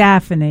instance, a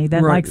daphne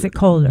that likes it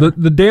colder.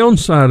 The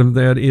downside of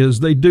that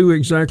is they do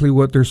exactly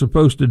what they're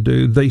supposed to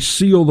do. They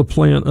seal the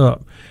plant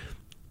up.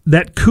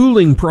 That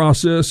cooling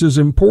process is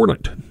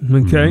important,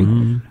 okay?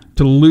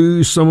 to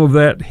lose some of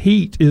that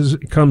heat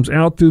comes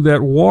out through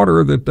that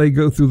water that they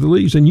go through the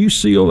leaves, and you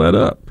seal that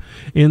up.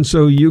 And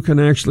so you can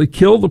actually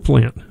kill the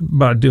plant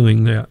by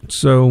doing that.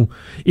 So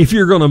if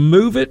you're going to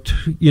move it,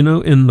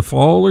 in the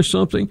fall or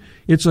something,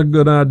 it's a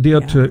good idea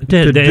to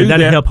do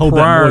that help hold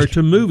prior that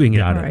to moving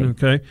it. Right.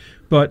 Okay.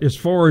 But as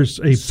far as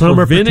a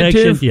summer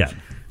preventative,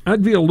 protection,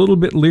 I'd be a little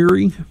bit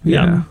leery.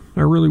 Yeah,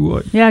 I really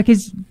would. Yeah,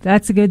 because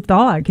that's a good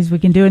thought, because we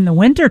can do it in the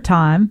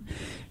wintertime,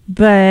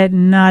 but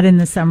not in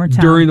the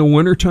summertime. During the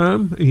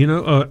wintertime,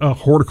 a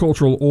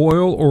horticultural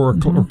oil or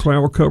a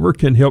cloud cover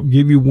can help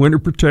give you winter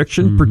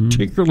protection,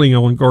 particularly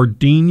on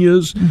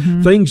gardenias,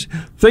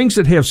 things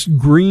that have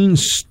green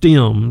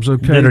stems.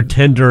 Okay, that are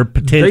tender.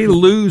 They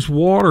lose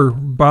water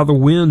by the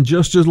wind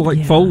just as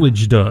like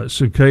foliage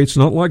does. Okay, it's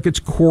not like it's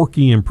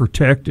corky and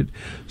protected.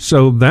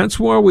 So that's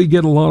why we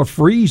get a lot of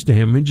freeze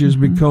damage, is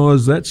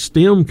because that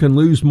stem can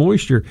lose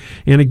moisture.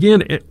 And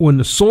again, when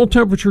the soil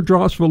temperature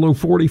drops below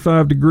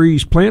 45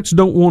 degrees, plants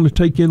don't want to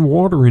take in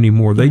water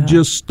anymore. They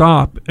just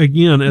stop,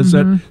 again, as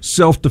that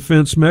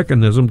self-defense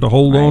mechanism to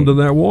hold on to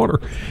that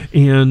water.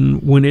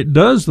 And when it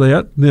does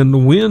that, then the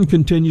wind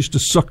continues to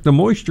suck the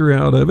moisture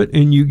out of it,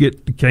 and you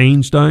get the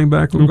canes dying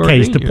back on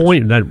gardenias. Okay, it's the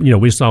point that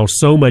we saw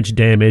so much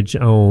damage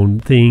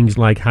on things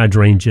like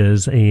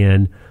hydrangeas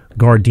and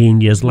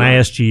gardenias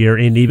last year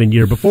and even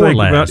year before Think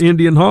last. about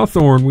Indian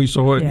hawthorn. We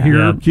saw it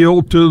here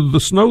killed to the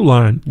snow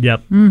line.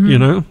 Yep.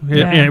 And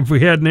if we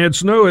hadn't had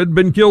snow, it'd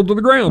been killed to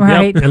the ground.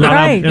 Right. Yep. And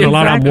a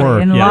lot of them were.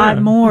 And a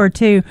lot more,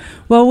 too.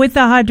 Well, with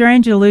the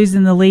hydrangea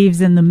losing the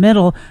leaves in the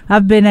middle,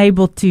 I've been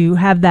able to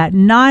have that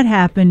not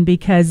happen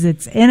because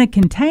it's in a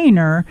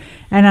container,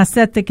 and I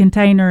set the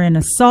container in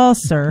a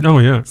saucer. Oh,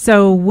 yeah.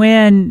 So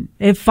when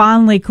it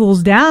finally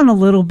cools down a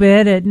little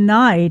bit at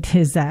night,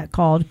 is that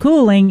called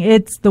cooling,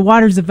 the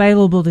water's available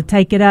to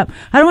take it up.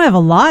 I don't have a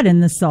lot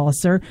in the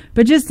saucer,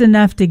 but just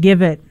enough to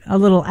give it a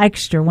little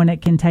extra when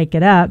it can take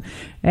it up.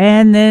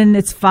 And then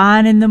it's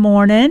fine in the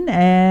morning,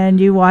 and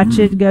you watch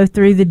it go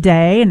through the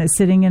day, and it's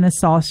sitting in a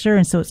saucer,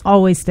 and so it's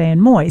always staying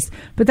moist.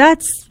 But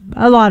that's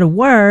a lot of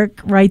work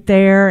right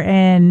there,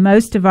 and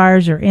most of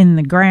ours are in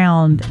the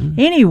ground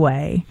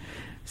anyway.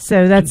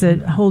 So that's a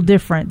whole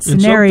different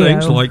scenario.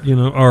 And some things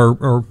like,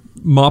 our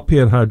mop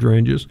head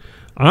hydrangeas,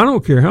 I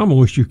don't care how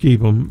moist you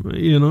keep them.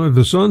 If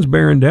the sun's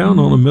bearing down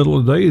on the middle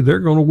of the day, they're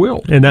going to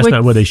wilt. And that's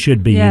not where they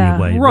should be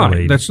anyway. Right,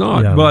 really. that's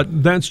not. Yeah.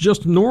 But that's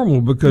just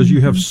normal because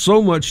you have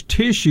so much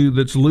tissue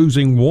that's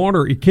losing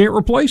water, it can't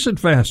replace it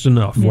fast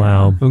enough.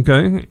 Wow.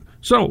 Okay.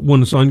 So when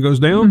the sun goes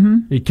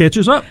down, it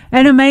catches up.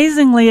 And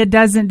amazingly, it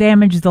doesn't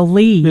damage the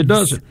leaves. It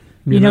doesn't.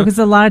 Because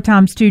a lot of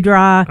times too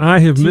dry. I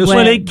have missed.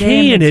 Well, it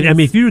can.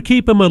 If you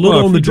keep them a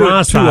little on the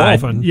dry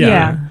side, too often,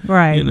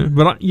 right.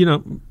 But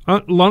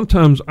a lot of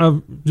times I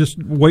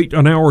just wait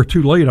an hour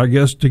too late, I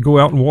guess, to go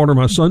out and water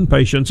my sun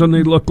patients, and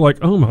they look like,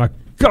 oh my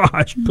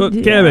gosh,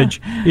 cooked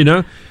cabbage.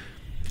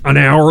 An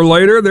hour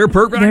later, they're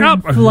perked back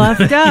up.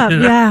 Fluffed up,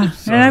 yeah.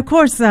 So. And, of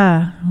course,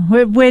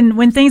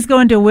 when things go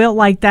into wilt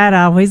like that,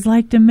 I always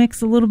like to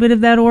mix a little bit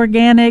of that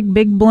organic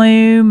Big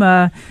Bloom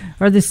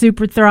or the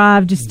Super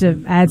Thrive just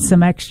to add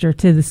some extra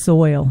to the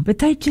soil. But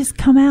they just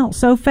come out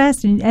so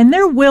fast, and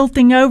they're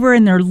wilting over,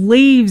 and their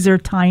leaves are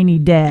tiny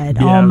dead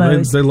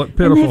almost. They look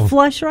pitiful. And they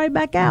flush right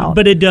back out.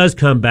 But it does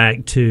come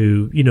back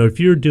to, if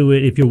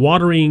you're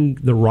watering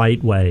the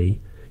right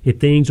way, if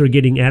things are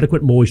getting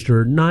adequate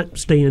moisture, not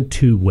staying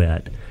too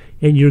wet,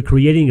 and you're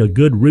creating a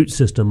good root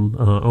system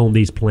on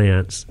these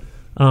plants,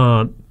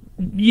 like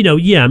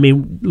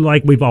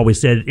we've always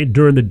said,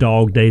 during the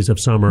dog days of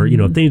summer,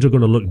 if things are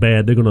going to look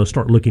bad, they're going to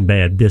start looking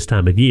bad this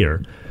time of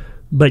year.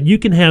 But you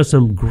can have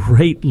some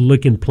great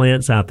looking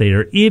plants out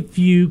there if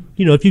you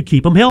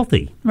keep them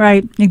healthy.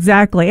 Right,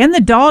 exactly. And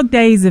the dog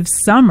days of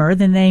summer,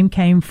 the name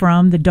came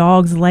from the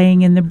dogs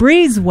laying in the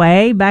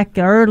breezeway back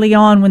early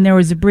on when there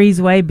was a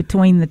breezeway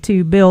between the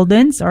two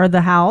buildings or the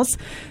house.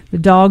 The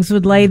dogs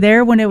would lay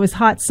there when it was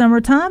hot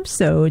summertime,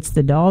 so it's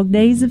the dog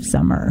days of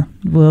summer.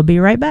 We'll be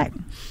right back.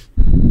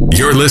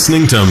 You're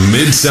listening to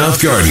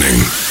Mid-South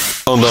Gardening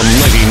on the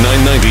Mighty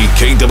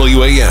 990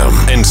 KWAM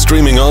and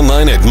streaming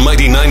online at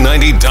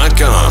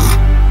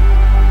Mighty990.com.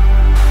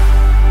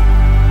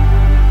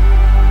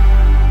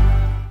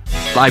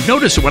 I've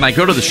noticed that when I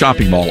go to the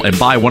shopping mall and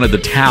buy one of the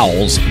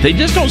towels, they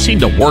just don't seem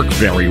to work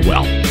very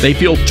well. They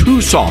feel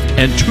too soft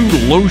and too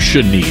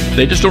lotiony.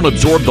 They just don't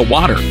absorb the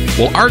water.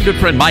 Well, our good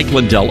friend Mike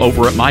Lindell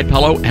over at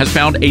MyPillow has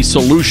found a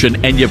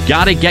solution, and you've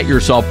got to get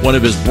yourself one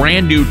of his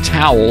brand new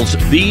towels.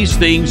 These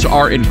things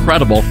are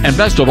incredible, and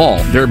best of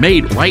all, they're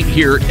made right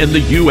here in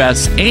the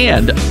U.S.,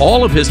 and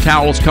all of his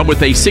towels come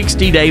with a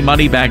 60-day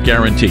money-back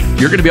guarantee.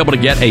 You're going to be able to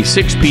get a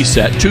 6-piece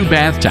set, 2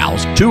 bath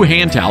towels, 2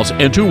 hand towels,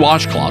 and 2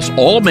 washcloths,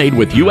 all made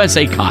with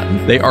USA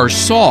cotton. They are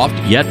soft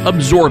yet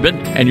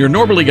absorbent, and you're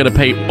normally going to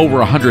pay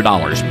over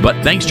 $100. But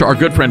thanks to our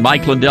good friend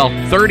Mike Lindell,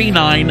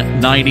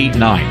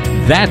 $39.99.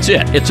 That's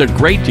it. It's a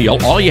great deal.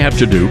 All you have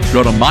to do,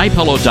 go to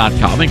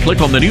MyPillow.com and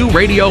click on the new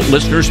radio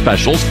listener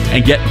specials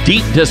and get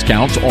deep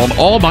discounts on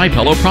all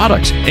MyPillow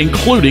products,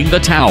 including the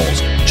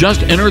towels.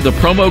 Just enter the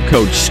promo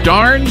code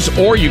STARNS,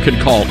 or you can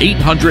call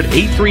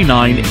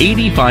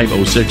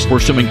 800-839-8506 for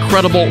some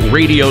incredible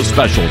radio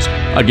specials.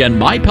 Again,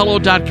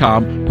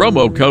 MyPillow.com,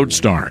 promo code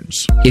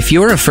STARNS. If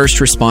you're a first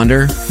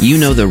responder, you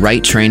know the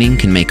right training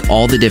can make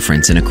all the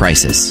difference in a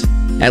crisis.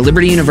 At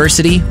Liberty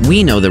University,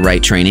 we know the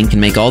right training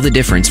can make all the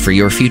difference for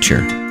your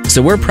future.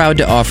 So we're proud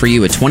to offer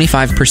you a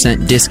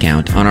 25%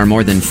 discount on our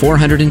more than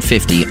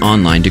 450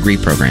 online degree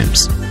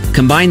programs.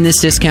 Combine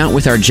this discount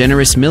with our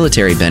generous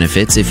military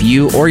benefits if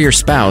you or your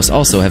spouse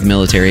also have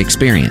military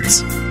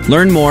experience.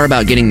 Learn more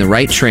about getting the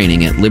right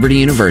training at Liberty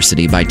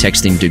University by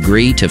texting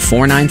DEGREE to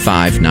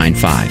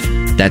 49595.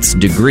 That's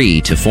DEGREE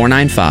to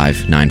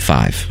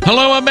 49595.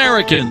 Hello,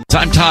 Americans.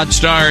 I'm Todd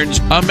Starnes.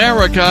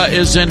 America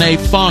is in a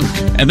funk,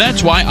 and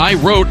that's why I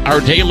wrote our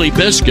daily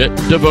biscuit,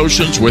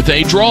 Devotions with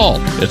a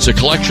Drawl. It's a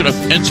collection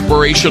of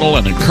inspirational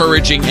and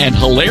encouraging and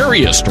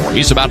hilarious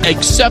stories about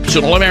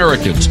exceptional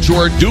Americans who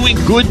are doing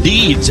good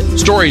deeds,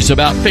 stories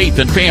about faith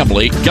and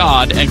family,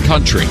 God and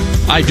country.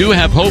 I do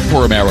have hope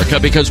for America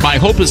because my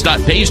hope is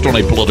not based on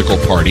a political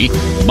party.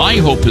 My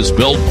hope is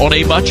built on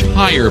a much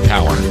higher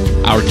power.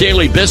 Our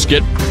daily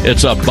biscuit,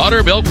 it's a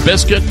buttermilk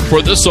biscuit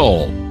for the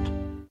soul.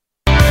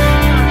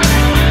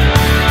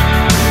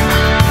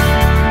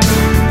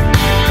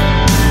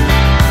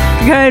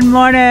 Good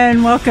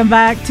morning. Welcome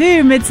back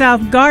to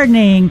Mid-South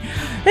Gardening.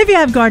 If you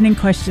have gardening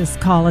questions,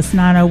 call us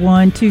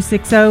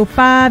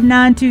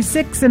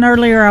 901-260-5926. And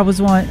earlier I was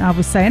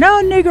saying,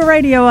 Nougat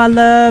Radio, I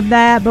love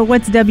that. But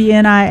what's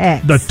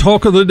WNIX? The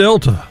Talk of the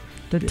Delta.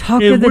 The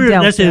Talk of the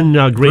Delta. That's in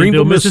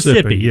Greenville,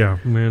 Mississippi. Yeah,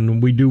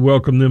 and we do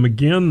welcome them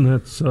again.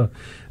 That's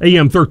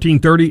AM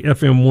 1330,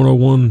 FM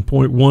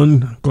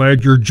 101.1.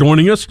 Glad you're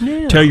joining us.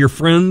 Yeah. Tell your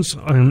friends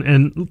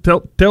and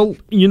tell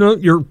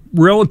your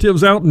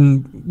relatives out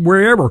and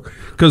wherever,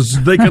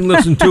 because they can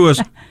listen to us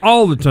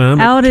all the time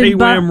at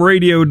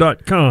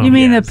KWAMradio.com. You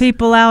mean the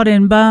people out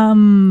in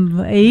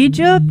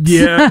Egypt?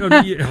 Yeah,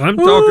 I'm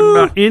talking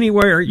about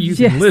anywhere you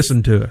can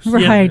listen to us.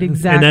 Right,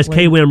 exactly. And that's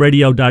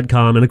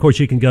KWAMradio.com. And, of course,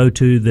 you can go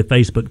to the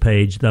Facebook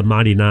page, the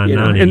Mighty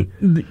 990.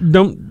 And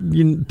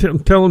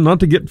don't tell them not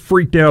to get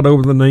freaked out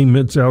over the name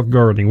Mid-South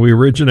Gardening. We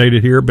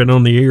originated here, been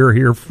on the air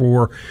here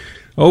for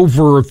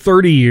over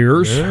 30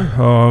 years.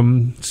 Yeah.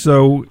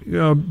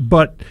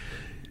 But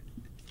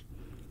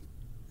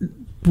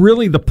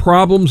really the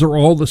problems are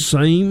all the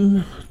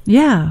same.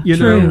 Yeah,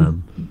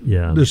 true.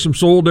 Yeah. There's some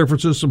soil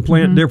differences, some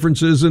plant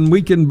differences, and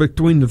we can,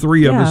 between the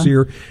three of us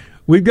here,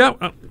 we've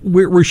got,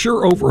 we're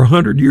sure over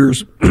 100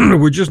 years.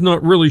 We're just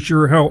not really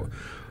sure how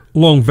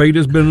long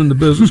Veda's been in the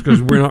business,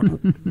 because we're not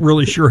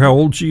really sure how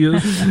old she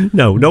is.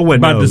 No one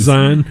by knows.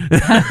 Design.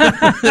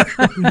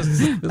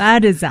 By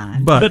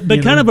design. But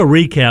kind of a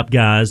recap,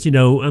 guys.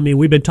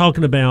 We've been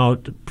talking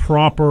about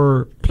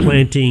proper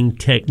planting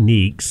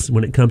techniques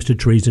when it comes to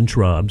trees and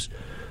shrubs.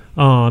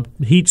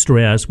 Heat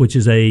stress, which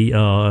is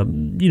a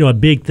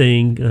big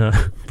thing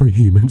for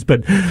humans,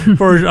 but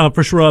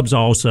for shrubs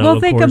also. Well,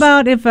 think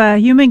about if a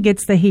human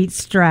gets the heat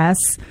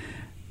stress,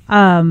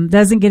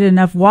 doesn't get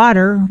enough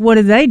water, what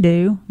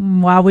do?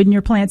 Why wouldn't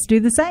your plants do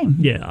the same?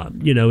 Yeah,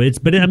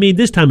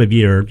 this time of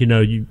year,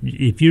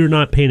 if you're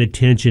not paying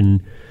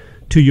attention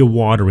to your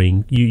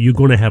watering, you're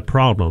going to have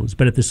problems.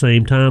 But at the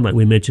same time, like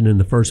we mentioned in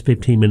the first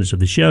 15 minutes of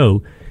the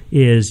show,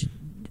 is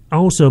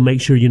also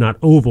make sure you're not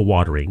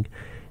overwatering.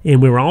 And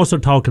we were also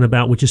talking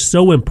about, which is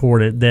so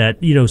important, that,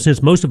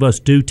 since most of us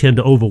do tend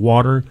to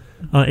overwater,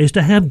 is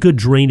to have good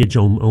drainage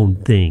on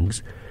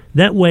things.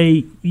 That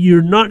way,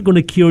 you're not going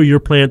to kill your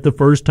plant the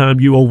first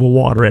time you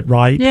overwater it,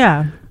 right?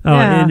 Yeah.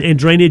 And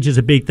drainage is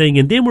a big thing.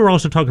 And then we're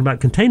also talking about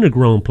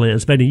container-grown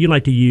plants. Betty, you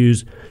like to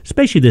use,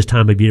 especially this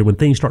time of year when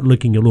things start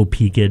looking a little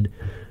peaked,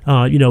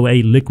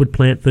 a liquid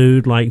plant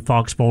food like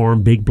Fox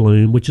Farm Big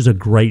Bloom, which is a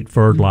great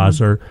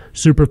fertilizer.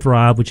 Super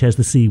Thrive, which has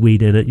the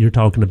seaweed in it you're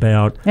talking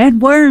about. And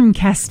worm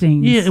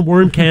castings. Yeah, and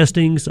worm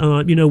castings,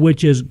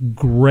 which is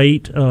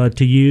great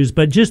to use.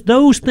 But just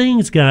those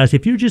things, guys,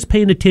 if you're just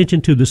paying attention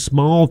to the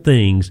small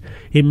things,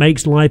 it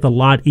makes life a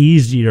lot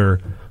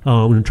easier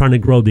when trying to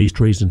grow these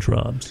trees and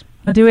shrubs.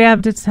 Do we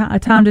have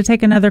time to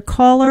take another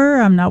caller?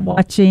 I'm not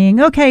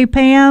watching. Okay,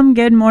 Pam.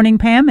 Good morning,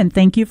 Pam, and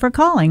thank you for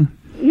calling.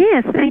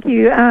 Yes, thank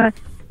you.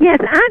 Yes,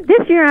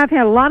 this year I've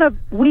had a lot of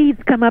weeds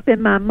come up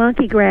in my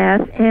monkey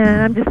grass,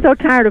 and I'm just so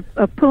tired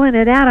of pulling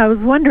it out. I was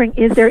wondering,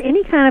 is there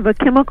any kind of a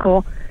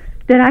chemical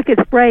that I could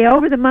spray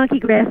over the monkey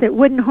grass that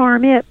wouldn't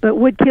harm it but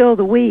would kill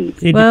the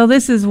weeds? Well,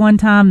 this is one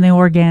time the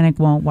organic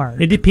won't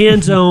work. It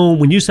depends on,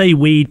 when you say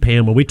weed,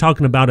 Pam, are we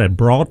talking about a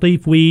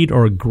broadleaf weed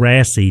or a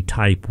grassy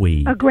type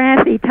weed? A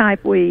grassy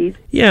type weed.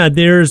 Yeah,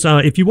 there's,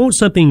 if you want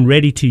something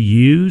ready to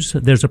use,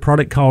 there's a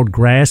product called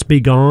Grass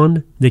Be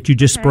Gone that you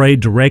just spray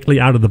directly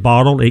out of the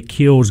bottle. It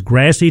kills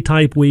grassy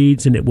type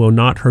weeds and it will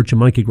not hurt your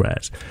monkey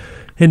grass.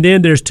 And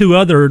then there's two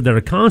other that are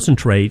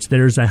concentrates.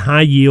 There's a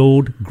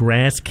high-yield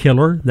grass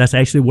killer. That's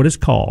actually what it's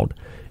called.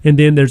 And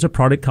then there's a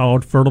product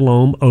called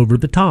Fertilome Over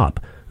the Top.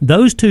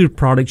 Those two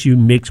products you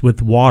mix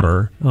with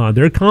water.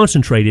 They're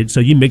concentrated, so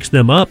you mix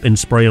them up and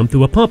spray them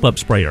through a pump-up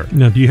sprayer.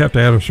 Now, do you have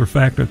to add a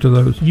surfactant to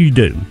those? You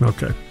do.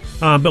 Okay.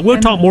 But we'll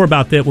talk more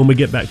about that when we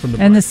get back from the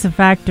break. And the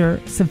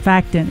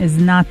surfactant is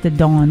not the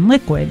Dawn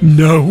liquid.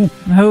 No.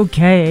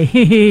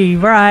 Okay,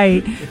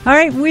 right. All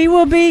right, we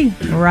will be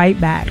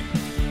right back.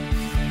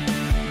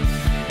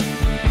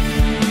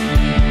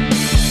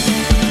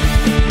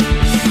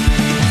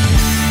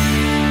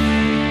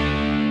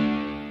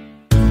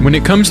 When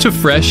it comes to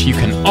fresh, you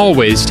can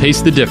always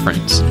taste the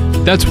difference.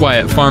 That's why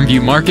at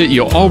Farmview Market,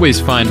 you'll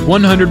always find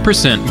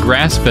 100%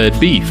 grass-fed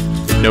beef.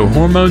 No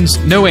hormones,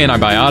 no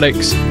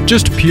antibiotics,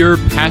 just pure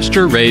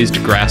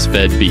pasture-raised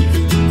grass-fed beef.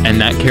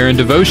 And that care and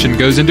devotion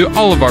goes into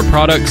all of our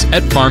products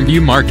at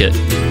Farmview Market.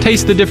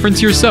 Taste the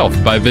difference yourself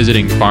by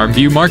visiting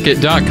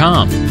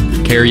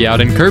farmviewmarket.com.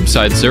 Carry-out and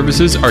curbside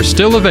services are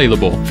still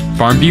available.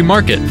 Farmview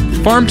Market,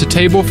 farm to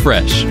table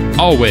fresh,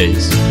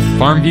 always.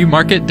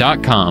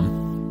 farmviewmarket.com.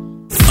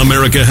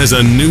 America has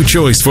a new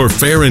choice for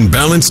fair and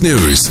balanced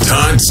news.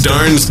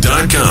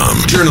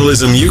 ToddStarnes.com.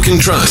 Journalism you can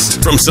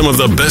trust from some of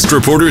the best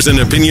reporters and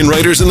opinion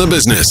writers in the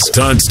business.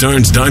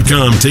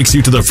 ToddStarnes.com takes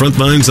you to the front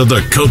lines of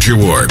the culture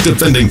war,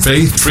 defending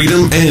faith,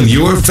 freedom, and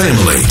your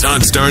family.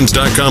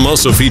 ToddStarnes.com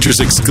also features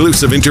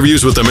exclusive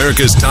interviews with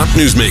America's top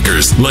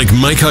newsmakers like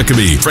Mike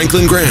Huckabee,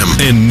 Franklin Graham,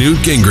 and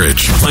Newt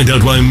Gingrich. Find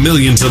out why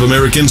millions of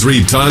Americans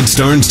read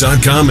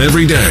ToddStarnes.com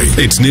every day.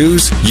 It's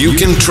news you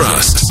can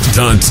trust.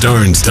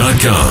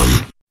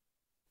 ToddStarnes.com.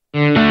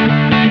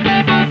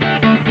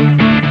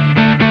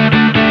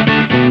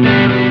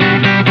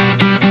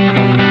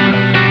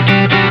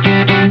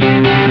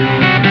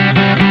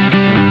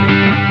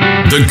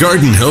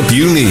 garden help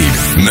you need.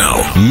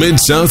 Now,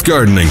 Mid-South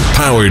Gardening,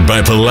 powered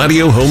by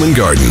Palladio Home and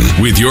Garden,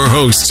 with your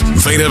hosts,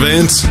 Veda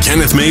Vance,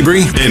 Kenneth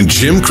Mabry, and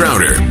Jim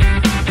Crowder.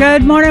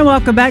 Good morning.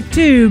 Welcome back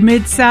to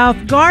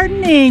Mid-South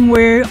Gardening.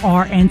 We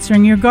are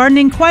answering your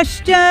gardening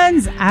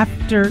questions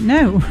after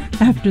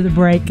the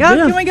break. Oh,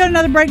 yeah. Can we go to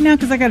another break now?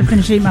 Because I got to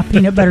finish eating my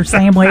peanut butter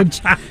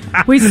sandwich.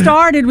 We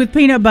started with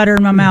peanut butter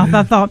in my mouth.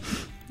 I thought,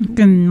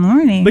 good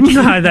morning. But you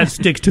know how that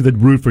sticks to the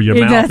roof of your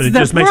mouth, and it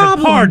just makes it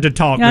hard to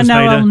talk, I Miss know,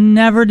 Veda. I'll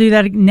never do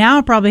that. Now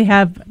I probably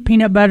have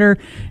peanut butter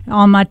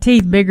on my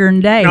teeth bigger than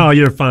day. Oh,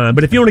 you're fine.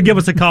 But if you want to give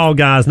us a call,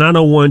 guys,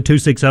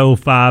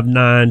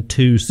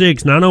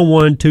 901-260-5926,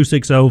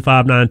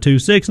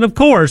 901-260-5926. And, of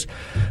course,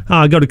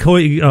 go to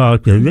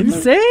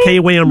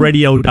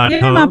KWAMradio.com.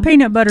 Give me my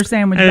peanut butter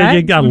sandwich back.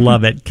 You got to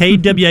love it.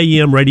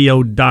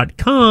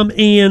 KWAMradio.com.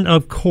 And,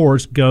 of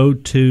course, go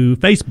to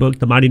Facebook,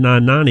 the Mighty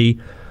 990.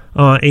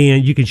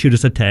 And you can shoot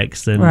us a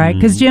text. And right,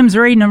 because Jim's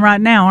reading them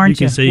right now,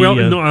 aren't you? Can see, well,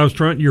 no, I was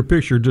trying. Your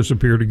picture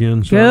disappeared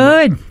again. So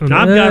good.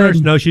 I've got her.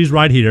 No, she's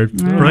right here.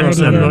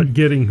 I'm not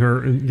getting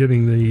her and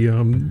getting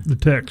the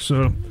text.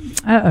 So.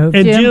 Uh-oh.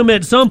 And Jim,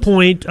 at some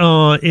point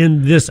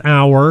in this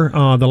hour,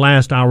 the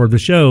last hour of the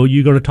show,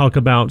 you're going to talk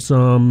about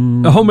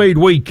some homemade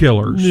weed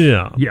killers.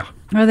 Yeah.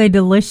 Are they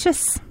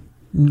delicious?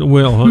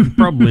 Well,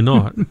 probably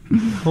not.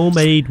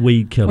 Homemade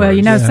weed killers. Well,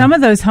 you know, some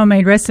of those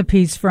homemade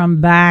recipes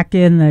from back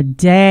in the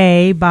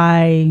day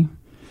by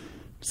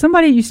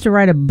somebody used to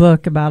write a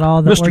book about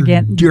all the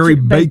organic. Mr. Jerry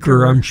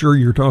Baker, I'm sure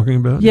you're talking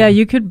about. Yeah,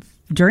 you could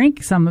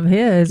drink some of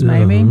his,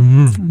 maybe.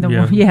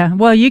 Yeah.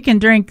 Well, you can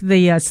drink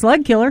the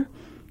slug killer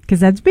because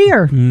that's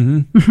beer.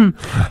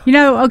 Mm-hmm. You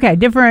know, okay,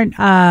 different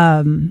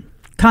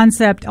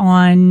concept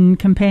on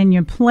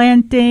companion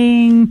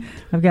planting.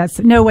 I've got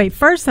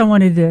first I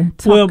wanted to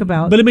talk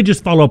about. But let me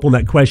just follow up on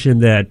that question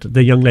that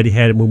the young lady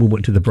had when we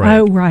went to the break.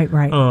 Oh, right.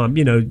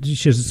 You know,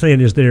 she's saying,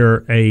 is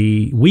there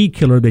a weed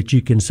killer that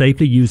you can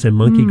safely use in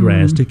monkey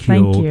grass to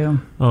kill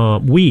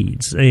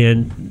weeds?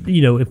 And,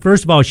 you know,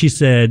 first of all, she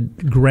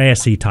said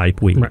grassy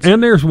type weeds. Right.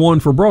 And there's one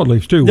for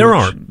broadleaves, too. There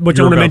are, which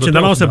I want to mention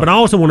that also. But I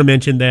also want to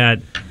mention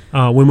that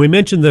when we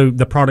mention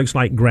the products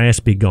like Grass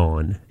Be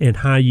Gone and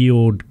High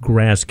Yield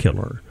Grass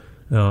Killer,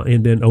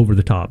 and then Over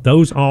the Top,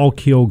 those all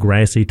kill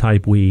grassy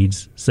type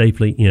weeds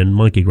safely in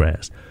monkey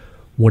grass.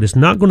 What it's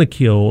not going to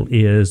kill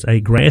is a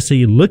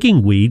grassy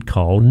looking weed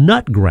called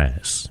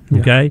nutgrass.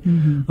 Okay,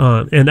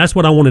 and that's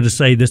what I wanted to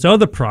say. This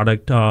other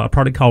product, a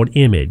product called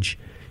Image.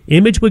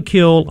 Image would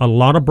kill a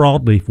lot of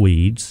broadleaf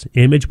weeds.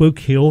 Image will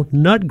kill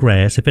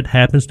nutgrass if it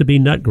happens to be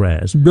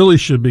nutgrass. Really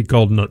should be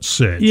called nut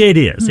sedge. Yeah, it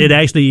is. It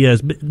actually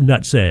is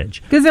nut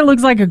sedge. Because it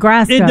looks like a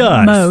grass cut. It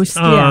does. Most,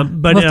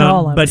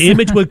 but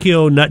Image would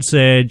kill nut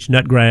sedge,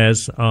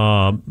 nutgrass,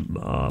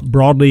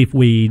 broadleaf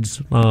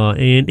weeds,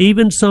 and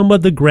even some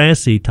of the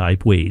grassy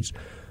type weeds.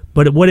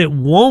 But what it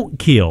won't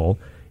kill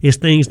is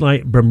things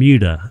like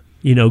Bermuda,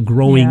 you know,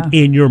 growing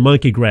in your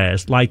monkey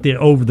grass, like the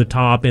Over the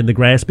Top and the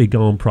Grass Be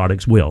Gone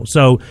products will.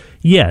 So,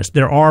 yes,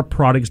 there are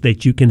products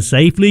that you can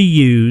safely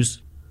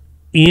use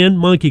in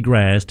monkey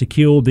grass to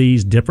kill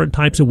these different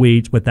types of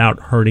weeds without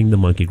hurting the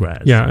monkey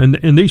grass. Yeah,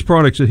 and these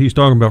products that he's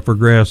talking about for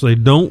grass, they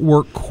don't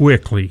work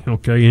quickly,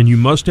 okay? And you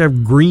must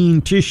have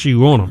green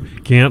tissue on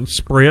them. Can't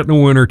spray it in the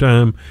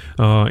wintertime.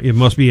 It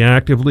must be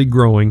actively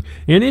growing.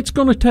 And it's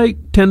going to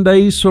take 10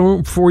 days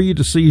for you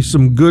to see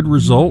some good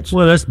results.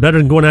 Well, that's better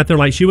than going out there,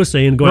 like she was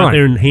saying, going out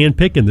there and hand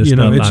picking this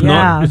stuff.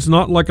 It's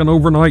not like an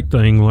overnight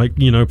thing. Like,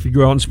 if you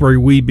go out and spray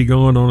Weed Be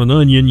Gone on an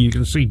onion, you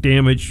can see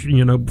damage,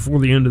 before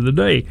the end of the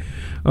day.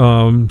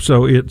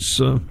 So it's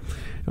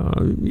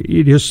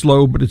it is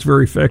slow, but it's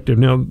very effective.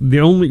 Now, the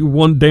only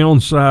one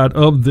downside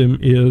of them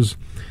is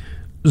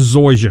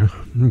zoysia.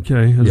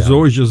 Okay,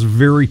 zoysia is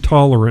very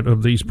tolerant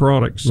of these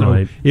products,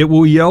 so it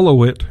will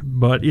yellow it,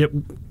 but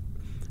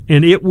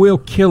it will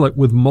kill it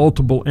with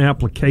multiple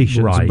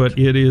applications. But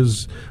it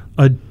is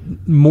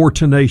more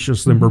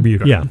tenacious than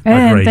Bermuda. Yeah,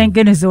 and thank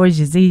goodness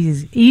zoysia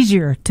is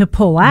easier to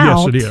pull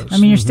out. Yes, it is. I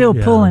mean, you're still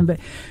pulling, but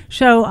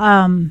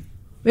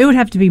it would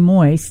have to be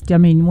moist. I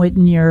mean,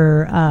 wouldn't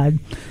your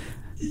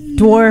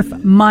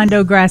dwarf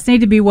mondo grass need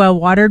to be well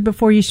watered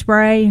before you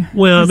spray?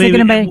 Well,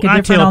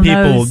 I tell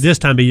people this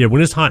time of year,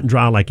 when it's hot and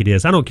dry like it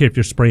is, I don't care if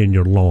you're spraying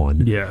your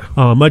lawn,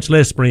 much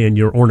less spraying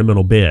your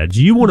ornamental beds.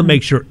 You want to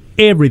make sure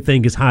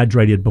everything is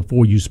hydrated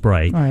before you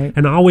spray. Right.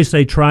 And I always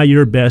say try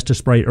your best to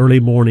spray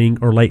early morning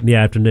or late in the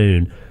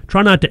afternoon.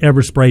 Try not to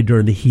ever spray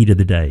during the heat of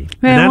the day.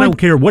 Man, and I don't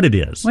care what it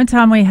is. One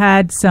time we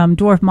had some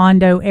dwarf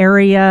mondo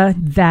area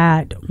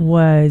that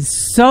was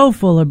so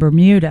full of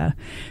Bermuda.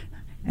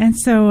 And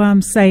so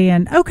I'm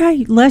saying,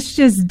 okay, let's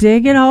just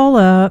dig it all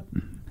up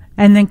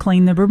and then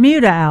clean the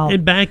Bermuda out.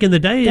 And back in the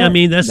day,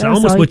 that's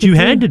almost what you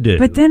had to do.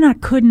 But then I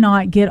could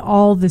not get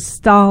all the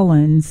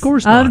stolons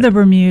of the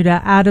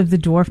Bermuda out of the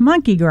dwarf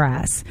monkey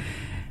grass.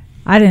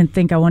 I didn't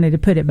think I wanted to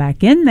put it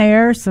back in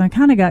there, so I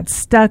kind of got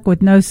stuck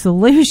with no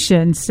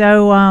solution.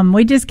 So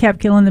we just kept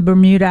killing the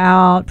Bermuda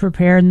out,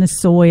 preparing the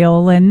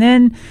soil, and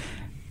then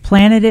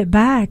planted it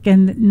back.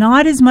 And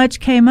not as much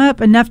came up,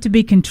 enough to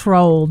be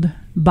controlled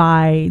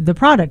by the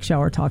products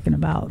y'all were talking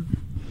about.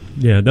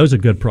 Yeah, those are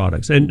good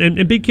products.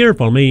 And be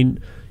careful. I mean,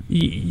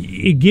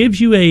 it gives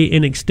you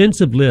an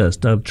extensive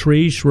list of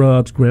trees,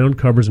 shrubs, ground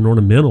covers, and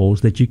ornamentals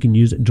that you can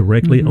use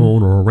directly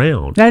on or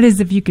around. That is,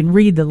 if you can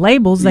read the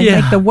labels, they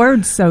make the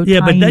words so tiny.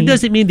 Yeah, but that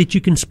doesn't mean that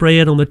you can spray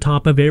it on the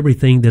top of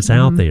everything that's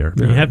out there.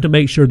 You have to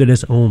make sure that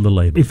it's on the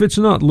label. If it's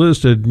not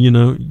listed,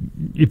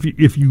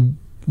 if you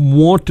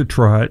want to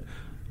try it,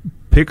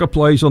 pick a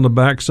place on the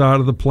back side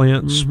of the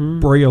plant,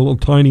 spray a little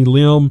tiny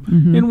limb,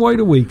 and wait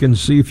a week and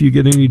see if you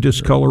get any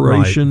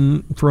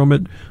discoloration from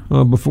it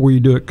before you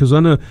do it. Because I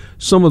know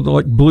some of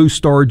the blue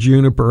star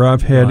juniper,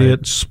 I've had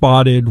it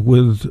spotted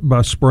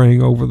by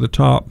spraying over the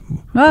top.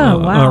 Oh,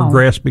 wow.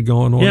 Grass Be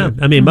Gone on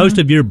it. I mean, most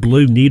of your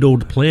blue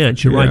needled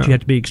plants, you're right, you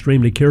have to be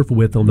extremely careful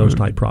with on those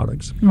type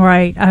products.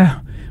 Right.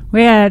 I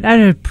had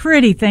a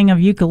pretty thing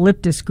of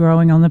eucalyptus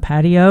growing on the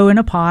patio in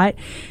a pot,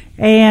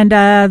 and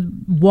a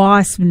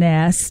wasp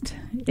nest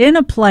in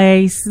a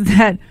place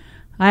that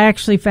I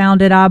actually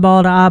found it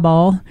eyeball to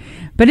eyeball.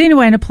 But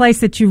anyway, in a place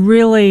that you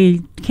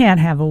really can't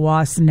have a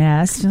wasp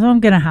nest, so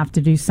I'm going to have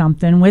to do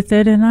something with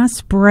it. And I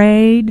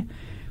sprayed.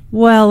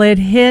 Well, it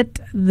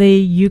hit the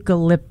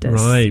eucalyptus.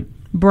 Right.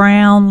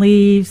 Brown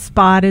leaves,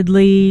 spotted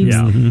leaves.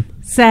 Yeah.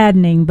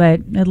 Saddening, but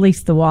at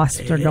least the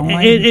wasps are going.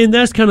 And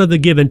that's kind of the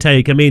give and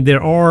take. I mean,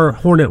 there are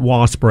hornet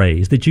wasp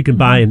sprays that you can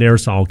buy in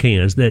aerosol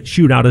cans that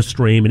shoot out a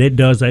stream, and it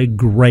does a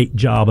great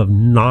job of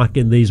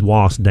knocking these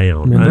wasps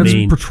down. And that's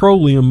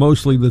petroleum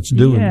mostly that's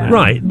doing that.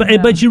 Right,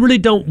 but you really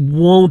don't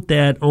want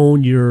that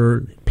on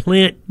your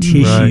plant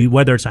tissue,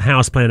 whether it's a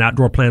house plant,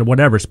 outdoor plant,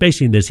 whatever,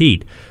 especially in this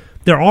heat.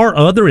 There are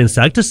other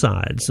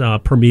insecticides,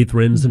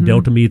 permethrins and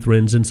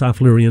deltamethrins and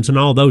cyflurins and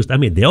all those. I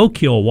mean, they'll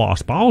kill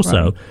wasp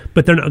also,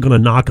 but they're not going to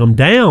knock them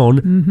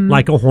down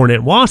like a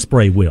hornet wasp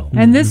spray will.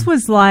 And this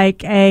was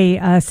like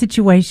a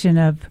situation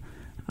of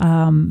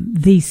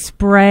the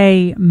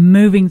spray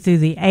moving through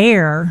the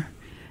air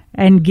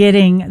and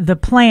getting the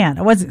plant.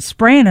 I wasn't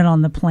spraying it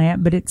on the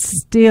plant, but it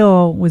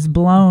still was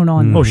blown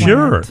on the plant.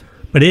 Sure.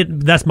 But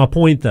that's my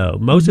point, though.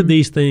 Most of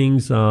these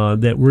things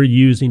that we're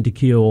using to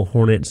kill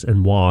hornets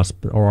and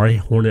wasps are a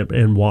hornet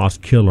and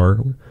wasp killer,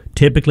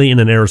 typically in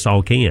an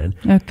aerosol can.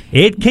 Okay.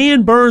 It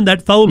can burn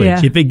that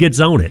foliage if it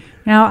gets on it.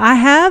 Now, I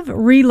have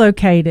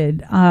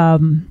relocated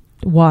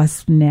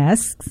wasp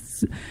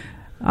nests.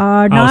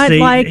 Not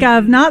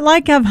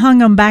like I've hung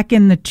them back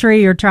in the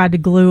tree or tried to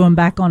glue them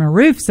back on a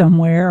roof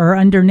somewhere or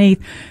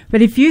underneath.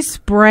 But if you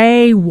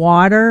spray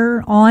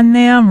water on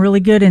them really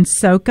good and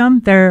soak them,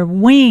 their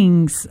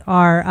wings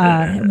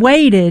are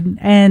weighted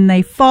and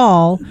they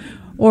fall.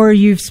 Or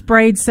you've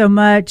sprayed so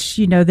much,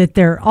 that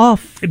they're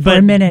off for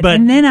a minute.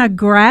 And then I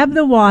grab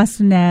the wasp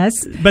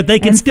nest. But they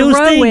can still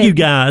sting you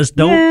guys.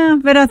 Yeah,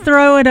 but I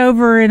throw it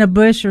over in a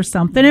bush or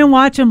something and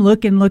watch them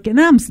look. And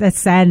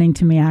that's saddening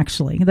to me,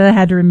 actually, that I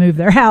had to remove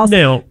their house.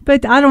 Now,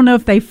 but I don't know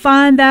if they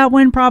find that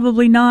one.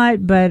 Probably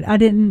not. But I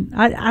didn't.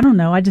 I don't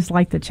know. I just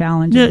like the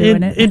challenge of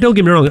doing it. And don't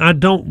get me wrong. I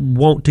don't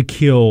want to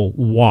kill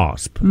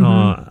wasp.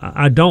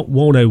 I don't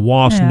want a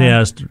wasp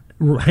nest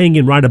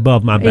hanging right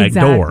above my back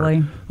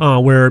door,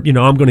 where I'm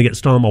going to get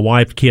stung, my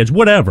wife, kids,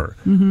 whatever.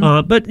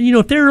 But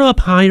if they're up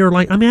higher,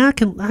 I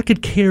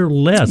could care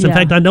less. In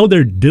fact, I know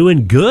they're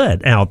doing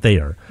good out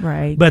there.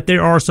 Right. But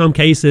there are some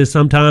cases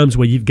sometimes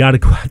where you've got to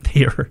go out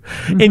there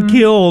and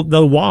kill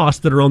the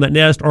wasps that are on that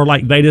nest, or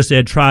like Veda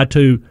said, try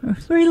to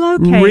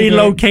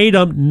relocate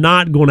them.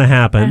 Not going to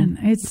happen. And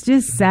it's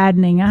just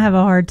saddening. I have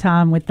a hard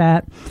time with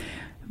that.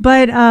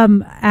 But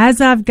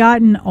as I've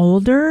gotten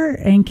older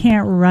and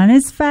can't run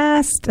as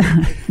fast,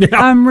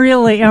 I'm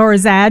really, or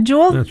as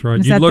agile. That's right.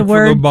 Is You that look the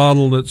for word? the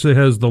bottle that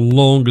has the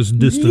longest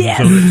distance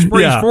on it. It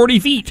sprays 40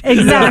 feet.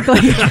 Exactly.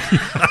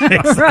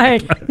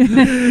 Right.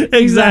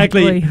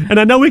 Exactly. And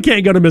I know we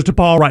can't go to Mr.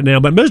 Paul right now,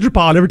 but Mr.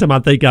 Paul, every time I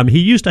think of him, he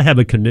used to have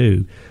a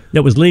canoe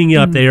that was leaning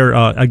up there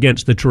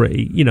against the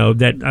tree.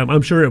 That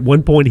I'm sure at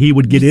one point he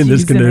would get in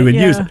this canoe and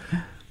use it.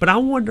 But I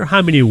wonder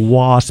how many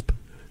wasp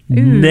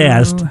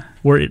nest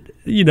were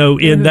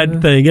in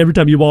that thing. Every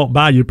time you walk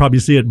by, you'd probably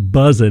see it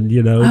buzzing,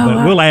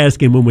 but we'll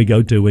ask him when we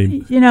go to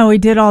him. We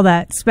did all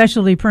that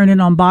specialty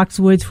pruning on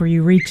boxwoods where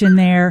you reach in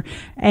there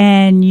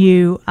and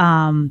you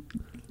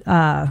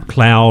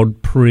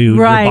cloud prune.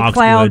 Right,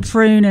 cloud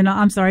prune. And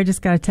I'm sorry, I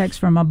just got a text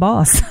from my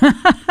boss.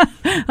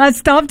 I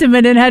stopped him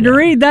and had to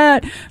read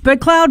that. But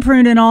cloud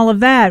prune and all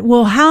of that.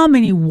 Well, how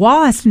many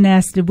wasp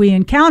nests did we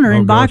encounter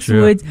in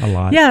boxwoods? A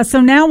lot. Yeah,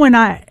 so now when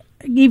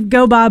you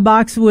go by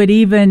boxwood,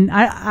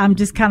 I'm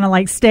just kind of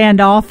like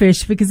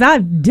standoffish because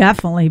I've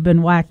definitely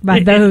been whacked by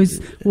those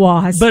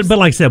wasps. But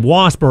like I said,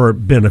 wasps are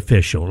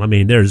beneficial. I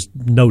mean, there's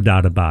no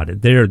doubt about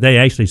it. They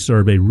actually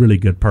serve a really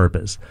good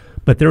purpose.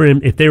 But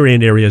if they're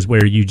in areas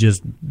where you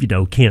just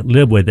can't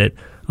live with it,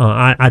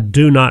 I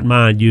do not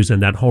mind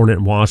using that hornet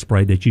and wasp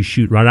spray that you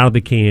shoot right out of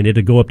the can.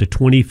 It'll go up to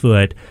 20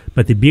 foot.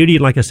 But the beauty,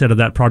 like I said, of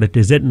that product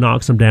is it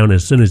knocks them down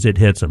as soon as it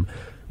hits them,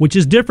 which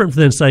is different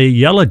than, say,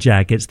 yellow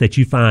jackets that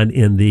you find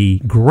in the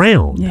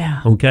ground.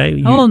 Yeah.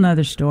 Okay? Whole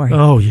nother story.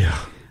 Oh, yeah.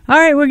 All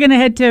right, we're going to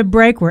head to a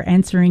break. We're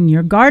answering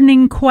your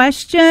gardening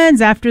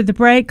questions. After the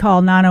break,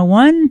 call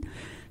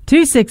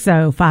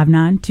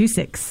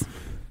 901-260-5926.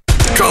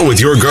 Call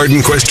with your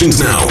garden questions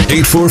now.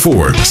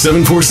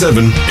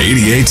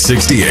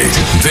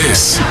 844-747-8868.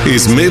 This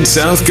is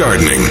Mid-South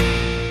Gardening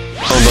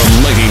on the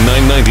Mighty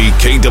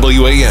 990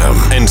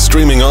 KWAM and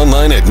streaming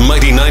online at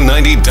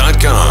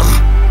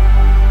mighty990.com.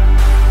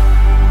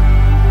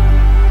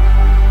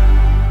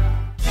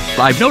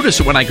 I've noticed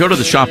that when I go to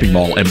the shopping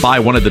mall and buy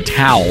one of the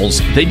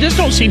towels, they just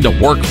don't seem to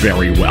work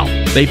very well.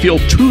 They feel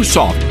too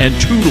soft and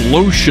too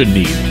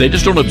lotiony. They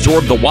just don't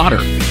absorb the water.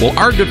 Well,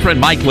 our good friend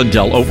Mike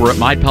Lindell over at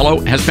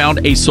MyPillow has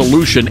found a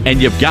solution,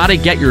 and you've got to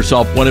get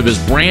yourself one of his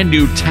brand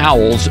new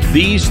towels.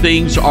 These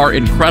things are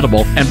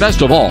incredible, and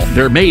best of all,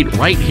 they're made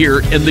right here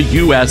in the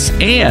U.S.,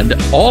 and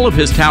all of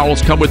his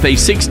towels come with a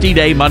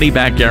 60-day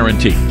money-back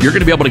guarantee. You're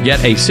going to be able to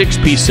get a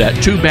 6-piece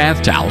set, 2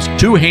 bath towels,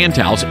 2 hand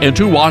towels, and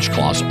 2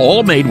 washcloths,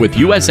 all made with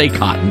USA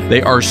cotton.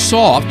 They are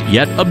soft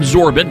yet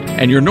absorbent,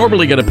 and you're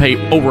normally going to pay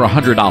over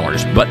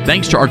 $100. But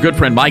thanks to our good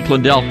friend Mike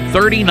Lindell,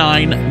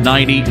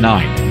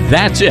 $39.99.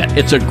 That's it.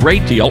 It's a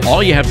great deal.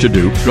 All you have to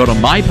do, go to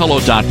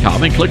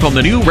MyPillow.com and click on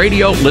the new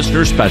radio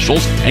listener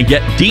specials and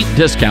get deep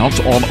discounts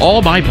on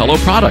all MyPillow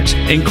products,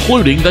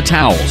 including the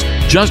towels.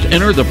 Just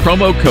enter the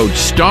promo code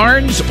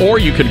STARNS, or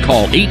you can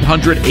call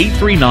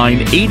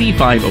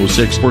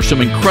 800-839-8506 for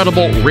some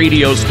incredible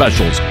radio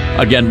specials.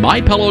 Again,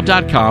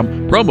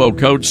 MyPillow.com, promo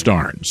code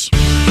STARNS.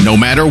 No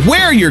matter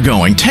where you're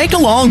going, take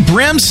along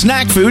Brim's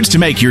snack foods to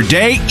make your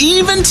day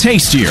even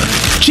tastier.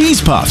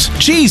 Cheese puffs,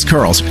 cheese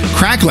curls,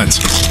 cracklins,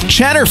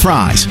 cheddar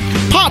fries,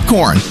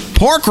 popcorn,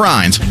 pork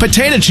rinds,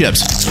 potato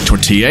chips,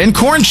 tortilla and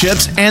corn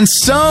chips, and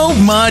so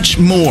much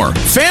more.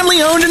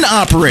 Family owned and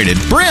operated,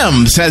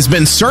 Brim's has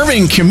been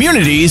serving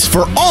communities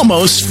for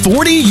almost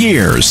 40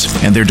 years.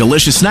 And their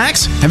delicious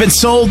snacks have been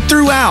sold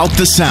throughout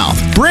the South.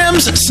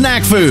 Brim's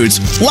Snack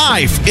Foods.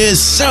 Life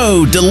is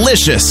so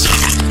delicious.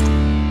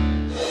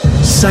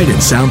 Sight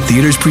and Sound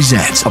Theaters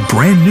presents a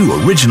brand new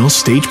original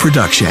stage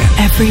production.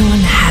 Everyone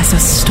has a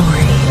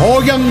story.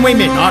 All young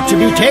women are to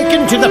be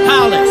taken to the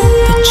palace.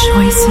 The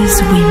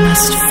choices we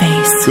must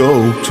face.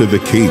 Go to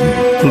the king.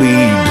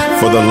 Plead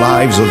for the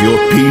lives of your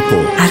people.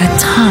 At a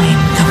time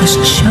that was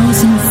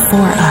chosen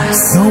for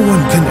us. No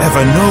one can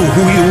ever know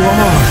who you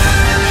are.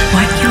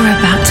 What you're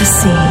about to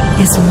see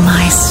is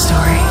my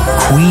story.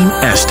 Queen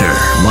Esther,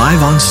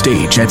 live on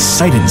stage at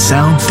Sight and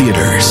Sound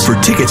Theaters. For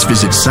tickets,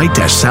 visit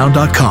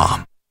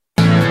sight-sound.com.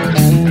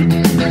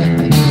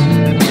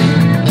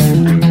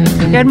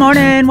 Good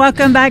morning.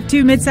 Welcome back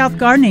to Mid-South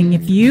Gardening.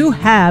 If you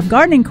have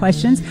gardening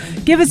questions,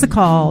 give us a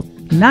call,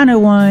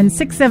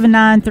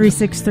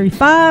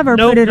 901-679-3635, or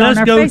put it on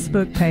our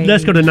Facebook page.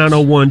 Let's go to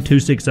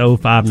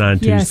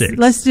 901-260-5926. Yes,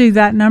 let's do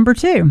that number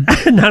too.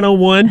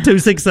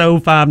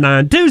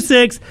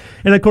 901-260-5926.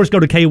 And, of course, go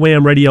to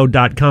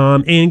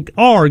kwamradio.com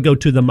or go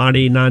to the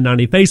Mighty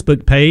 990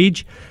 Facebook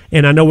page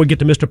And I know we'll get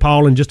to Mr.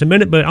 Paul in just a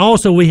minute, but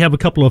also we have a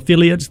couple of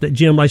affiliates that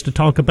Jim likes to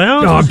talk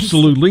about.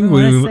 Absolutely.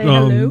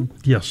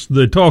 Yes,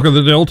 the Talk of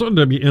the Delta,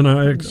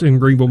 WNIX in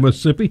Greenville,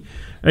 Mississippi,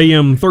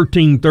 AM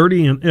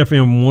 1330 and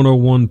FM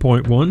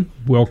 101.1.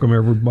 Welcome,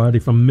 everybody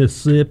from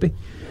Mississippi.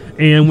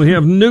 And we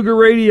have Nooga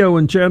Radio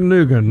in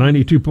Chattanooga,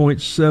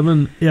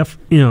 92.7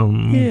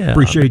 FM. Yeah.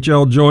 Appreciate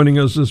y'all joining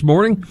us this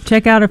morning.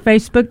 Check out our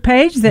Facebook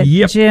page that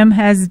Jim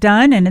has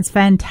done, and it's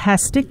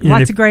fantastic. And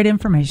Lots of great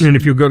information. And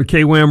if you go to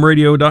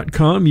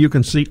kwamradio.com, you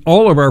can see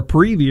all of our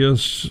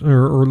previous,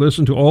 or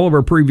listen to all of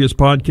our previous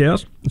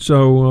podcasts.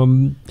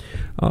 So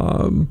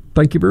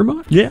thank you very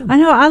much. Yeah. I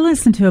know. I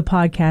listened to a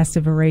podcast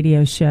of a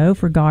radio show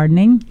for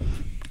gardening.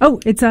 Oh,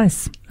 it's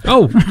us.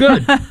 Oh,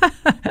 good.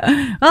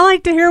 I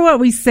like to hear what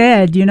we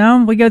said,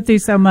 we go through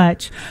so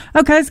much.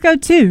 Okay, let's go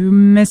to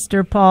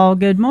Mr. Paul.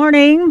 Good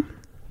morning.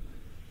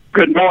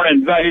 Good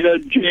morning, Veda,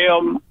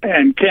 Jim,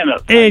 and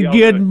Kenneth. And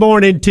good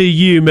morning to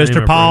you,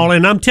 Mr. Paul.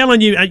 And I'm telling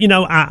you,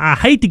 I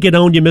hate to get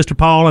on you, Mr.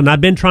 Paul, and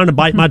I've been trying to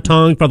bite my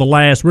tongue for the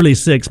last really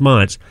 6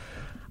 months.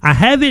 I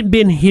haven't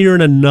been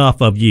hearing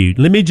enough of you.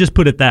 Let me just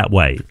put it that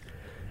way.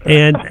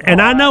 And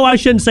I know I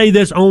shouldn't say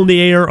this on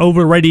the air,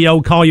 over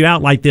radio, call you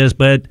out like this,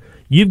 but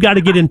you've got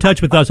to get in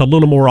touch with us a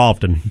little more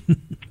often.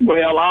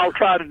 Well, I'll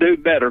try to do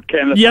better,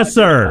 Kenneth. Yes,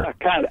 sir.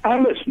 I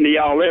listen to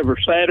y'all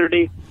every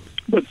Saturday,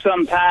 but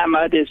sometime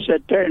I just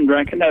sit there and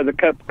drink another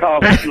cup of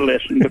coffee and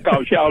listen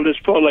because y'all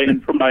just full of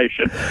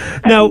information.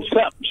 No.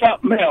 And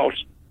something else.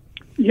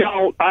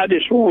 Y'all, I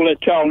just want to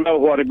let y'all know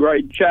what a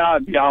great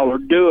job y'all are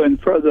doing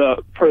for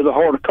the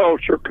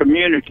horticulture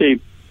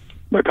community.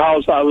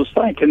 Because I was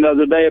thinking the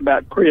other day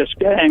about Chris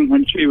Gang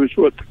when she was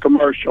with the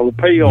Commercial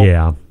Appeal.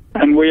 Yeah.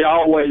 And we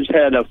always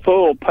had a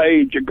full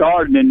page of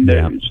gardening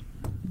news.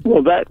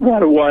 Well, that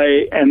went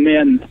away, and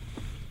then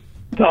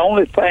the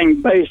only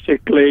thing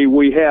basically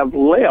we have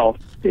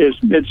left is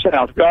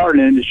Mid-South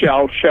Gardening, as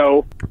y'all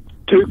show,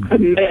 to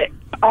connect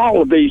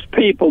all of these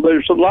people.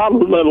 There's a lot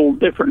of little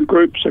different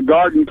groups of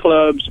garden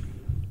clubs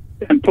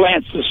and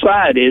plant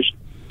societies.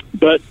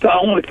 But the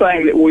only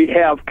thing that we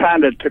have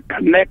kind of to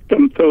connect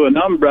them through an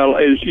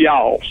umbrella is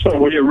y'all. So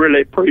we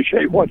really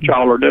appreciate what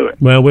y'all are doing.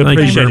 Well, we Thank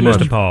you appreciate it, very Mr.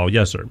 much. Paul.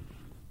 Yes, sir.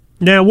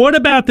 Now, what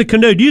about the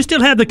canoe? Do you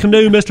still have the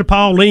canoe, Mr.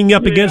 Paul, leaning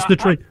up against the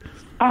tree?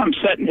 I'm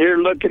sitting here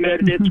looking at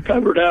it. It's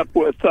covered up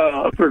with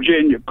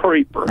Virginia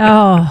creeper.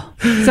 Oh,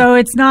 so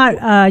it's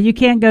not, you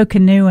can't go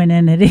canoeing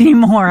in it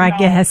anymore, I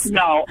guess.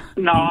 No,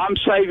 I'm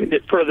saving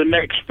it for the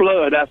next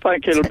flood. I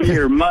think it'll be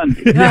here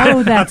Monday.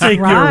 Oh, that's I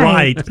think right. you're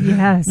right.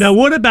 Yes. Now,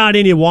 what about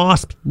any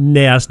wasp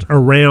nest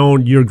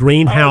around your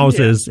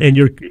greenhouses and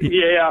your?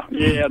 Yeah,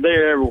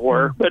 they're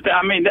everywhere. But,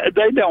 I mean,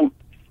 they don't,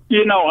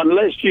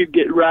 unless you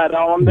get right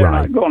on them, they're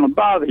not going to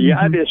bother you.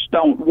 I just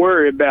don't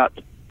worry about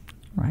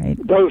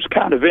those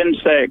kind of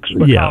insects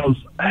because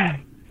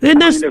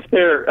if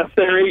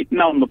they're eating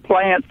on the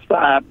plants,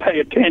 I pay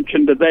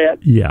attention to that.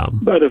 Yeah.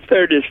 But if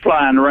they're just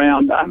flying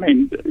around, I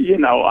mean,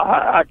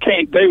 I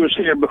can't. They was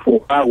here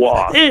before I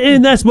was.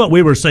 And that's what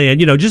we were saying.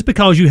 Just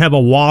because you have a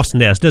wasp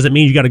nest doesn't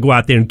mean you got to go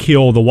out there and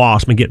kill the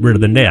wasp and get rid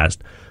of the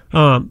nest.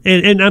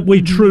 And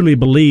we truly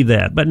believe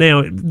that. But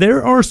now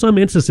there are some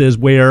instances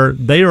where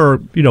they are,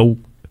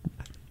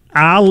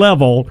 eye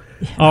level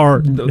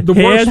or the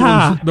head worst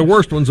high. ones. The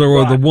worst ones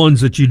are the ones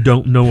that you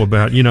don't know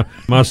about.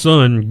 My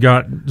son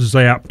got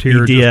zapped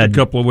here just a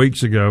couple of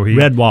weeks ago. He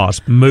red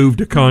wasp moved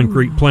a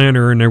concrete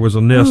planter, and there was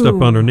a nest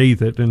up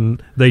underneath it,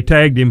 and they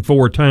tagged him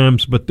 4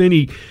 times. But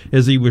then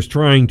as he was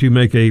trying to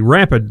make a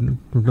rapid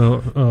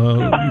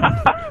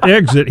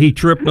exit, he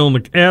tripped on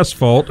the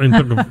asphalt and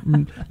took a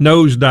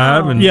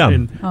nosedive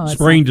and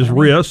sprained his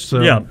wrist.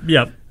 So,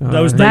 Yep.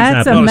 Those things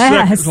that's happen. a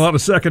mess. A lot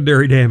of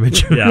secondary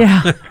damage.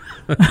 Yeah.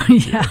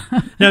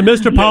 Now,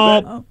 Mr.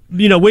 Paul,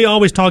 we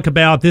always talk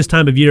about this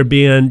time of year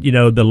being,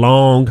 the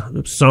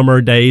long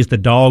summer days, the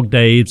dog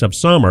days of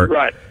summer.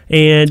 Right.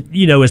 And,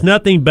 it's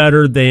nothing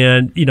better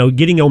than,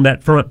 getting on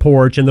that front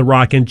porch in the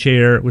rocking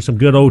chair with some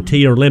good old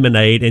tea or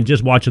lemonade and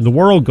just watching the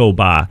world go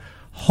by.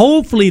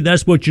 Hopefully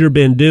that's what you've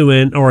been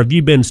doing, or have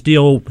you been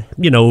still,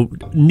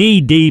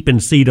 knee deep in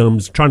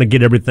sedums trying to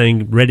get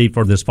everything ready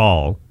for this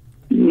fall?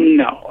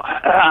 No,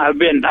 I've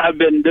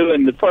been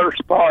doing the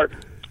first part,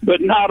 but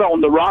not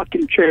on the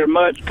rocking chair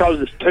much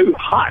because it's too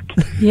hot.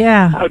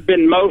 Yeah. I've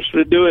been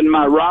mostly doing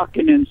my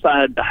rocking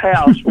inside the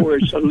house where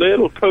it's a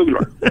little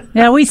cooler.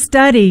 Yeah, we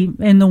study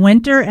in the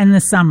winter and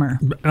the summer.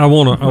 I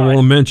want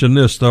to mention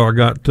this though. I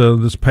got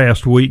this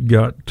past week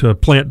got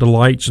Plant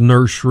Delight's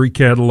nursery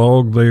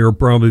catalog. They are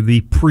probably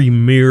the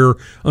premier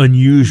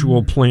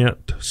unusual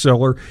plant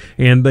seller,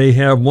 and they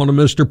have one of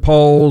Mr.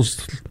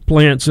 Paul's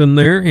plants in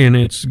there, and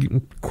it's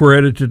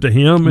credited to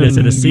him. Is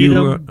it a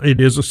sedum? It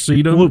is a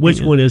sedum.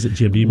 Which one is it,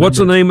 Jim? Do you What's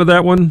the remember? name of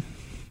that one?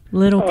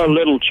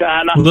 Little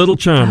China. Little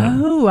China.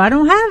 Oh, I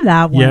don't have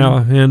that one.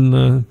 Yeah,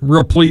 and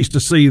real pleased to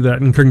see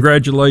that, and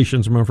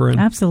congratulations, my friend.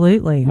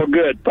 Absolutely. Well,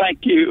 good. Thank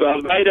you.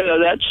 Veda,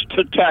 that's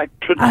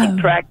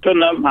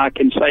Tetractinum. I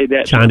can say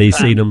that. Chinese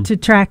sedum.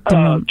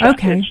 Tetractinum.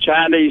 Okay. It's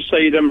Chinese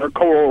sedum or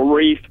coral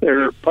reef.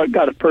 They're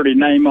got a pretty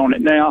name on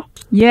it now.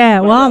 Yeah,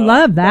 well, I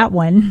love that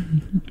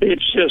one.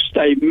 It's just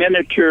a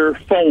miniature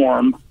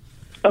form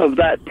of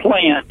that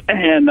plant,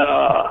 and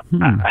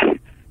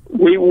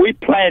we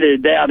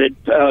planted out at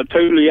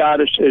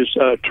Tulliadis's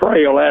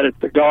trail out at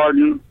the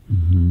garden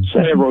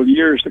several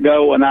years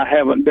ago, and I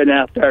haven't been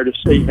out there to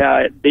see how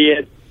it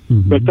did.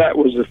 But that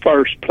was the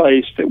first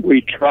place that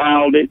we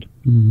trialed it,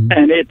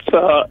 and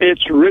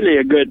it's really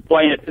a good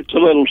plant. It's a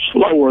little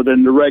slower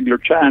than the regular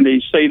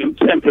Chinese sedum,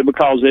 simply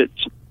because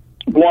it's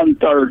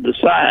 1/3 the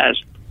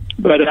size.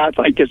 But I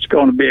think it's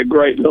going to be a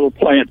great little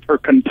plant for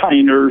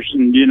containers,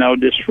 and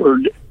just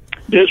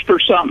for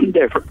something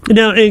different.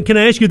 Now, and can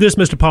I ask you this,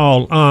 Mr.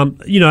 Paul?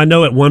 I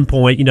know at one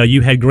point,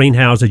 you had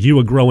greenhouses. You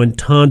were growing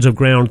tons of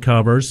ground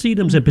covers,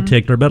 sedums in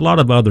particular, but a lot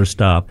of other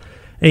stuff.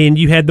 And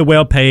you had the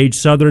web page,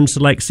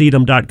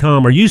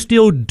 southernselectsedum.com. Are you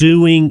still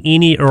doing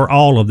any or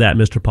all of that,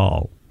 Mr.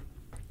 Paul?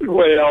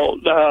 Well,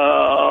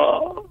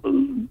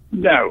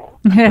 no.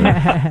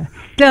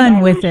 Done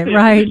with it,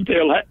 right?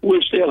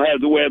 We still have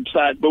the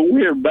website, but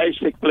we're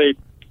basically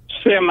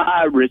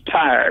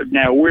semi-retired.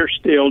 Now, we're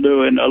still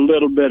doing a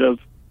little bit of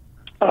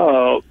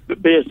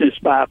business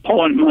by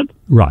appointment,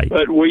 right?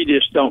 But we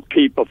just don't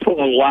keep a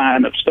full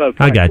line of stuff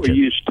like we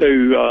used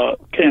to.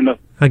 Kenneth,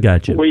 I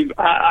got you.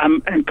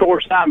 And of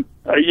course,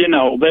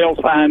 they'll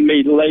find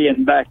me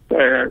laying back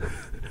there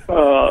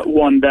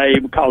one day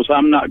because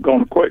I'm not going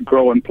to quit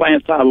growing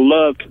plants. I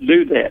love to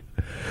do that.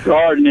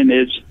 Gardening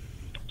is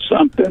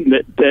something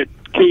that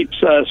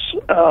keeps us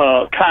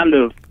kind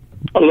of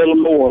a little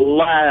more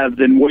alive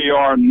than we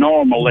are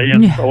normally,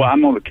 and so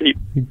I'm going to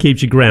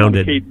keeps you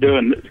grounded. Keep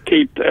doing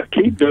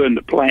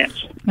the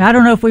plants. I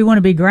don't know if we want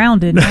to be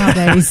grounded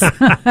nowadays.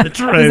 That's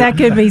right. That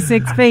could be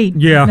 6 feet.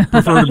 Yeah,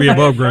 prefer to be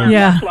above ground.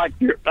 Yeah,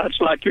 that's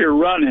like you're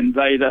running,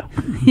 Veda.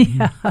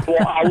 Yeah.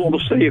 Well, I want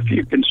to see if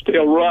you can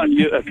still run.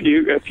 If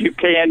you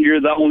can, you're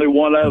the only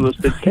one of us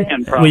that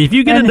can. Probably. Well, if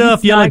you get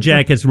enough Yellow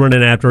Jackets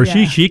running after her,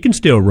 she can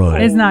still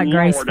run. It's not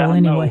graceful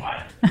anyway.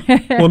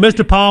 Well,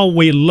 Mr. Paul,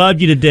 we love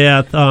you to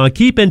death.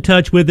 Keep in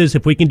touch with us.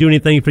 If we can do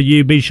anything for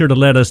you, be sure to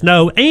let us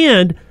know.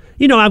 And,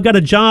 I've got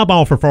a job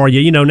offer for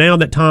you. Now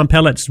that Tom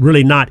Pellet's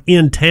really not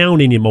in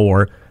town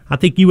anymore, I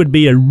think you would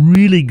be a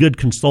really good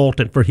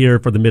consultant for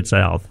the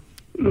Mid-South.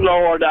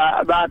 Lord,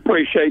 I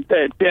appreciate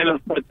that, Dennis,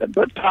 but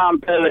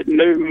Tom Pellet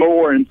knew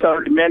more in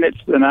 30 minutes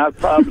than I've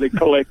probably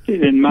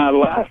collected in my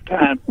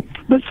lifetime.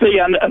 But see,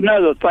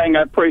 another thing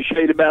I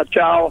appreciate about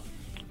y'all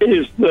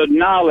is the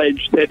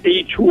knowledge that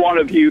each one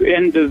of you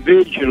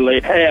individually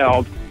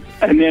have,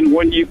 and then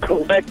when you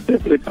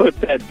collectively put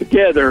that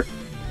together,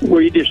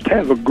 we just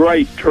have a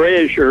great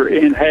treasure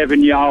in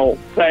having y'all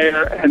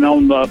there and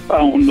on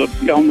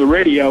the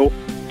radio,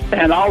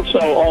 and also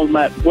on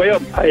that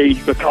web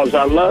page, because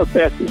I love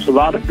that. There's a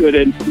lot of good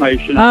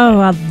information. Oh,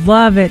 I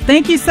love it.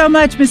 Thank you so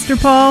much,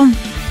 Mr. Paul.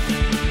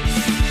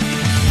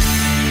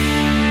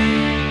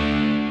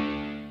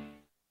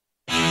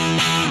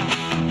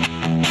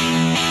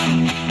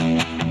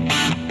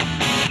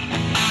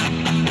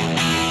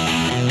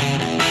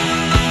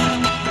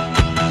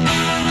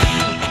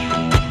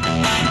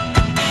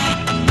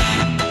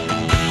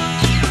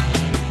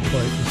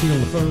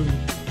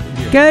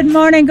 Good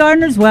morning,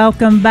 gardeners.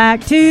 Welcome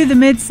back to the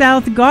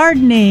Mid-South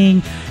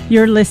Gardening.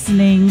 You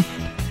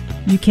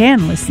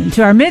can listen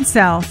to our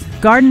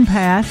Mid-South Garden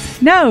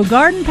Path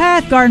Garden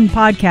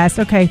Podcast.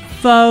 Okay,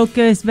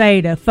 focus,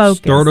 Veda, focus.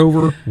 Start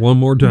over one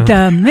more time.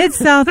 The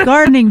Mid-South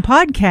Gardening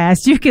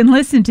Podcast you can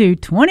listen to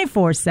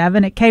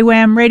 24/7 at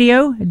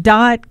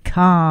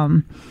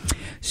kwamradio.com.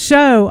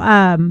 So,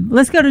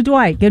 let's go to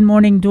Dwight. Good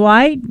morning,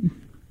 Dwight.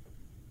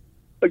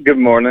 Good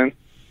morning.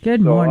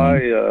 Good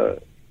morning. So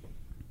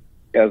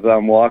as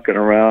I'm walking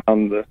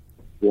around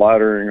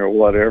watering or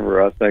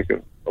whatever, I think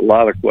of a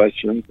lot of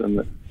questions,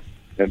 and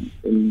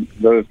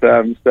those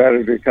times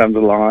Saturday comes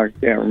along, I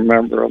can't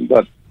remember them.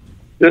 But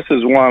this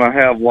is one I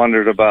have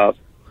wondered about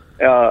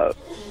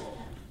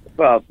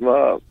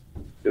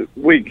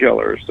weed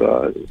killers.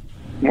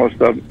 Most of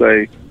them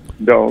say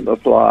don't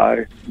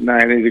apply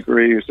 90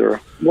 degrees or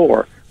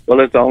more. Well,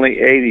 it's only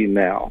 80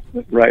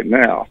 right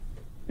now.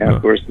 And,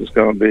 of course, it's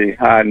going to be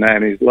high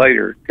 90s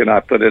later. Can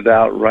I put it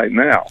out right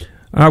now?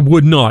 I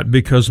would not,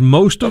 because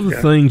most of the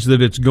things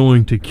that it's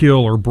going to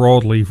kill are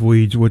broadleaf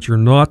weeds, which are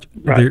not.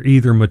 Right. They're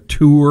either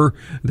mature,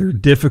 they're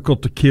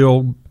difficult to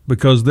kill,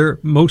 because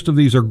most of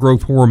these are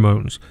growth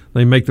hormones.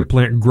 They make the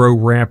plant grow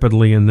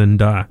rapidly and then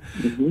die.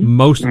 Mm-hmm.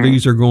 Most of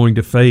these are going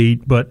to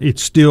fade, but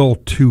it's still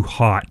too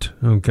hot.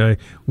 Okay,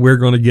 we're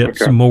going to get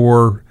some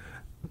more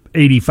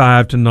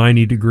 85 to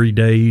 90 degree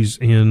days,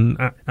 and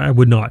I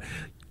would not.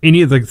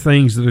 Any of the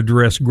things that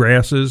address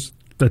grasses,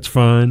 that's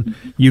fine.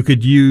 You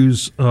could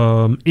use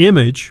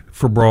Image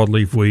for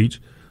broadleaf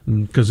weeds.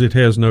 because it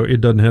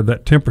doesn't have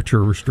that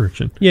temperature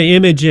restriction. Yeah,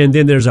 Image, and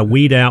then there's a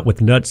Weed Out with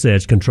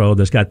nutsedge control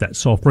that's got that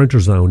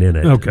sulfentrazone in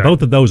it. Okay.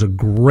 Both of those are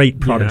great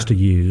products to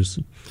use.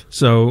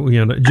 So,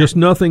 just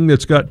nothing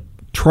that's got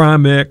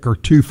Trimec or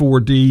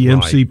 2,4-D,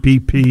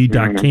 MCPP,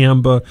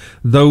 dicamba.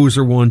 Those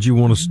are ones you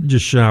want to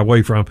just shy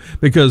away from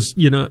because,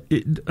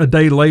 a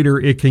day later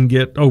it can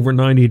get over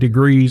 90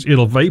 degrees.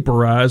 It'll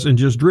vaporize and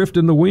just drift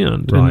in the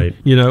wind. Right.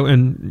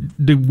 And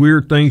do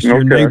weird things to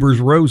your neighbor's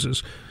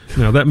roses.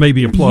 Now, that may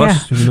be a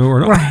plus,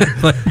 or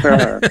not.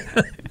 Right.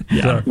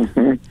 Yeah.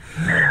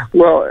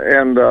 Well,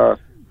 and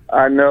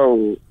I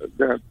know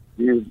that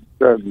you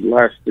said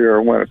last year,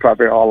 or when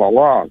probably all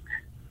along,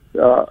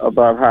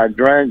 about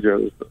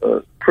hydrangeas,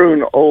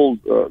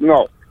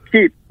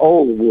 keep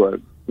old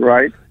wood,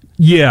 right?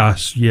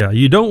 Yes, yeah.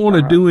 You don't want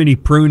to do any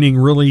pruning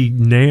really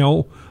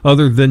now,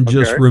 other than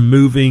just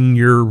removing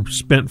your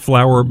spent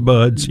flower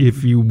buds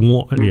if you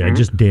want. Yeah,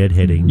 just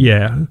deadheading.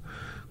 Yeah,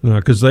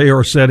 because they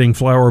are setting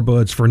flower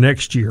buds for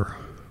next year.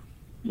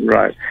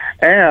 Right,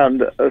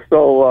 and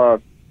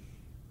so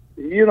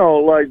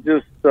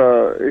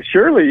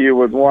surely you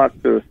would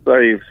want to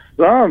save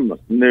some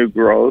new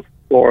growth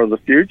for the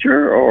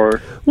future, or?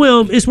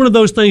 Well, it's one of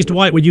those things,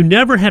 Dwight, where you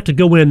never have to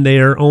go in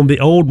there on the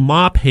old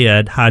mop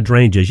head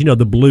hydrangeas,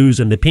 the blues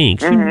and the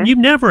pinks. You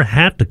never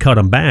have to cut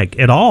them back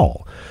at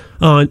all.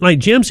 Like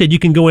Jim said, you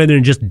can go in there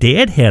and just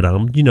deadhead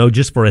them,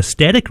 just for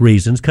aesthetic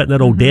reasons, cutting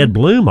that old dead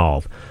bloom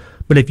off.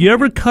 But if you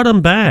ever cut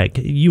them back,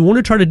 you want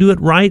to try to do it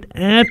right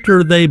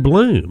after they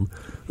bloom.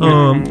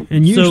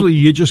 And usually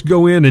you just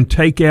go in and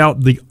take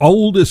out the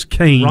oldest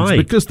canes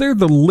because they're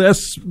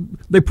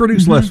they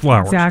produce less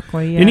flowers.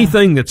 Exactly. Yeah.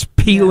 Anything that's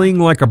peeling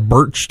like a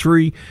birch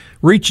tree,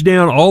 reach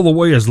down all the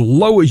way as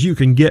low as you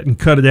can get and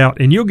cut it out,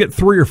 and you'll get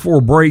 3 or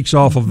 4 breaks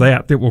off of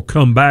that will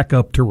come back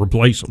up to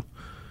replace them.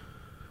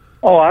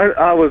 Oh,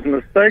 I was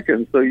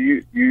mistaken. So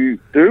you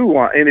do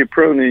want any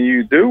pruning?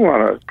 You do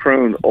want to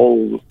prune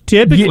old?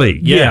 Typically,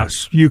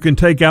 yes. You can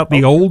take out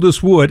the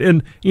oldest wood,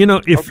 and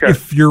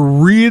if you're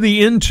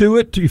really into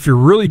it, if you're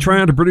really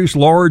trying to produce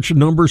large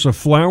numbers of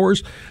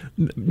flowers,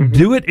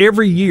 do it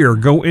every year.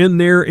 Go in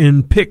there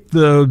and pick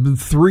the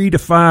 3 to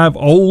 5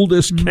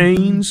 oldest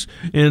canes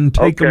and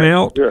take them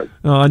out.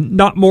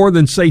 Not more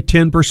than say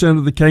 10%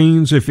 of the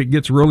canes if it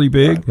gets really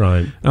big,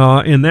 right?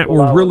 And that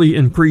will really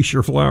increase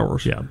your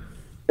flowers. Yeah.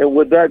 And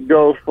would that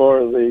go for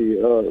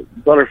the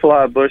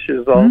butterfly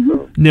bushes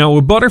also? Now,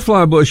 with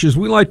butterfly bushes,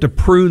 we like to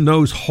prune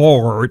those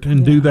hard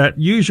and do that.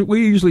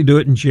 We usually do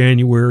it in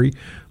January.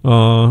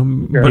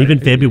 But even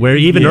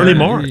February, even early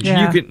March.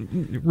 You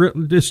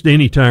can just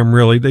any time,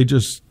 really. They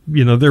just,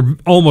 they're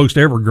almost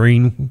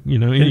evergreen,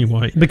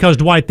 anyway. Because,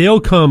 Dwight, they'll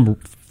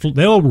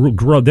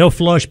grow, they'll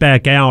flush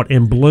back out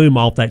and bloom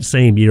off that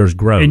same year's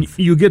growth. And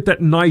you get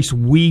that nice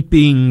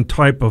weeping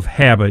type of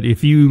habit.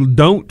 If you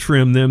don't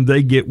trim them,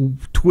 they get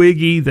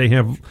twiggy. They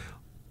have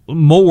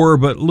more,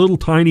 but little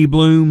tiny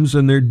blooms,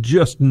 and they're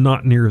just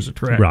not near as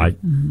attractive. Right.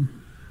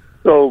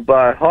 So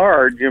by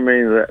hard, you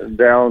mean that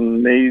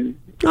down knee?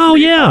 Oh,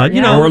 yeah.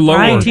 Or lower.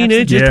 19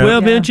 inches,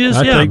 12 inches.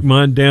 I take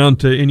mine down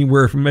to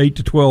anywhere from 8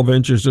 to 12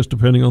 inches, just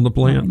depending on the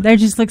plant. They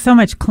just look so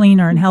much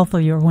cleaner and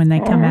healthier when they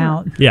come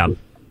out. Yeah.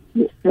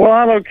 Well,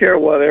 I don't care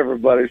what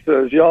everybody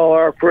says. Y'all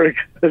are pretty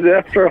good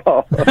after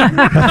all.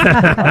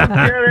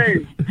 I'm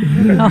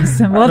kidding.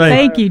 Awesome. Well,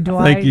 thank you,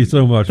 Dwight. Thank you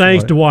so much.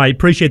 Thanks, Dwight.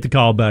 Appreciate the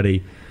call,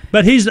 buddy.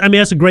 But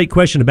that's a great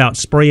question about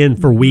spraying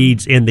for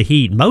weeds in the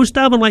heat. Most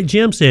of them, like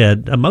Jim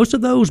said, most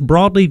of those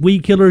broadleaf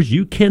weed killers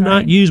you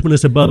cannot use when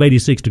it's above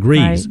 86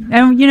 degrees. Right.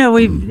 And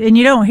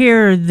you don't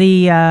hear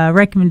the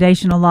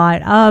recommendation a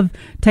lot of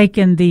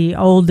taking the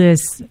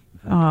oldest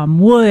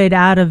wood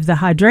out of the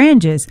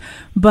hydrangeas,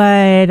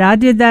 but I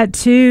did that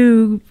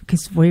too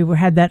because we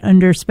had that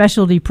under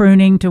specialty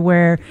pruning to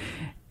where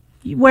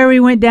we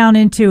went down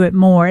into it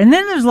more. And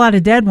then there's a lot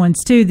of dead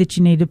ones too that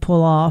you need to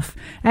pull off.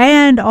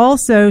 And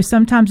also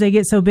sometimes they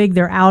get so big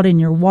they're out in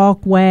your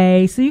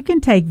walkway, so you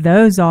can take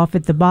those off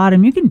at the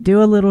bottom. You can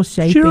do a little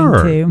shaping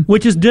too,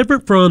 which is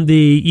different from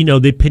the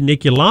the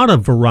paniculata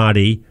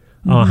variety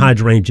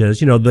hydrangeas,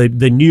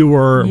 the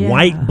newer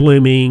white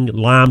blooming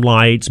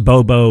limelights,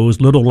 bobos,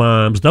 little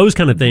limes, those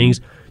kind of things.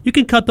 You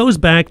can cut those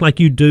back like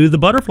you do the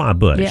butterfly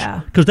bush.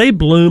 Yeah. Because they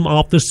bloom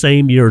off the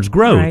same year's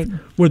growth. Right.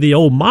 Where the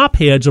old mop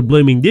heads are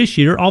blooming this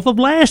year off of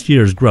last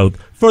year's growth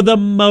for the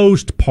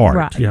most part.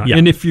 Right. Yeah.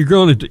 And if you're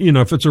going to,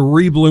 if it's a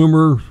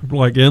rebloomer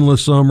like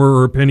Endless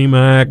Summer or Penny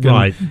Mac,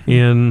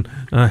 and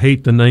I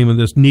hate the name of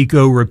this,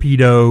 Nico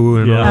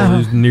Rapido, and all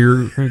these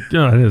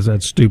what is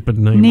that stupid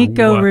name?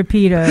 Nico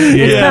Rapido.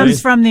 It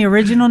comes from the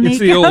original Nico. It's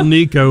the old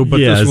Nico, but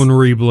this one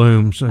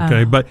reblooms.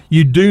 Okay, but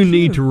you do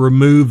need to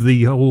remove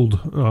the old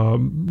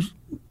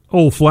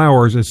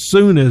flowers as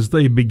soon as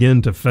they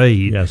begin to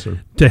fade. Yes,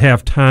 sir. To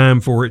have time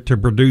for it to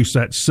produce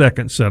that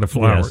second set of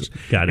flowers.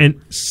 Yes, got it.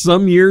 And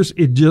some years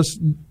it just,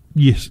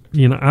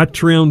 I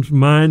trimmed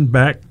mine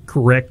back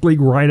correctly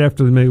right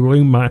after the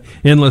bloom, my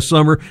Endless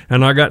Summer,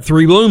 and I got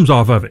 3 blooms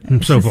off of it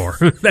so far.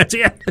 That's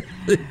it.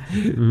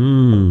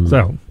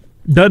 So.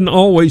 Doesn't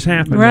always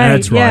happen. Right.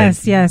 That's right.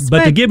 Yes.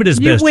 But to give it his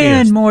best you win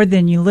chance. more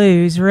than you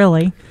lose,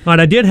 really. All right,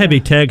 I did have a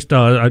text.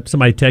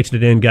 Somebody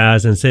texted in,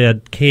 guys, and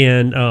said,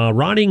 "Can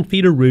rotting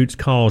feeder roots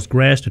cause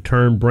grass to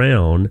turn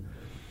brown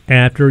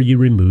after you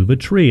remove a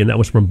tree?" And that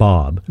was from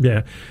Bob.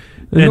 Yeah,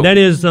 and that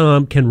is,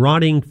 can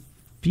rotting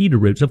feeder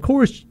roots? Of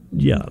course.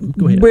 Yeah.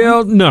 Go ahead.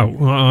 Well,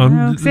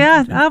 no. See,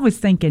 I was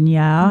thinking,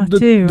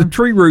 too. The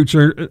tree roots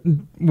are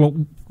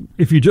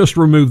if you just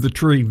remove the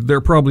tree, they're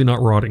probably not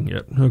rotting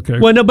yet. Okay.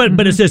 Well, no,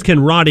 but it says, can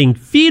rotting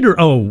feeder?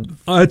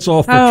 It's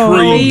off the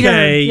tree.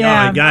 Okay.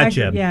 Yeah, I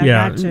gotcha.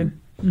 Gotcha.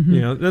 Mm-hmm.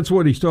 Yeah, that's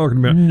what he's talking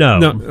about. No.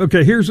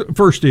 Okay, here's the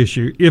first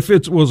issue. If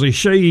it was a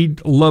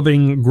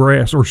shade-loving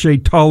grass or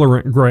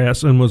shade-tolerant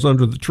grass and was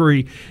under the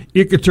tree,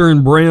 it could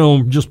turn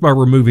brown just by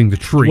removing the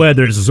tree.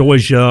 Whether it's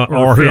zoysia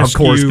or of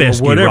course,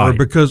 fescue, or whatever, right.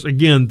 because,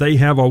 again, they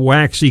have a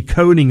waxy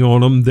coating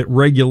on them that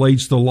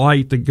regulates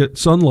the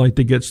sunlight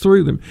that gets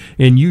through them.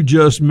 And you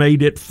just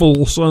made it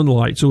full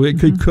sunlight, so it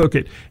could cook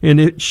it. And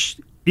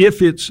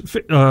if it's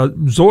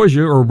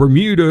zoysia or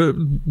Bermuda,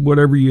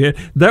 whatever you had,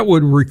 that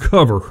would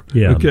recover.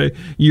 Yeah. Okay.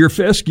 Your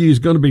fescue is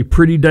going to be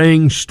pretty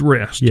dang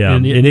stressed. Yeah.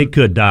 And it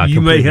could die. You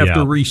may have out.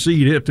 to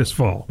reseed it this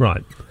fall.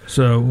 Right.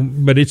 So,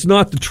 but it's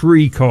not the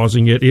tree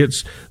causing it.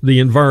 It's the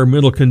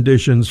environmental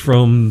conditions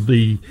from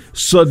the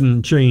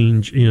sudden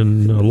change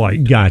in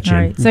light. Gotcha.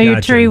 Right. So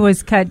your tree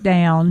was cut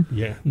down.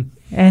 Yeah.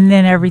 And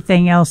then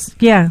everything else,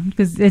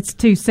 because it's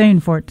too soon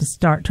for it to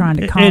start trying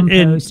to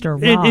compost or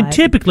rot. And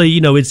typically,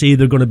 it's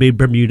either going to be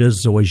Bermuda,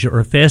 zoysia,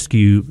 or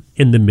fescue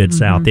in the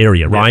Mid-South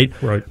area, right?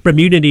 Right.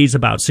 Bermuda needs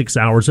about 6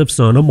 hours of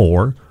sun or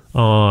more.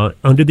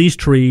 Under these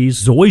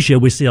trees, zoysia,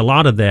 we see a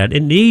lot of that.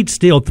 It needs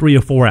still 3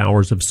 or 4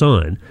 hours of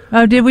sun.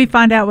 Oh, did we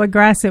find out what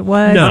grass it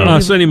was? No. I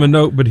sent him a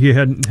note, but he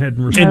hadn't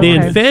responded. And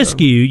then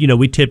fescue,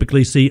 we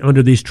typically see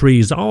under these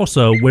trees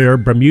also where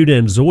Bermuda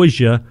and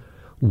zoysia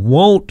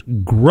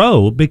won't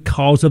grow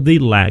because of the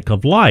lack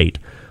of light.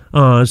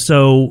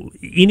 So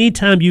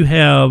anytime you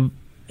have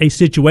a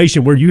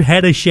situation where you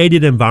had a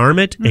shaded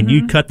environment and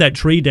you cut that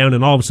tree down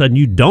and all of a sudden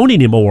you don't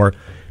anymore,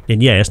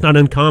 then it's not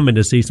uncommon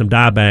to see some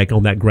dieback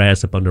on that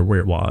grass up under where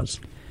it was.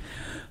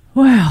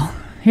 Well,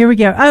 here we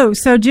go. Oh,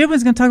 so Jim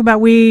was going to talk about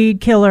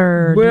weed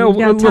killer. Well,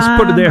 let's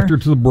put it after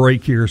to the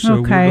break here.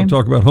 So we're going to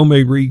talk about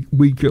homemade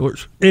weed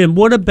killers. And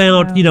what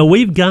about,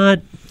 we've got,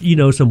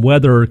 some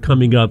weather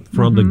coming up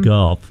from the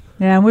Gulf.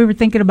 Yeah, we were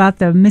thinking about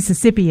the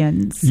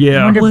Mississippians.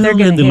 Yeah. I wonder if they're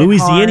going the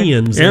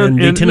Louisianians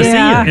and the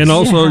Tennesseans. And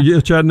also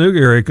Chattanooga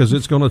area, because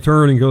it's going to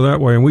turn and go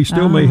that way. And we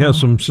still may have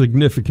some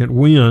significant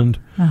wind.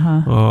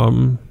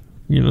 I'm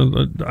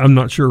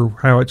not sure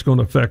how it's going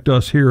to affect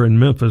us here in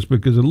Memphis,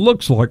 because it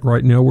looks like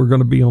right now we're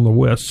going to be on the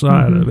west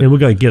side of it. And we're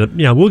going to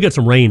get we'll get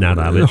some rain out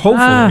of it. Hopefully.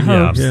 I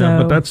hope so.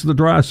 But that's the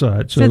dry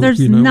side. So there's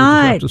we'll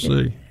not just have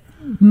to see.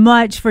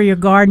 Much for your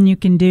garden you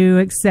can do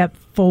except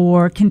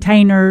for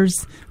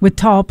containers with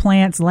tall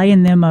plants,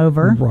 laying them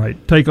over. Right.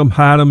 Take them,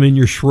 hide them in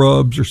your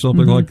shrubs or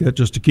something like that,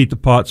 just to keep the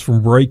pots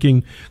from breaking.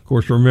 Of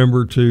course,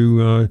 remember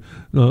to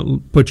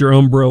put your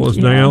umbrellas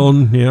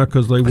down,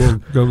 because they will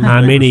go to the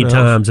How many house.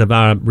 times have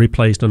I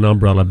replaced an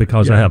umbrella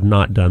because I have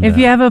not done that? If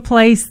you have a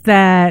place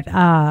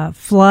that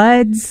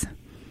floods,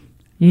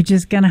 you're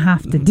just going to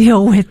have to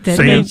deal with it.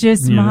 There's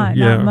just not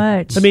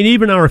much. I mean,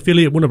 even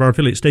one of our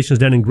affiliate stations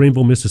down in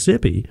Greenville,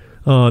 Mississippi,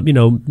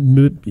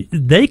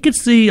 they could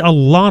see a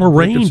lot of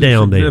rain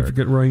down there.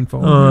 Significant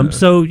rainfall.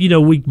 So,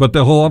 but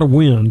a whole lot of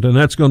wind, and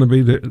that's going to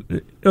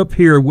be up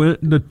here,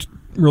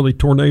 really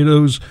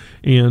tornadoes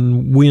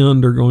and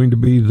wind are going to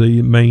be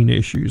the main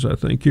issues, I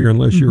think, here,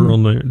 unless you're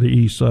on the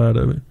east side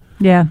of it.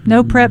 Yeah,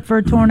 no prep for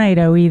a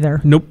tornado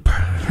either. Nope.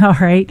 All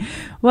right.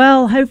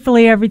 Well,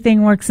 hopefully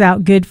everything works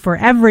out good for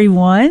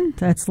everyone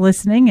that's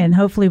listening, and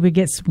hopefully we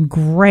get some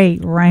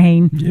great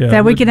rain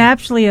that we can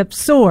actually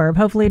absorb.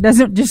 Hopefully it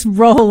doesn't just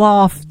roll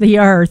off the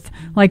earth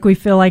like we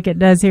feel like it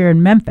does here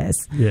in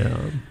Memphis. Yeah.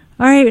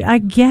 All right, I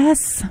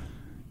guess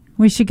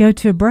we should go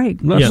to a break.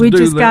 We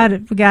just got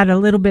a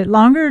little bit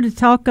longer to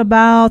talk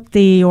about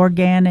the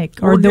organic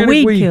the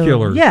weed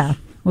killer. Yeah,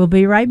 we'll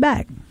be right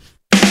back.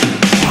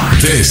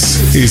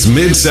 This is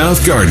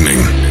Mid-South Gardening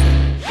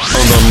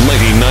on the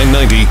Mighty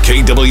 990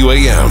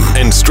 KWAM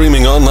and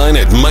streaming online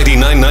at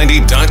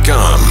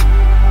mighty990.com.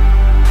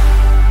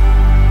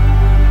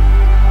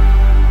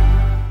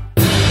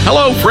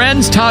 Hello,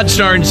 friends. Todd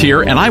Starnes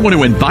here, and I want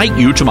to invite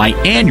you to my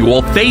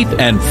annual Faith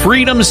and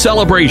Freedom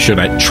Celebration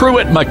at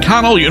Truett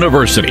McConnell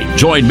University.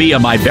 Join me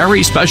and my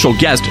very special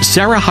guest,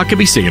 Sarah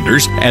Huckabee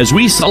Sanders, as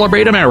we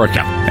celebrate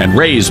America and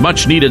raise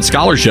much-needed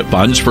scholarship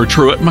funds for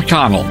Truett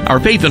McConnell. Our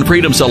Faith and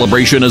Freedom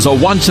Celebration is a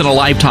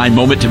once-in-a-lifetime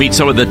moment to meet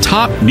some of the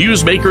top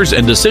newsmakers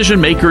and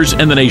decision-makers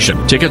in the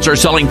nation. Tickets are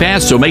selling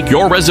fast, so make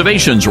your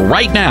reservations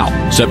right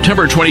now.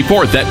 September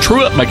 24th at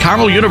Truett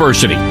McConnell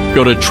University.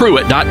 Go to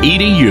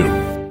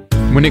truett.edu.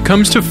 When it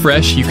comes to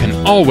fresh, you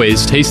can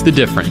always taste the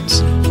difference.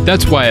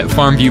 That's why at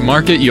Farmview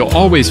Market, you'll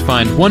always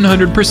find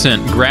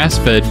 100%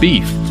 grass-fed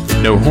beef.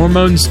 No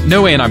hormones,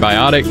 no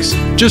antibiotics,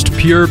 just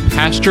pure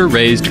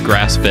pasture-raised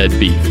grass-fed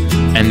beef.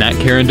 And that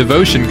care and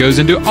devotion goes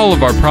into all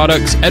of our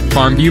products at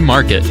Farmview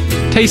Market.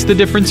 Taste the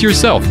difference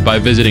yourself by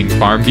visiting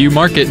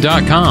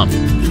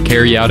farmviewmarket.com.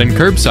 Carry-out and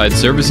curbside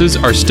services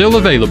are still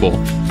available.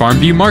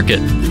 Farmview Market,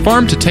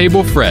 farm to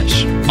table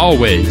fresh,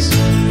 always.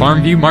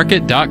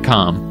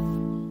 farmviewmarket.com.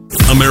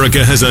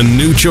 America has a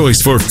new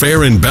choice for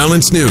fair and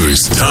balanced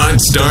news.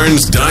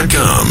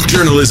 ToddStarnes.com.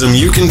 Journalism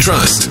you can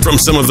trust from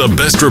some of the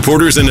best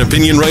reporters and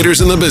opinion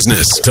writers in the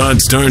business.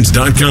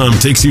 ToddStarnes.com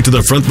takes you to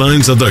the front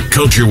lines of the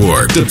culture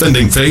war,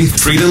 defending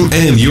faith, freedom,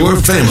 and your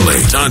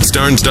family.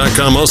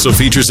 ToddStarnes.com also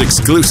features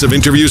exclusive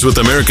interviews with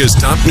America's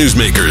top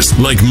newsmakers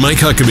like Mike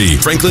Huckabee,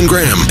 Franklin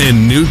Graham,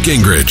 and Newt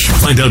Gingrich.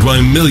 Find out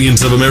why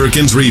millions of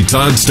Americans read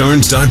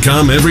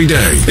ToddStarnes.com every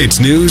day. It's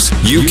news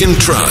you can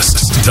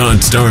trust.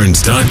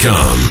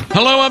 ToddStarnes.com.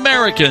 Hello,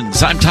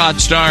 Americans. I'm Todd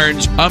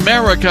Starnes.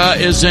 America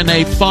is in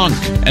a funk,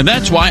 and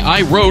that's why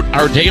I wrote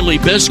our Daily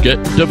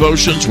Biscuit,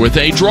 Devotions with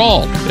a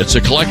Drawl. It's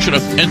a collection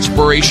of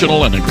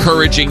inspirational and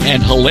encouraging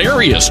and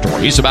hilarious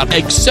stories about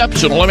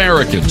exceptional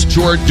Americans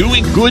who are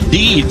doing good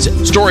deeds,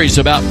 stories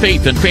about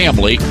faith and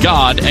family,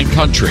 God and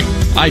country.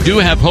 I do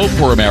have hope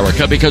for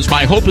America because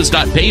my hope is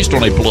not based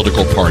on a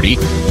political party.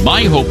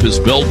 My hope is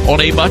built on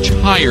a much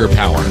higher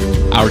power.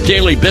 Our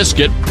Daily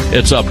Biscuit,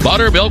 it's a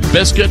buttermilk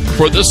biscuit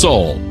for the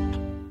soul.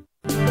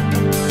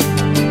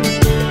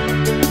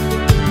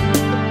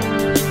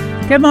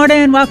 Good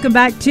morning. Welcome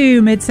back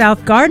to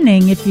Mid-South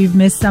Gardening. If you've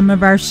missed some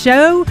of our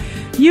show,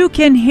 you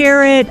can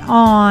hear it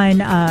on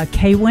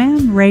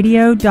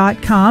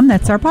kwamradio.com.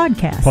 That's our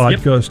podcast.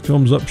 Podcast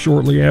comes up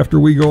shortly after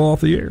we go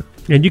off the air.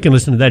 And you can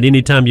listen to that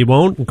anytime you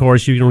want. Of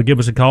course, you can give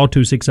us a call,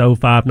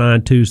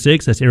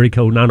 260-5926. That's area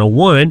code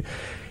 901.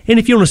 And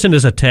if you want to send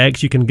us a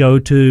text, you can go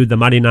to the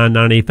Mighty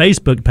 990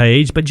 Facebook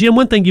page. But, Jim,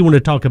 one thing you want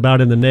to talk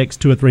about in the next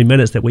 2 or 3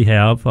 minutes that we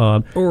have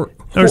or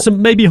some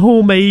maybe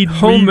homemade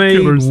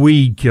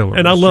weed killers.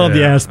 And I love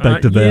the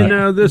aspect of that. You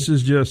know, this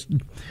is just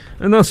 –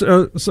 and that's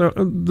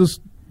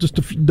just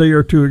a day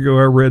or two ago,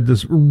 I read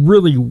this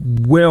really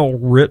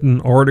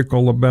well-written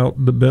article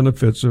about the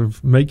benefits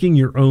of making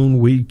your own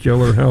weed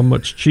killer, how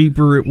much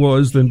cheaper it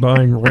was than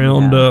buying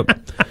Roundup.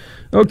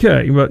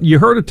 Okay, but you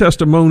heard a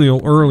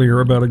testimonial earlier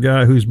about a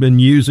guy who's been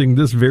using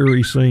this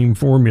very same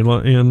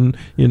formula, and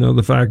you know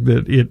the fact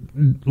that a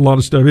lot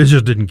of stuff it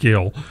just didn't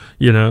kill.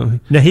 You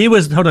know, now he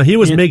was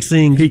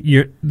mixing.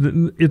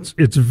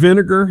 It's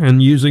vinegar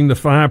and using the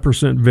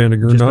 5%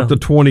 vinegar, not the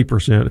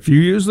 20%. If you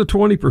use the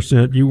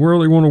 20%, you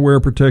really want to wear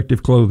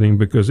protective clothing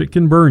because it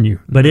can burn you.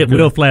 But it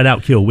will flat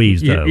out kill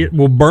weeds, though. It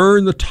will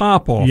burn the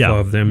top off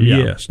of them. Yeah.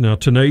 Yes. Now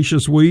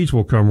tenacious weeds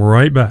will come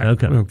right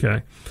back.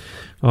 Okay.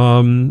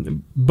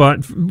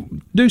 But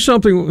do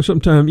something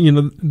sometime. You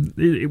know,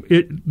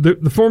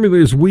 the formula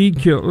is weed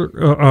killer.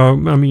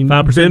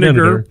 5%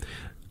 vinegar,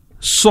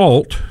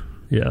 salt.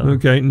 Yeah.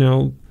 Okay.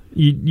 Now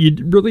you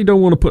really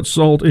don't want to put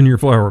salt in your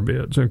flower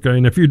beds. Okay.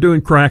 And if you're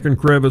doing crack and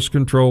crevice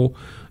control,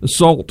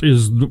 salt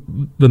is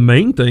the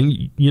main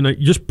thing. You know,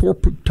 you just pour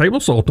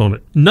table salt on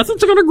it.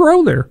 Nothing's going to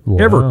grow there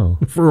ever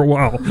for a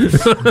while.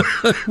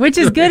 Which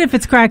is good if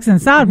it's cracks in the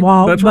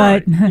sidewalk. That's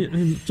right.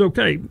 It's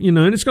okay. You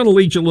know, and it's going to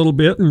leach a little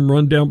bit and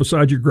run down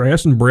beside your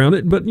grass and brown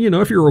it. But, you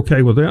know, if you're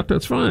okay with that,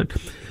 that's fine.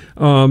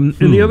 And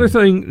the other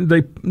thing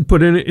they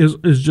put in it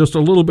is just a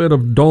little bit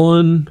of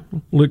Dawn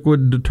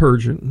liquid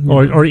detergent.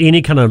 Or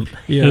any kind of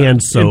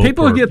hand soap. And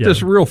people get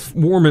this real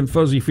warm and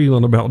fuzzy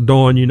feeling about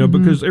Dawn, you know,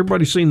 because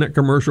everybody's seen that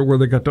commercial where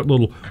they got that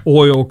little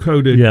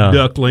oil-coated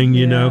duckling,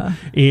 you know,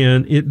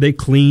 and they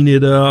clean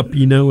it up,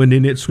 you know, and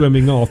then it's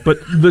swimming off. But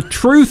the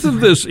truth of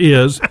this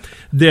is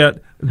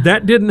that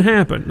didn't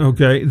happen,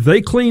 okay?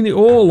 They clean the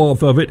oil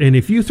off of it, and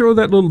if you throw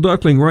that little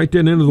duckling right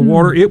then into the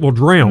water, it will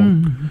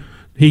drown.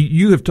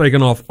 You have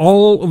taken off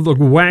all of the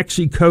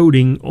waxy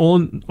coating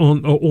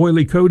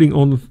oily coating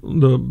on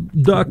the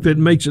duck that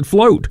makes it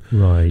float.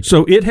 Right.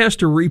 So it has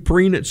to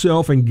repreen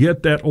itself and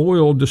get that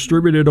oil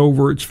distributed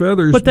over its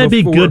feathers. But that'd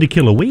be good to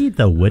kill a weed,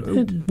 though,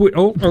 wouldn't it?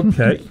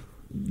 Okay.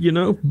 You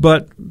know,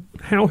 but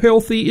how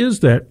healthy is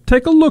that?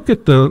 Take a look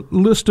at the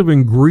list of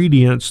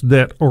ingredients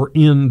that are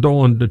in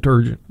Dawn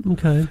detergent.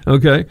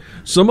 Okay.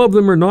 Some of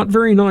them are not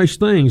very nice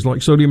things,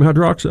 like sodium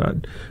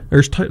hydroxide.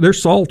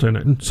 There's salt in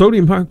it, and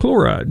sodium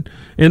hypochlorite.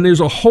 And there's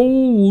a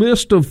whole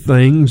list of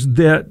things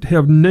that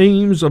have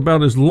names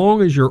about as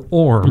long as your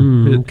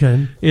arm.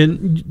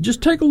 And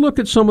just take a look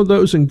at some of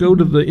those and go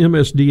to the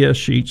MSDS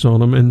sheets on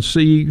them and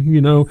see,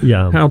 you know,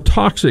 how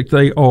toxic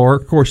they are.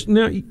 Of course,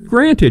 now,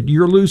 granted,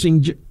 you're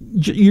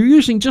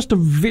using just a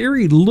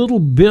very little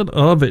bit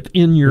of it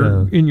in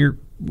your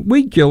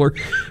weed killer,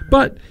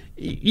 but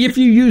if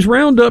you use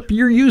Roundup,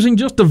 you're using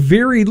just a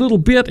very little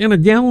bit in a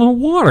gallon of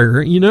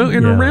water, you know,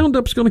 and a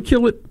Roundup's going to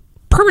kill it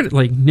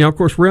permanently. Now, of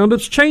course,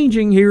 Roundup's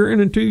changing here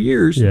in 2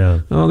 years.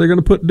 They're going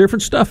to put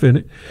different stuff in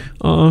it,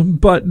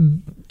 but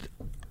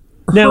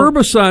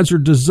Herbicides are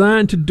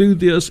designed to do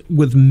this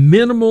with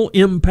minimal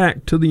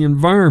impact to the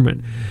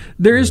environment.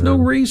 There is no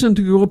reason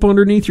to go up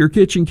underneath your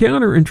kitchen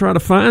counter and try to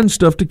find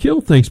stuff to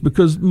kill things,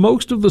 because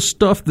most of the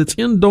stuff that's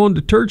in Dawn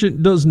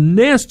detergent does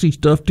nasty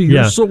stuff to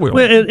your soil.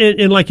 Well,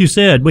 and like you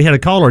said, we had a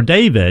caller,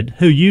 David,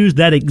 who used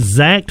that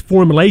exact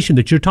formulation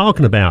that you're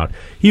talking about.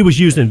 He was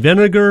using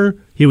vinegar,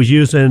 he was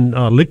using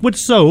liquid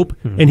soap,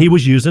 and he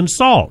was using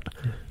salt.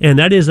 And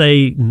that is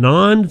a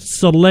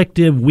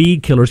non-selective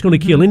weed killer. It's going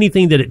to kill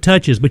anything that it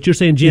touches. But you're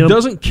saying, Jim, it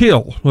doesn't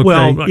kill. Okay?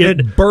 Well,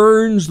 it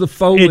burns the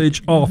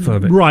foliage off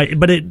of it. Right,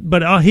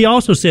 but he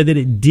also said that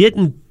it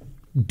didn't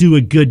do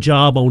a good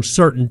job on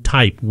certain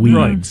type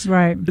weeds.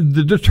 Right.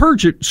 The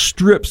detergent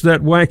strips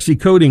that waxy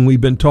coating we've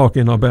been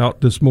talking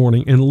about this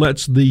morning and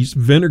lets these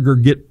vinegar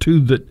get to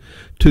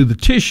the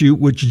tissue,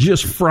 which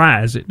just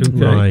fries it.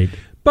 Okay? Right.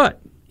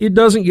 But it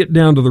doesn't get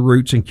down to the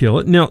roots and kill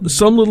it. Now,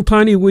 some little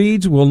tiny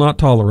weeds will not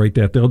tolerate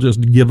that. They'll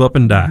just give up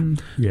and die.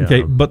 Yeah.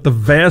 Okay, but the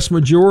vast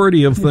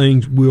majority of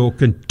things will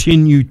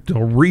continue to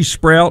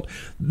resprout.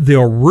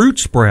 They'll root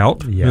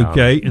sprout,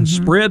 okay, and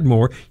spread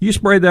more. You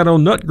spray that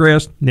on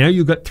nutgrass, now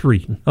you got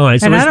 3. All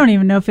right, so and I don't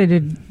even know if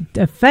it'd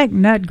affect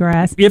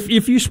nutgrass.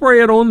 If you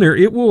spray it on there,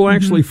 it will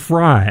actually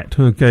fry it,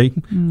 okay?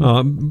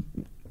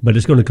 But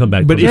it's going to come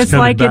back. But just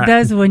like it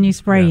does when you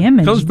spray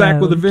image. Comes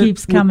back with a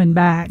keeps coming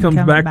back. Comes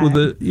back with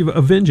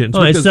a vengeance.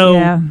 All right,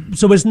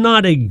 so it's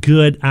not a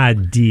good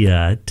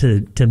idea to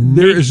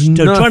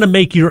try to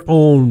make your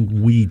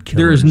own weed killers.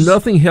 There is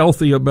nothing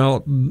healthy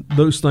about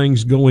those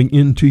things going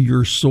into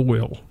your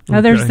soil. Now,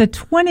 there's the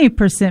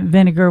 20%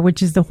 vinegar,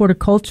 which is the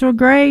horticultural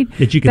grade.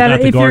 That you can buy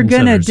at the if you're garden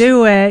going to centers.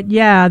 do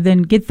it,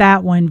 then get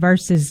that one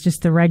versus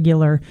just the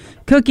regular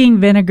cooking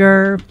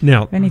vinegar,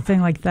 now, anything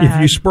like that.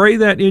 If you spray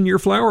that in your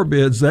flower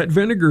beds, that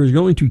vinegar is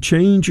going to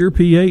change your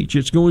pH.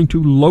 It's going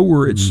to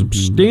lower it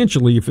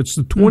substantially if it's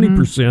the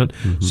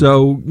 20%.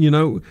 So,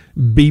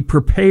 be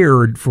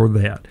prepared for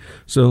that.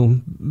 So,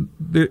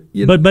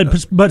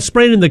 but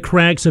spraying in the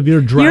cracks of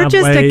your driveway. You're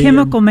just a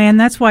chemical man.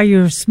 That's why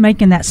you're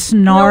making that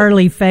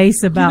snarly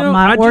face about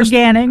my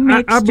organic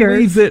mixtures. I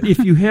believe that if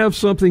you have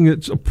something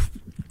that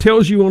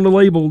tells you on the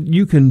label,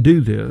 you can do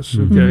this,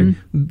 okay?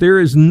 There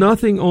is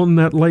nothing on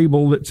that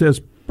label that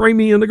says, spray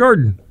me in the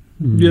garden.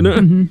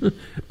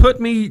 Put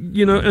me,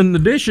 in the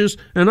dishes,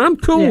 and I'm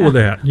cool with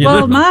that.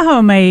 Well, my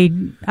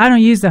homemade, I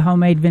don't use the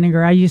homemade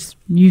vinegar. I use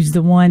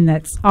the one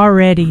that's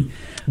already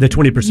the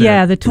 20%.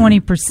 Yeah, the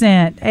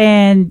 20%.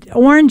 And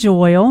orange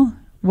oil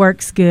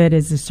works good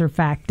as a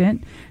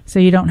surfactant, so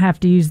you don't have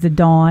to use the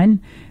Dawn.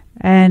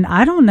 And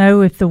I don't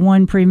know if the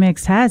one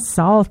premixed has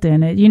salt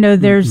in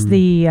it. There's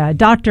the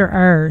Dr.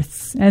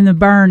 Earths and the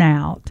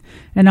Burnout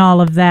and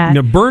all of that.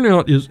 Now,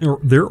 Burnout is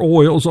their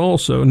oils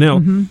also.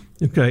 Now,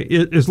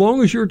 okay, as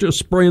long as you're just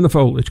spraying the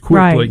foliage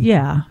quickly. Right,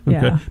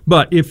 yeah.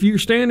 But if you're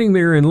standing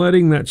there and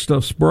letting that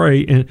stuff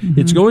spray, and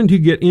it's going to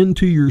get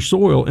into your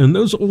soil, and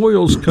those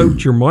oils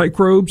coat your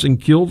microbes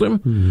and kill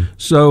them.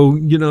 So,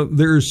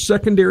 there's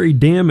secondary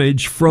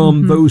damage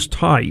from those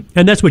type.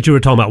 And that's what you were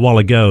talking about a while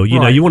ago. You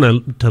know, you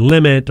want to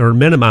limit or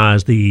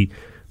minimize the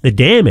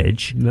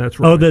damage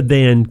other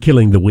than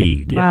killing the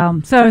weed.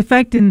 So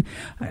affecting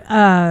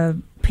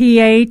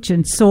pH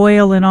and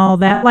soil and all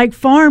that. Like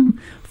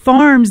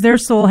farms, their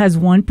soil has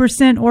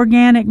 1%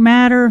 organic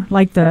matter,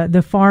 like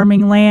the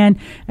farming land,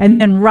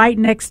 and then right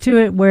next to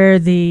it where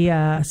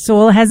the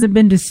soil hasn't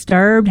been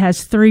disturbed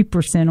has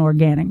 3%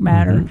 organic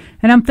matter.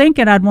 And I'm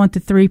thinking I'd want the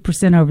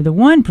 3% over the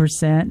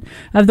 1%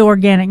 of the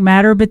organic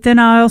matter, but then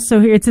I also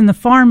hear it's in the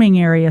farming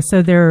area,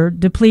 so they're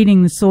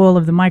depleting the soil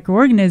of the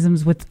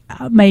microorganisms with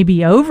maybe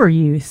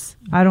overuse,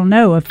 I don't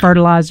know, of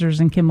fertilizers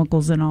and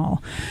chemicals and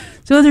all.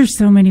 So there's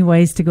so many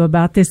ways to go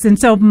about this. And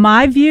so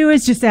my view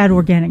is just add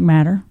organic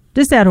matter.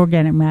 Just add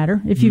organic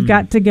matter. If you've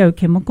got to go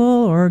chemical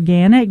or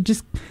organic,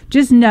 just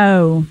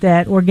know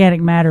that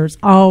organic matter is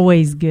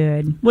always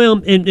good.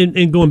 Well,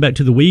 and going back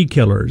to the weed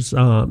killers,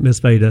 Ms.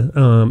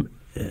 Veda,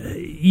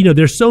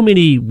 there's so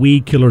many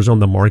weed killers on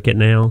the market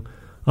now,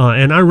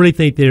 and I really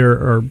think there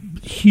are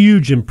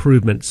huge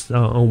improvements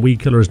on weed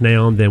killers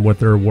now than what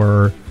there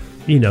were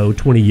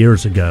 20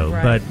 years ago.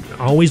 Right. But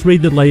always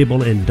read the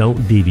label and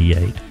don't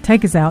deviate.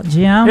 Take us out,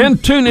 Jim.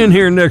 And tune in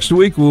here next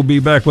week. We'll be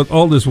back with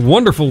all this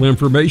wonderful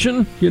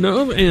information,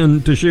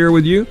 and to share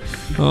with you.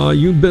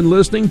 You've been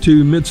listening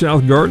to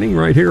Mid-South Gardening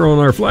right here on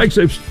our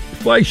flagship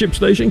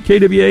station,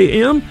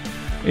 KWAM.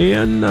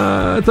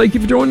 And thank you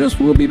for joining us.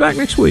 We'll be back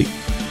next week.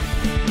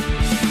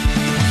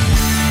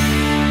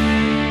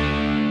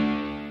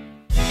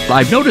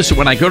 I've noticed that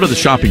when I go to the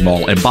shopping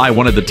mall and buy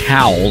one of the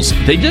towels,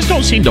 they just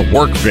don't seem to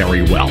work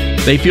very well.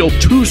 They feel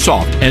too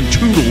soft and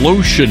too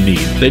lotiony.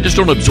 They just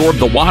don't absorb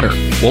the water.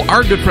 Well,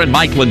 our good friend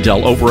Mike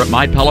Lindell over at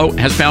MyPillow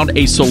has found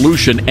a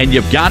solution, and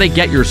you've got to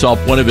get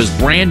yourself one of his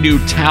brand new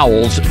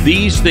towels.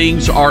 These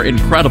things are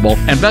incredible,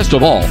 and best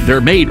of all, they're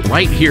made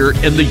right here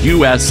in the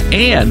U.S.,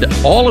 and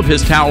all of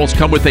his towels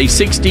come with a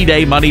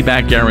 60-day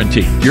money-back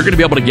guarantee. You're going to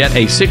be able to get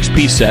a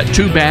 6-piece set,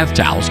 2 bath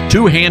towels,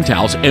 2 hand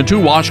towels, and 2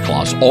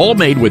 washcloths, all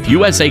made with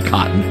USA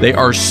cotton. They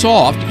are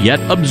soft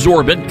yet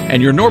absorbent,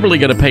 and you're normally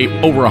going to pay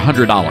over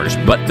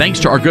 $100. But thanks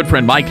to our good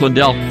friend Mike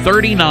Lindell,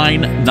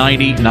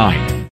 $39.99.